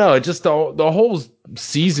I don't know. It just the whole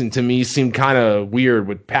season to me seemed kind of weird,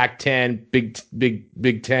 with Pac-10,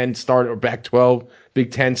 Big 10 start, or Pac-12,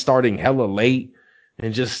 Big 10 starting hella late,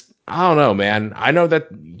 and just, I don't know, man. I know that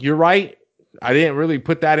you're right. I didn't really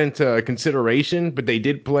put that into consideration, but they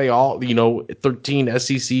did play all 13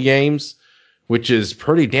 SEC games, which is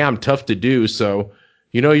pretty damn tough to do. So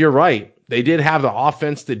you're right. They did have the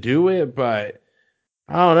offense to do it, but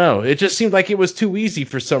I don't know. It just seemed like it was too easy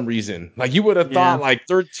for some reason. Like, you would have thought like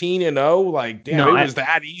 13-0, like, damn, it was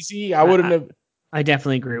that easy. I wouldn't have. I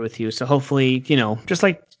definitely agree with you. So hopefully, just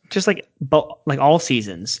like all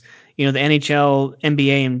seasons, the NHL,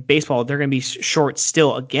 NBA, and baseball, they're going to be short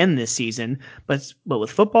still again this season. But with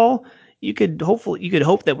football, you could hope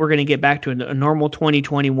that we're going to get back to a normal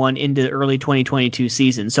 2021 into early 2022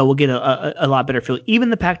 season. So we'll get a lot better feel.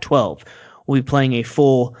 Even the Pac-12 will be playing a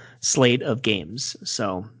full slate of games.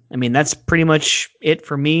 So, I mean, that's pretty much it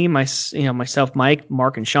for me, myself, Mike,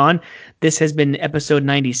 Mark, and Sean. This has been episode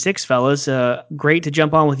 96, fellas. Great to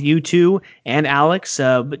jump on with you two and Alex.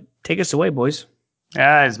 But take us away, boys.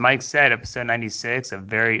 As Mike said, episode 96, a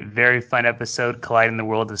very, very fun episode colliding the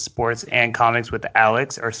world of sports and comics with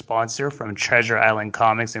Alex, our sponsor from Treasure Island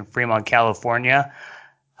Comics in Fremont, California.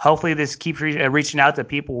 Hopefully this keeps reaching out to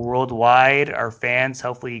people worldwide, our fans.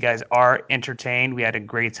 Hopefully you guys are entertained. We had a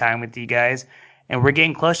great time with you guys. And we're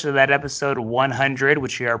getting closer to that episode 100,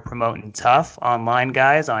 which we are promoting tough online,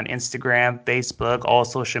 guys, on Instagram, Facebook, all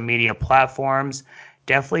social media platforms.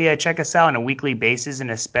 Definitely check us out on a weekly basis, and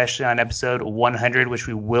especially on episode 100, which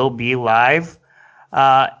we will be live.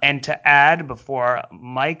 And to add, before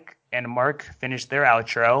Mike and Mark finish their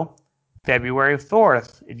outro, February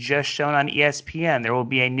 4th, just shown on ESPN, there will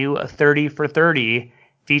be a new 30 for 30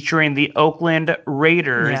 featuring the Oakland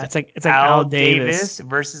Raiders. Yeah, it's like Al Davis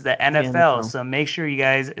versus the NFL. So make sure you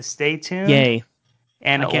guys stay tuned. Yay.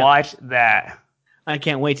 And watch that. I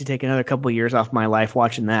can't wait to take another couple of years off my life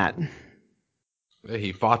watching that.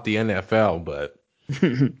 He fought the NFL, but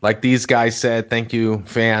like these guys said, thank you,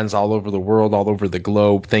 fans all over the world, all over the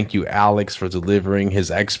globe. Thank you, Alex, for delivering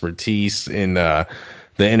his expertise in the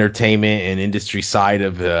entertainment and industry side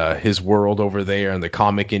of his world over there in the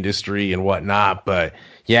comic industry and whatnot. But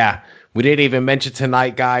yeah, we didn't even mention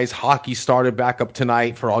tonight, guys. Hockey started back up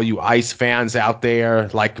tonight for all you Ice fans out there.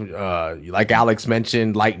 Like Alex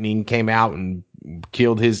mentioned, Lightning came out and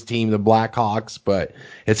killed his team, the Blackhawks, but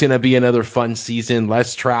it's going to be another fun season,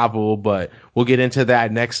 less travel, but we'll get into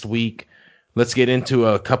that next week. Let's get into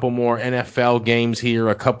a couple more NFL games here,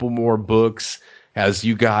 a couple more books as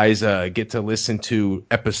you guys get to listen to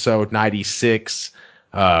episode 96.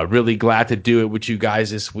 Really glad to do it with you guys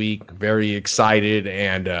this week. Very excited,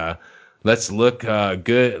 and let's look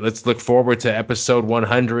good. Let's look forward to episode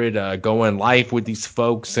 100, going live with these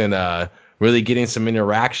folks and really getting some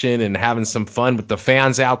interaction and having some fun with the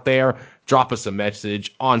fans out there. Drop us a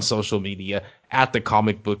message on social media at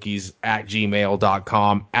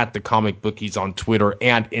thecomicbookies@gmail.com, at thecomicbookies on Twitter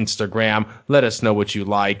and Instagram. Let us know what you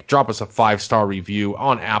like. Drop us a 5-star review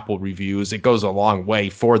on Apple Reviews. It goes a long way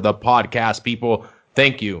for the podcast, people.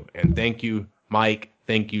 Thank you. And thank you, Mike.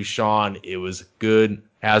 Thank you, Sean. It was good,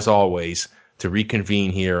 as always, to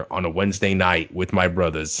reconvene here on a Wednesday night with my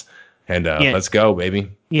brothers. And let's go,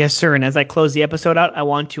 baby. Yes, sir. And as I close the episode out, I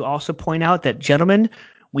want to also point out that, gentlemen,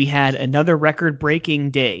 we had another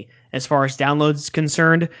record-breaking day as far as downloads is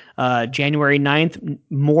concerned. January 9th,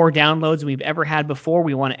 more downloads than we've ever had before.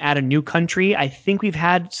 We want to add a new country. I think we've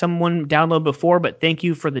had someone download before, but thank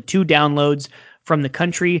you for the 2 downloads from the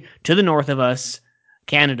country to the north of us,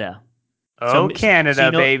 Canada. Oh, so,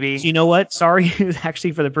 Canada, baby. So you know what? Sorry,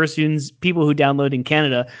 actually, for the people who download in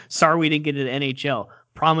Canada, sorry we didn't get to the NHL.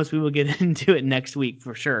 Promise we will get into it next week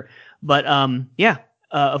for sure. But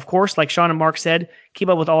of course, like Sean and Mark said, keep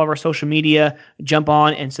up with all of our social media. Jump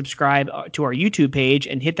on and subscribe to our YouTube page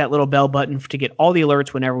and hit that little bell button to get all the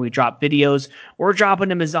alerts whenever we drop videos. We're dropping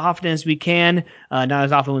them as often as we can, not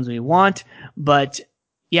as often as we want. But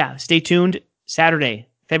yeah, stay tuned. Saturday,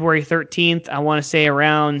 February 13th, I want to say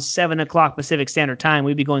around 7 o'clock Pacific Standard Time,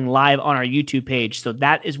 we'll be going live on our YouTube page. So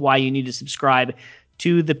that is why you need to subscribe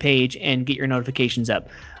to the page and get your notifications up.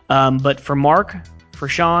 But for Mark, for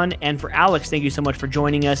Sean, and for Alex, thank you so much for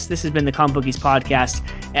joining us. This has been the Comic Bookies Podcast.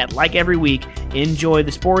 And like every week, enjoy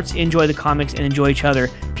the sports, enjoy the comics, and enjoy each other.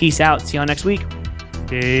 Peace out. See y'all next week.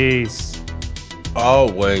 Peace.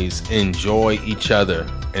 Always enjoy each other.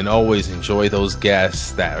 And always enjoy those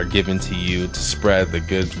guests that are given to you to spread the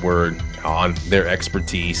good word on their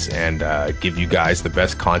expertise and give you guys the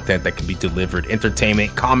best content that can be delivered,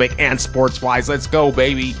 entertainment, comic, and sports-wise. Let's go,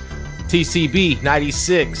 baby. TCB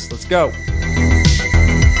 96. Let's go.